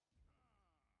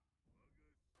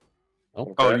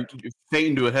 Oh, you fade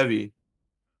into a heavy.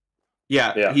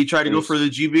 Yeah, he tried to go Yes. for the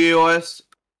GBOS,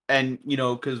 and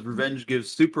because Revenge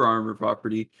gives super armor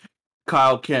property,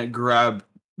 Kyle can't grab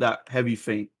that heavy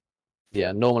feint.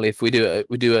 Yeah, normally if we do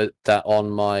that on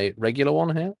my regular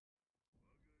one here.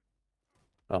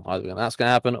 Oh, either that's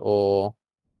gonna happen, or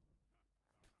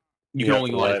you can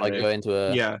only go if I go into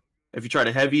a if you try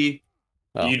to heavy.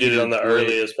 You did it on the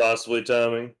earliest possibly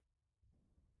timing.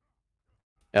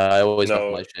 I always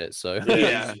buff my shit, so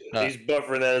he's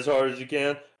buffering that as hard as you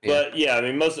can. But yeah, I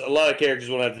mean, a lot of characters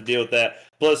won't have to deal with that.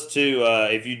 Plus, too,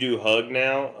 if you do hug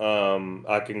now,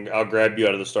 I'll grab you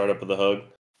out of the startup of the hug.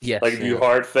 Yes. Like if you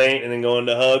hard feint and then go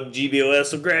into hug,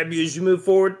 GBOS will grab you as you move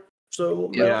forward.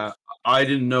 So yeah, I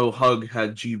didn't know hug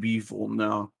had GB full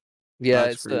now. Yeah,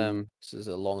 That's it's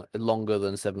a longer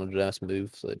than 700S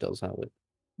move, so it does how it.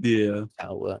 Yeah,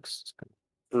 how it works.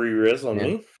 Free res on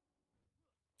me.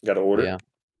 Got to order. Yeah.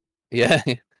 Yeah.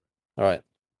 All right.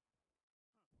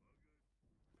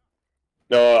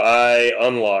 No, I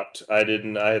unlocked. I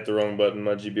didn't. I hit the wrong button.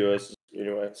 My GBOS.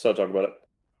 Anyway, so I'll talk about it.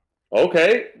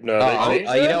 Okay. No, you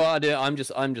know what I do? I'm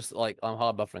just like I'm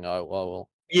hard buffering. Well.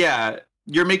 Yeah,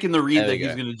 you're making the read that he's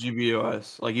gonna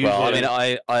GBOS. Like usually. Well, I mean,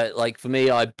 I like for me,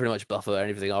 I pretty much buffer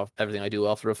everything I do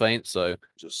after a feint. So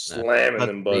just slamming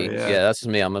them buttons. Yeah, that's just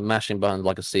me. I'm a mashing buttons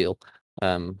like a seal.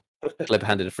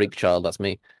 Clip-handed freak child. That's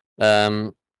me.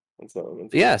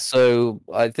 Yeah. So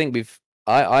I think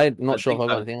I'm not sure if I've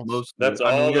got anything else. That's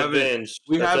all the Venge.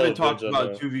 We haven't talked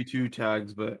about 2v2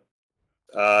 tags, but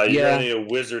you're gonna need a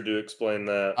wizard to explain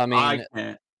that. I mean, I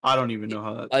can't. I don't even know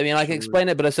how that. I mean, I can explain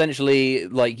it, but essentially,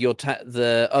 like so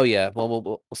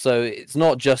it's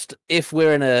not just if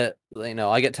we're in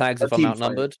I get tags if I'm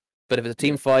outnumbered, but if it's a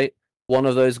team fight, one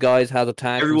of those guys has a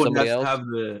tag from somebody else. Everyone has to have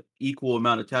the equal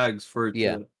amount of tags for it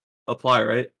to apply,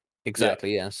 right?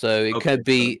 Exactly. Yeah. So it could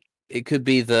be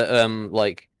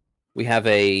that we have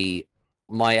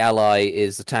my ally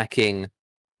is attacking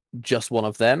just one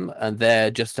of them, and they're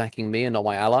just attacking me and not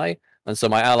my ally, and so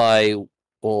my ally.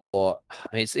 Or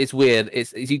I mean, it's weird.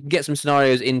 It's you can get some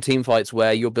scenarios in team fights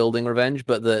where you're building revenge,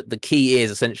 but the key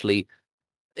is essentially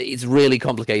it's really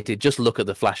complicated. Just look at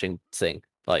the flashing thing.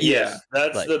 Like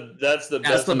that's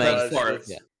the main part.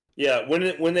 Yeah,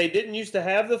 when they didn't used to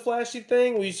have the flashy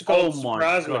thing, we used to call it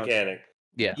surprise mechanic.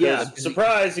 Yeah.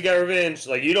 Surprise! He got revenge.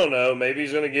 Like you don't know. Maybe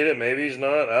he's gonna get it. Maybe he's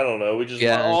not. I don't know. We just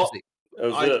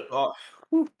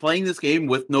playing this game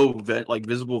with no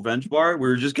visible venge bar. We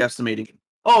were just guesstimating.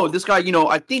 Oh, this guy,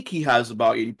 I think he has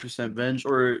about 80% venge,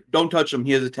 or don't touch him,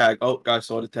 he has a tag. Oh, guy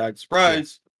saw the tag.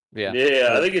 Surprise! Yeah,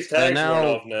 I think his tag's run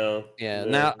off now. Yeah,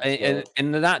 now,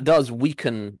 and that does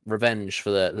weaken revenge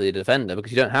for the defender,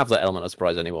 because you don't have that element of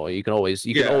surprise anymore. You can always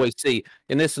see,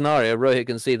 in this scenario, Rohit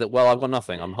can see that, well, I've got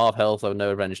nothing. I'm half health, I have no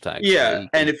revenge tag. Yeah,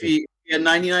 and if he had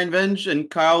 99 venge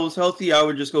and Kyle was healthy, I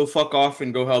would just go fuck off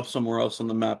and go help somewhere else on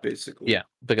the map, basically. Yeah,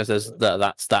 because there's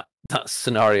that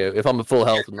scenario. If I'm at full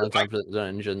health and 99%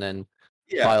 revenge, and then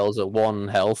Kyle's at 1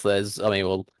 health,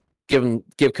 we'll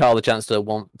give Kyle the chance to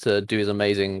want to do his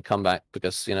amazing comeback,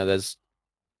 because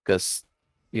because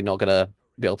you're not gonna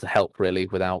be able to help really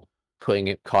without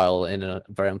putting Kyle in a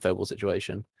very unfavorable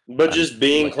situation. But just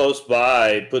being close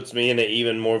by puts me in an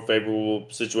even more favorable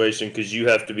situation, because you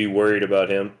have to be worried about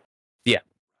him.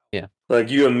 Yeah. Like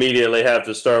you immediately have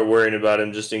to start worrying about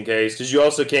him just in case, because you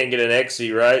also can't get an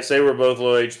XC, right? Say we're both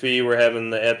low HP, we're having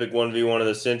the epic 1v1 of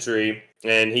the century,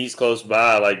 and he's close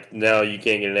by. Like now you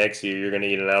can't get an XC, or you're going to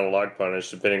get an out of lock punish,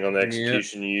 depending on the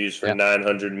execution you use for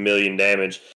 900 million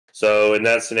damage. So in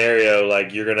that scenario,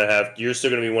 like you're still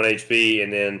going to be 1 HP,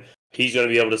 and then he's going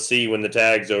to be able to see when the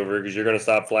tag's over, because you're going to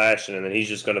stop flashing, and then he's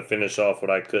just going to finish off what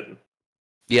I couldn't.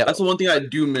 Yeah, that's the one thing I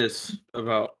do miss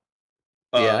about.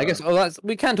 I guess.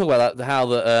 We can talk about that. How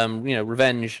the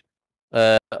revenge.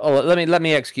 Let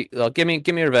me execute. Give me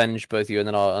revenge, both of you, and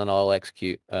then I'll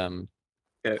execute.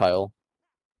 Kyle.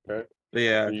 Okay.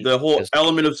 Yeah, the whole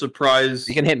element of surprise.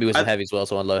 You can hit me with some heavy as well,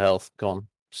 so I'm low health. Go on,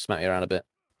 just smack me around a bit.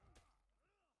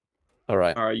 All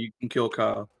right, you can kill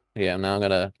Kyle. Yeah, now I'm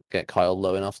gonna get Kyle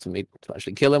low enough to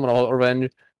actually kill him, and I'll revenge.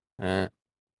 And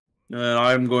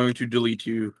I'm going to delete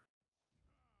you.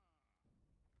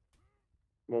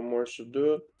 One more should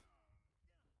do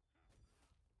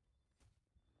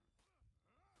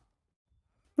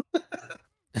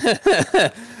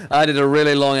it. I did a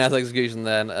really long ass execution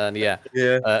then, and yeah.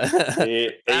 Yeah.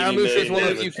 Aramusha is one of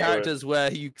the few damage characters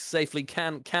where you safely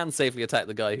can safely attack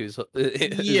the guy who's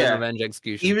in Yeah. revenge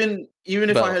execution. Even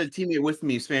if I But- had a teammate with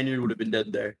me, Spaniard would have been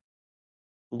dead there.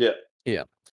 Yeah. Yeah.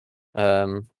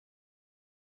 Oh,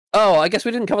 I guess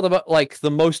we didn't cover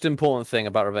the most important thing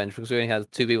about revenge because we only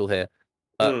had 2 people here.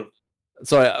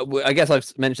 Sorry, I guess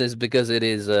I've mentioned this because it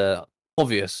is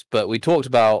obvious, but we talked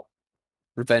about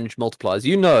revenge multipliers.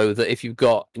 You know that if you've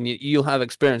got, and you'll have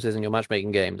experiences in your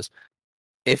matchmaking games,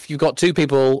 if you've got 2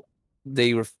 people,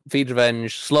 they feed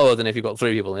revenge slower than if you've got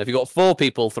 3 people. And if you've got 4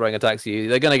 people throwing attacks at you,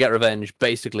 they're going to get revenge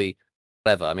basically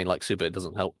whatever. I mean, like Super, it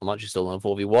doesn't help much. You're still on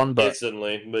 4v1, but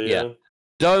instantly. But yeah.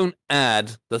 Don't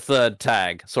add the 3rd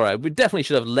tag. Sorry, we definitely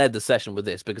should have led the session with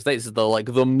this because this is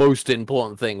the most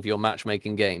important thing for your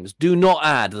matchmaking games. Do not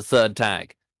add the 3rd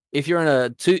tag. If you're in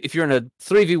a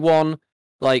 3v1,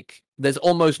 there's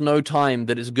almost no time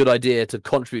that it's a good idea to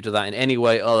contribute to that in any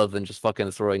way other than just fucking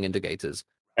throwing indicators.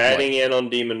 Adding in on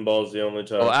Demon Ball is the only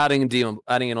time. Or adding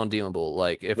in on Demon Ball.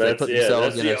 Like if they put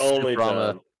themselves in a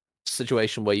super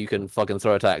situation where you can fucking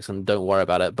throw attacks and don't worry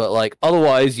about it. But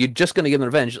otherwise, you're just going to give them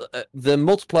revenge. The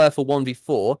multiplier for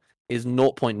 1v4 is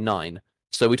 0.9.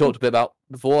 So we talked a bit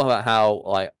before about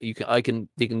how you can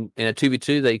in a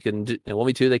 2v2 they can do, in a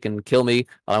 1v2 they can kill me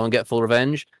and I won't get full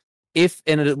revenge. If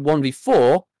in a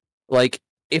 1v4,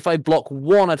 if I block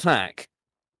 1 attack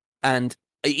and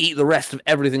I eat the rest of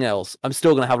everything else, I'm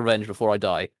still going to have revenge before I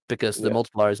die because the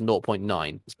multiplier is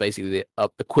 0.9. It's basically the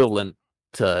equivalent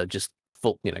to just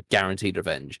full, guaranteed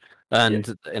revenge.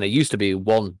 And it used to be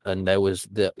 1, and there was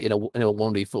in a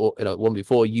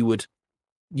 1v4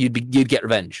 you'd get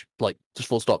revenge, just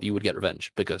full stop. You would get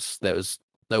revenge because there was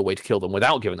no way to kill them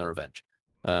without giving them revenge,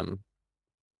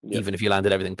 even if you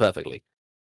landed everything perfectly.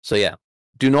 So yeah,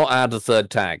 do not add the 3rd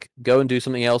tag. Go and do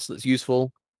something else that's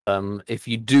useful. If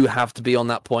you do have to be on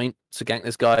that point to gank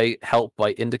this guy, help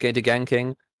by indicator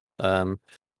ganking.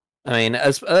 I mean,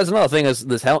 as another thing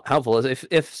that's helpful is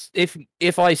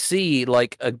if I see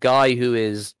a guy who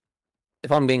is,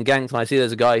 if I'm being ganked and I see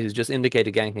there's a guy who's just indicator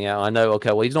ganking out, I know,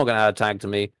 okay, well he's not going to add a tag to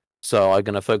me, so I'm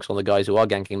going to focus on the guys who are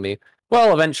ganking me.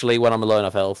 Well, eventually, when I'm low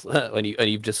enough health, and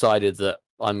you've decided that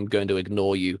I'm going to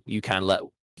ignore you, you can let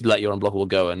your unblockable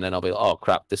go, and then I'll be like, oh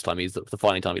crap, this time he's the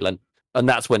final time he lent, and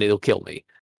that's when it'll kill me.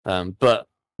 But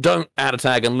don't add a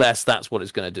tag unless that's what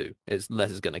it's going to do.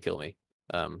 Unless it's going to kill me.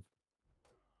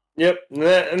 Yep,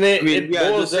 and it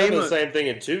boils down to the same thing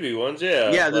in 2v1s,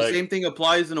 yeah. Yeah, the same thing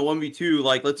applies in a 1v2.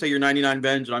 Let's say you're 99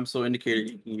 Venge and I'm still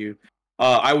indicating you.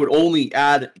 I would only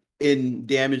add in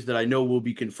damage that I know will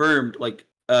be confirmed,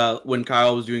 when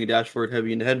Kyle was doing a dash forward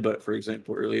heavy into headbutt, for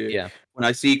example, earlier. Yeah. When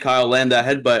I see Kyle land that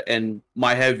headbutt and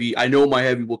I know my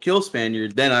heavy will kill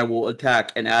Spaniard, then I will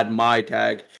attack and add my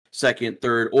tag, 2nd,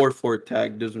 3rd, or 4th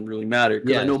tag, doesn't really matter,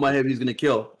 because I know my heavy is going to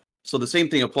kill. So the same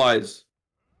thing applies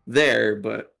there,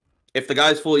 but if the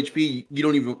guy's full HP,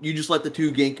 you just let the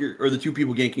 2 ganker or the 2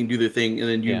 people ganking do their thing, and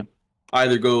then you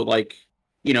either go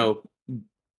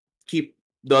keep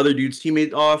the other dude's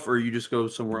teammate off, or you just go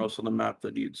somewhere else on the map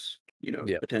that needs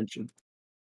attention.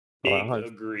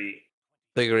 Agree.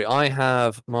 I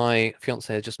have my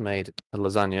fiance has just made a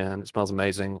lasagna and it smells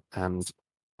amazing, and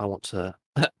I want to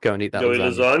go and eat that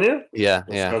lasagna. Yeah,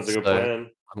 that sounds like a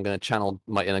plan. I'm going to channel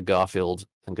my inner Garfield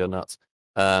and go nuts.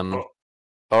 All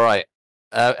right.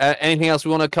 Anything else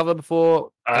we want to cover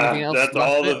before anything else? That's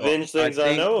all the Venge things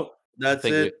I know. That's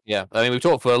it. I mean, we've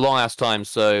talked for a long ass time,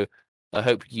 so I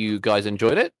hope you guys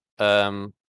enjoyed it.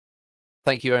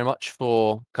 Thank you very much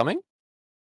for coming.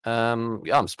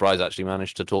 I'm surprised I actually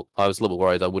managed to talk. I was a little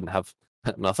worried I wouldn't have.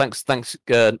 No, thanks,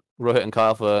 Rohit and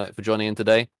Kyle for joining in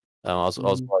today. I was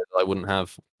worried I wouldn't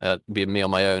have be me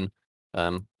on my own.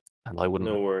 And I wouldn't.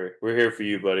 No worry, we're here for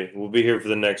you, buddy. We'll be here for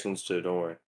the next ones too. Don't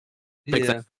worry.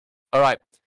 Yeah. All right.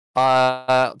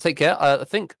 Take care. I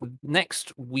think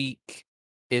next week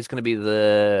is going to be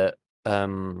the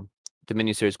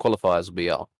Dominion Series qualifiers will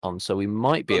be on, so we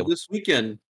might be able this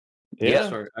weekend. Yeah,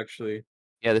 sorry, actually.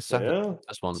 Yeah, this Saturday,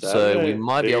 this one. Saturday. So we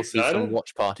might be able to do some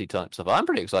watch party type stuff. I'm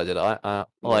pretty excited. I'm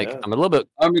a little bit.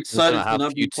 I'm excited how to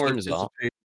few teams are.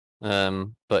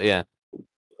 But yeah,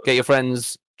 get your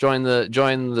friends, join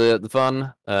the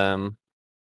fun.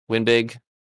 Win big.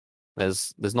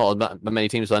 There's not many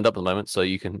teams signed up at the moment, so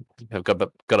you can have got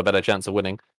a better chance of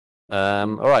winning.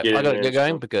 All right, I got to get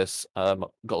going because I've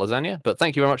got lasagna. But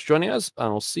thank you very much for joining us, and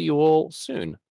I'll see you all soon.